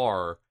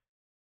car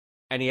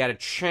and he had a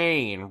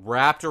chain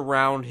wrapped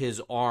around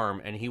his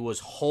arm and he was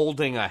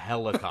holding a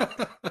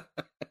helicopter.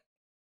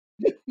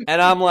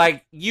 And I'm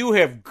like, you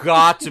have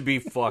got to be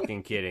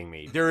fucking kidding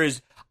me.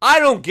 I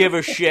don't give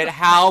a shit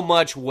how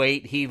much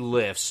weight he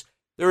lifts.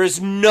 There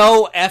is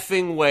no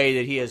effing way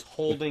that he is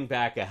holding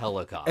back a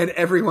helicopter. And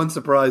everyone's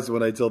surprised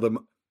when I tell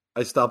them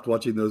I stopped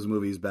watching those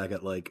movies back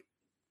at like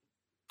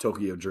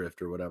Tokyo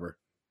Drift or whatever.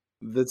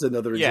 That's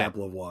another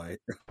example of why.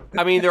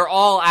 I mean, they're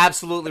all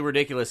absolutely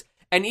ridiculous.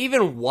 And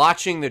even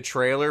watching the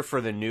trailer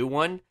for the new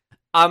one,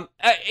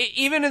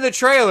 even in the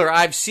trailer,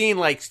 I've seen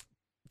like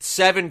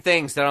 7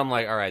 things that I'm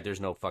like, all right,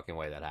 there's no fucking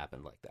way that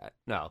happened like that.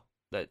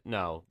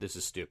 No, this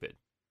is stupid.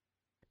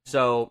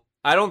 So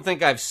I don't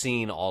think I've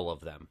seen all of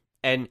them.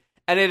 And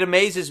it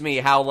amazes me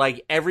how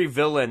like every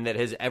villain that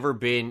has ever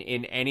been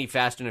in any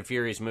Fast and the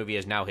Furious movie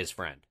is now his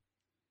friend.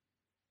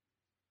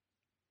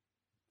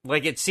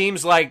 Like it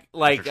seems like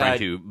trying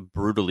to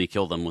brutally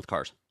kill them with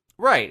cars.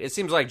 Right. It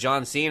seems like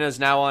John Cena's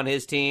now on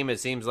his team. It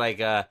seems like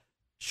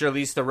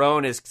Charlize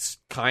Theron is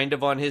kind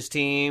of on his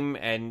team,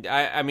 and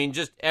I mean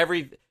just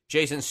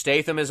Jason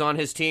Statham is on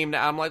his team.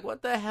 I'm like,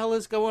 what the hell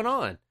is going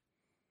on?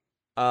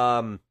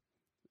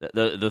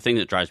 The thing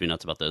that drives me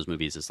nuts about those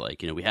movies is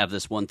like, we have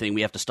this one thing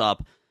we have to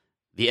stop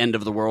the end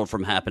of the world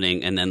from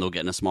happening, and then they'll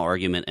get in a small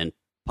argument and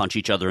punch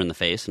each other in the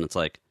face, and it's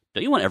like,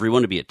 don't you want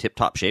everyone to be at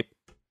tip-top shape?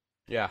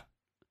 Yeah.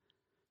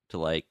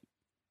 To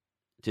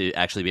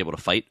actually be able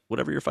to fight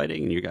whatever you're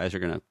fighting, and you guys are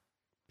going to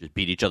just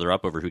beat each other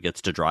up over who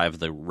gets to drive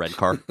the red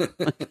car.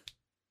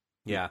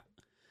 Yeah.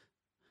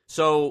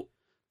 So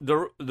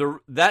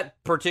that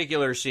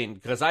particular scene,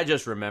 because I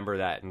just remember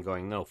that and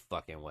going, no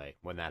fucking way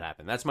when that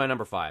happened. That's my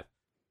number 5.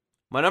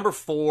 My number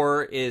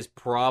 4 is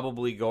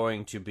probably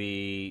going to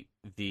be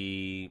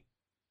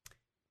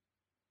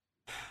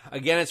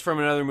again, it's from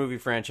another movie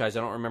franchise.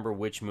 I don't remember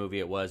which movie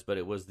it was, but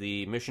it was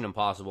the Mission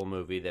Impossible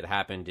movie that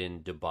happened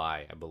in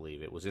Dubai, I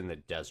believe. It was in the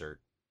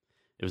desert.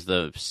 It was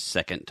the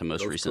second to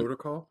most recent.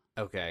 Protocol?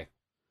 Okay.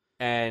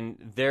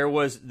 And there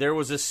was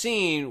a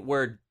scene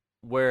where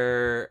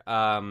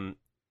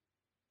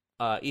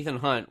Ethan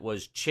Hunt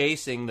was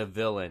chasing the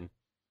villain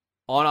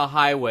on a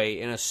highway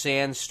in a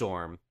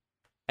sandstorm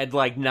at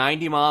like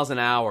 90 miles an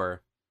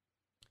hour,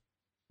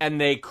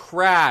 and they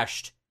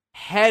crashed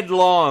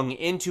headlong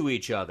into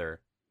each other.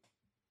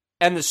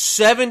 And the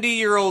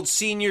 70-year-old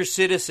senior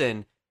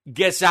citizen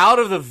gets out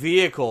of the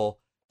vehicle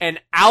and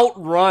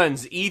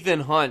outruns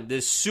Ethan Hunt,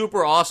 this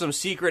super awesome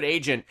secret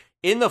agent,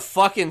 in the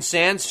fucking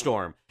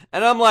sandstorm.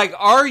 And I'm like,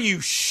 are you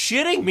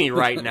shitting me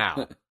right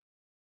now?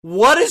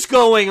 What is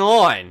going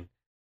on?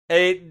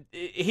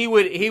 He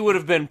would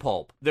have been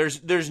pulp.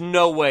 There's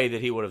no way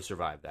that he would have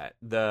survived that.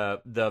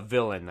 The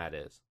villain, that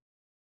is.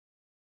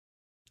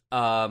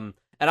 And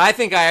I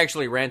think I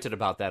actually ranted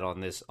about that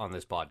on this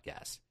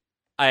podcast.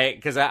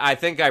 Because I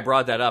think I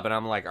brought that up, and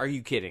I'm like, are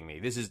you kidding me?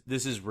 This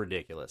is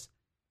ridiculous.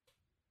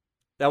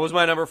 That was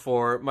my number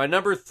 4. My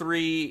number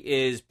 3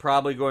 is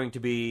probably going to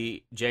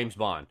be James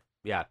Bond.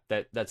 Yeah,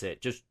 that's it.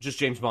 Just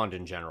James Bond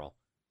in general.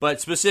 But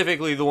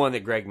specifically the one that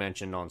Greg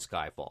mentioned on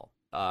Skyfall.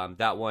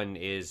 That one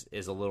is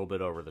a little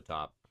bit over the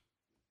top.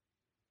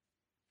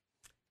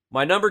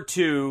 My number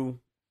 2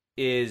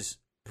 is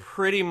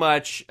pretty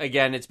much,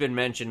 again, it's been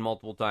mentioned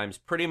multiple times,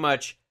 pretty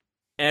much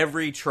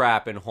every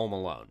trap in Home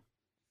Alone.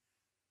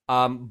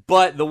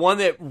 But the one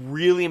that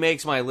really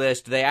makes my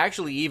list, they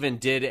actually even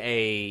did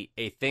a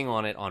thing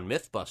on it on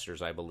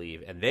Mythbusters, I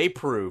believe, and they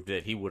proved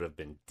that he would have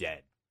been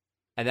dead.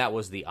 And that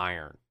was the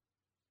iron.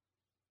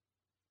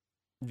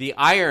 The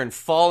iron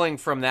falling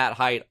from that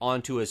height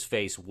onto his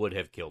face would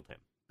have killed him.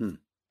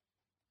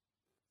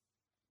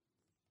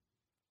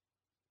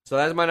 So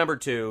that's my number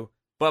 2.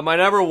 But my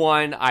number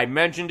 1, I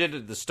mentioned it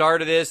at the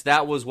start of this.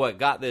 That was what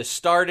got this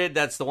started.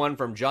 That's the one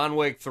from John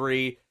Wick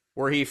 3,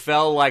 where he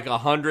fell like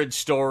 100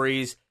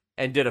 stories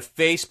and did a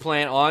face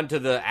plant onto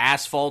the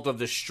asphalt of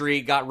the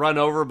street, got run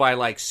over by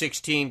like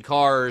 16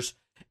 cars,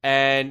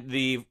 and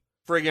the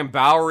friggin'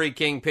 Bowery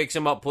King picks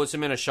him up, puts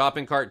him in a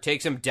shopping cart,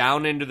 takes him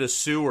down into the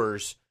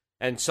sewers,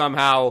 and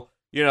somehow,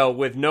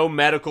 with no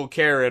medical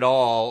care at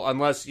all,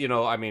 unless,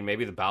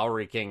 maybe the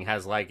Bowery King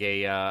has like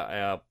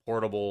a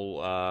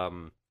portable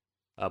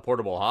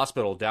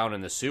hospital down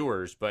in the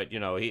sewers, but,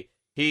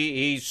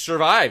 he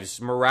survives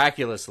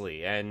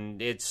miraculously,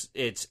 and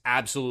it's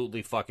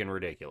absolutely fucking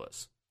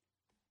ridiculous.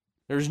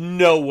 There's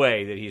no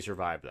way that he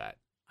survived that.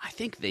 I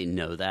think they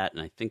know that,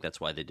 and I think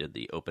that's why they did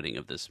the opening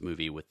of this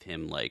movie with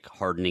him, like,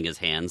 hardening his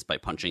hands by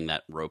punching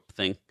that rope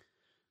thing.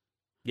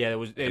 Yeah,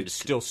 it's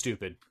still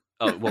stupid.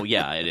 Oh, well,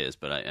 yeah, it is,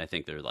 but I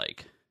think they're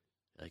like,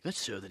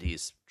 let's show that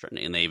he's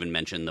training. And they even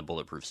mentioned the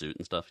bulletproof suit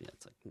and stuff. Yeah,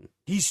 it's like...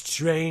 He's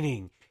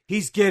training.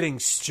 He's getting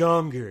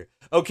stronger.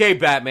 Okay,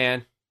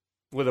 Batman,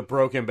 with a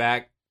broken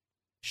back.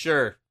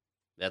 Sure.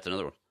 That's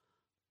another one.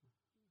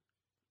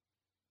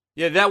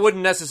 Yeah, that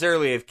wouldn't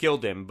necessarily have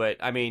killed him, but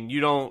I mean, you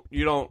don't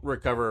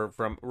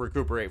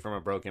recuperate from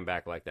a broken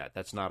back like that.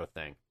 That's not a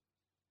thing.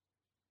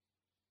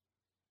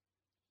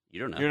 You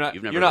don't know.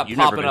 You've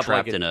never been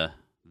trapped in a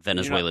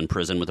Venezuelan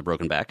prison with a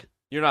broken back.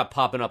 You're not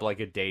popping up like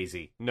a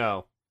daisy.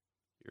 No.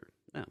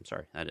 No, I'm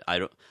sorry.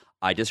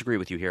 I disagree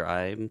with you here.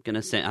 I'm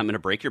gonna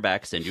break your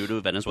back, send you to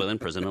a Venezuelan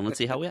prison, and let's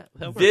see how it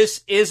works.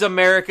 This is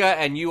America,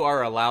 and you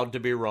are allowed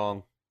to be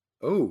wrong.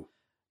 Oh.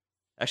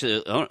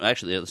 Actually,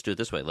 let's do it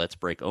this way. Let's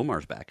break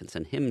Omar's back and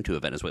send him to a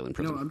Venezuelan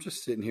prison. I'm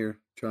just sitting here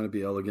trying to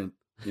be elegant.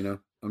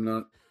 I'm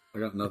not. I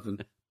got nothing.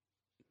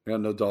 I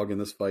got no dog in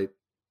this fight.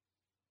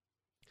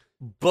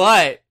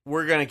 But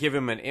we're gonna give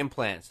him an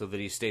implant so that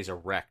he stays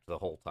erect the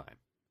whole time.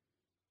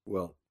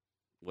 Well,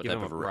 what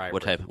type of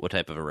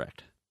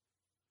erect?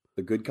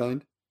 The good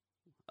kind.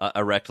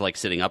 Erect, like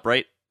sitting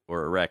upright,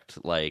 or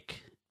erect,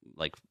 like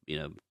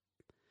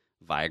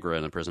Viagra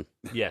in a prison.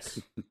 Yes,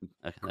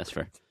 okay, that's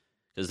fair.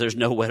 Because there's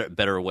no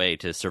better way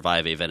to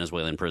survive a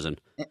Venezuelan prison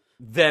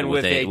than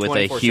with a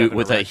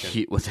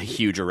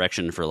huge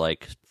erection for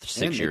like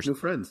 6 years. New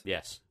friends.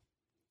 Yes.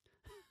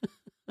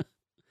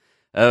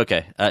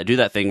 Okay, do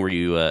that thing where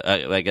you.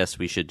 I guess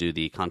we should do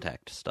the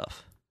contact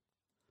stuff.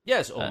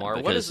 Yes,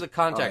 Omar. What is the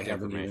contact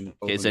information?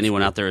 In case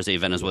anyone out there is a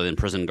Venezuelan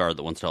prison guard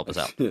that wants to help us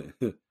out.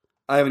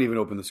 I haven't even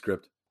opened the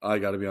script. I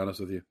got to be honest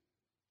with you.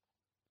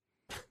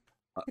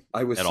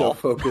 I was so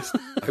focused.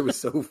 I was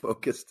so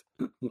focused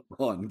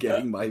on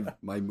getting my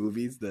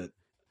movies that.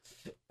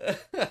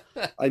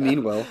 I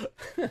mean, well.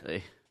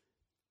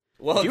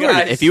 Well,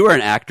 if you were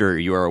an actor,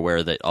 you are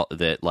aware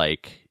that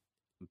like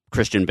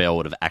Christian Bale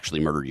would have actually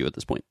murdered you at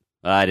this point.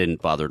 I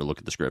didn't bother to look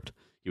at the script.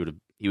 He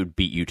would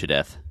beat you to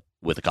death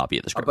with a copy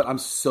of the script. But I'm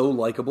so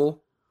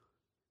likable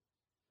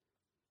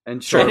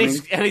and charming,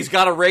 and he's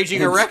got a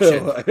raging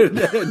erection.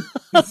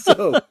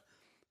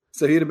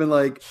 So he'd have been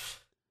like,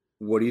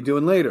 "What are you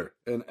doing later?"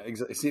 And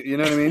you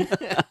know what I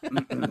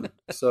mean.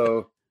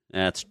 So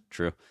that's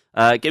true.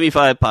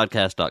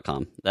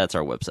 Gimme5podcast.com. That's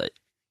our website.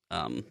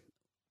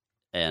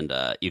 And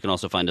you can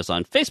also find us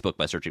on Facebook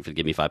by searching for the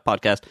Gimme 5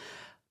 Podcast.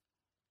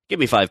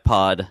 Gimme 5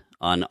 Pod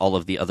on all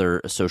of the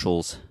other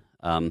socials.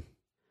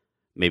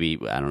 Maybe,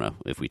 I don't know,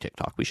 if we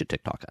TikTok. We should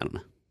TikTok. I don't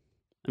know.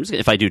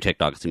 If I do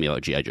TikTok, it's going to be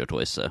about G.I. Joe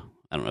toys, so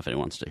I don't know if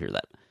anyone wants to hear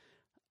that.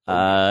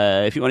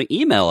 If you want to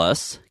email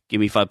us,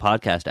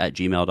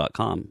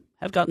 gimme5podcast@gmail.com.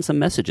 I've gotten some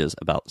messages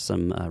about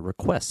some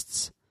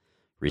requests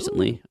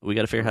recently. Ooh. We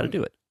got to figure out how to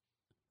do it.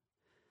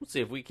 Let's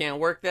see if we can't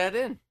work that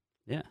in.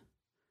 Yeah.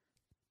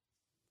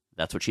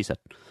 That's what she said.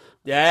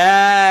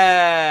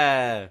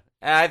 Yeah.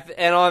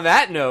 And on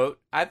that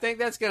note, I think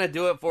that's going to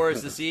do it for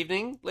us this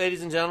evening.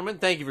 Ladies and gentlemen,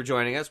 thank you for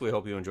joining us. We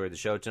hope you enjoyed the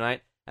show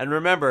tonight. And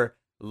remember,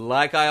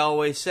 like I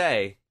always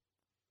say,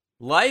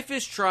 life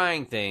is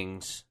trying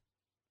things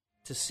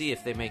to see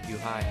if they make you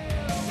high.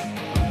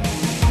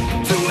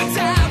 To a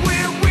time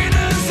where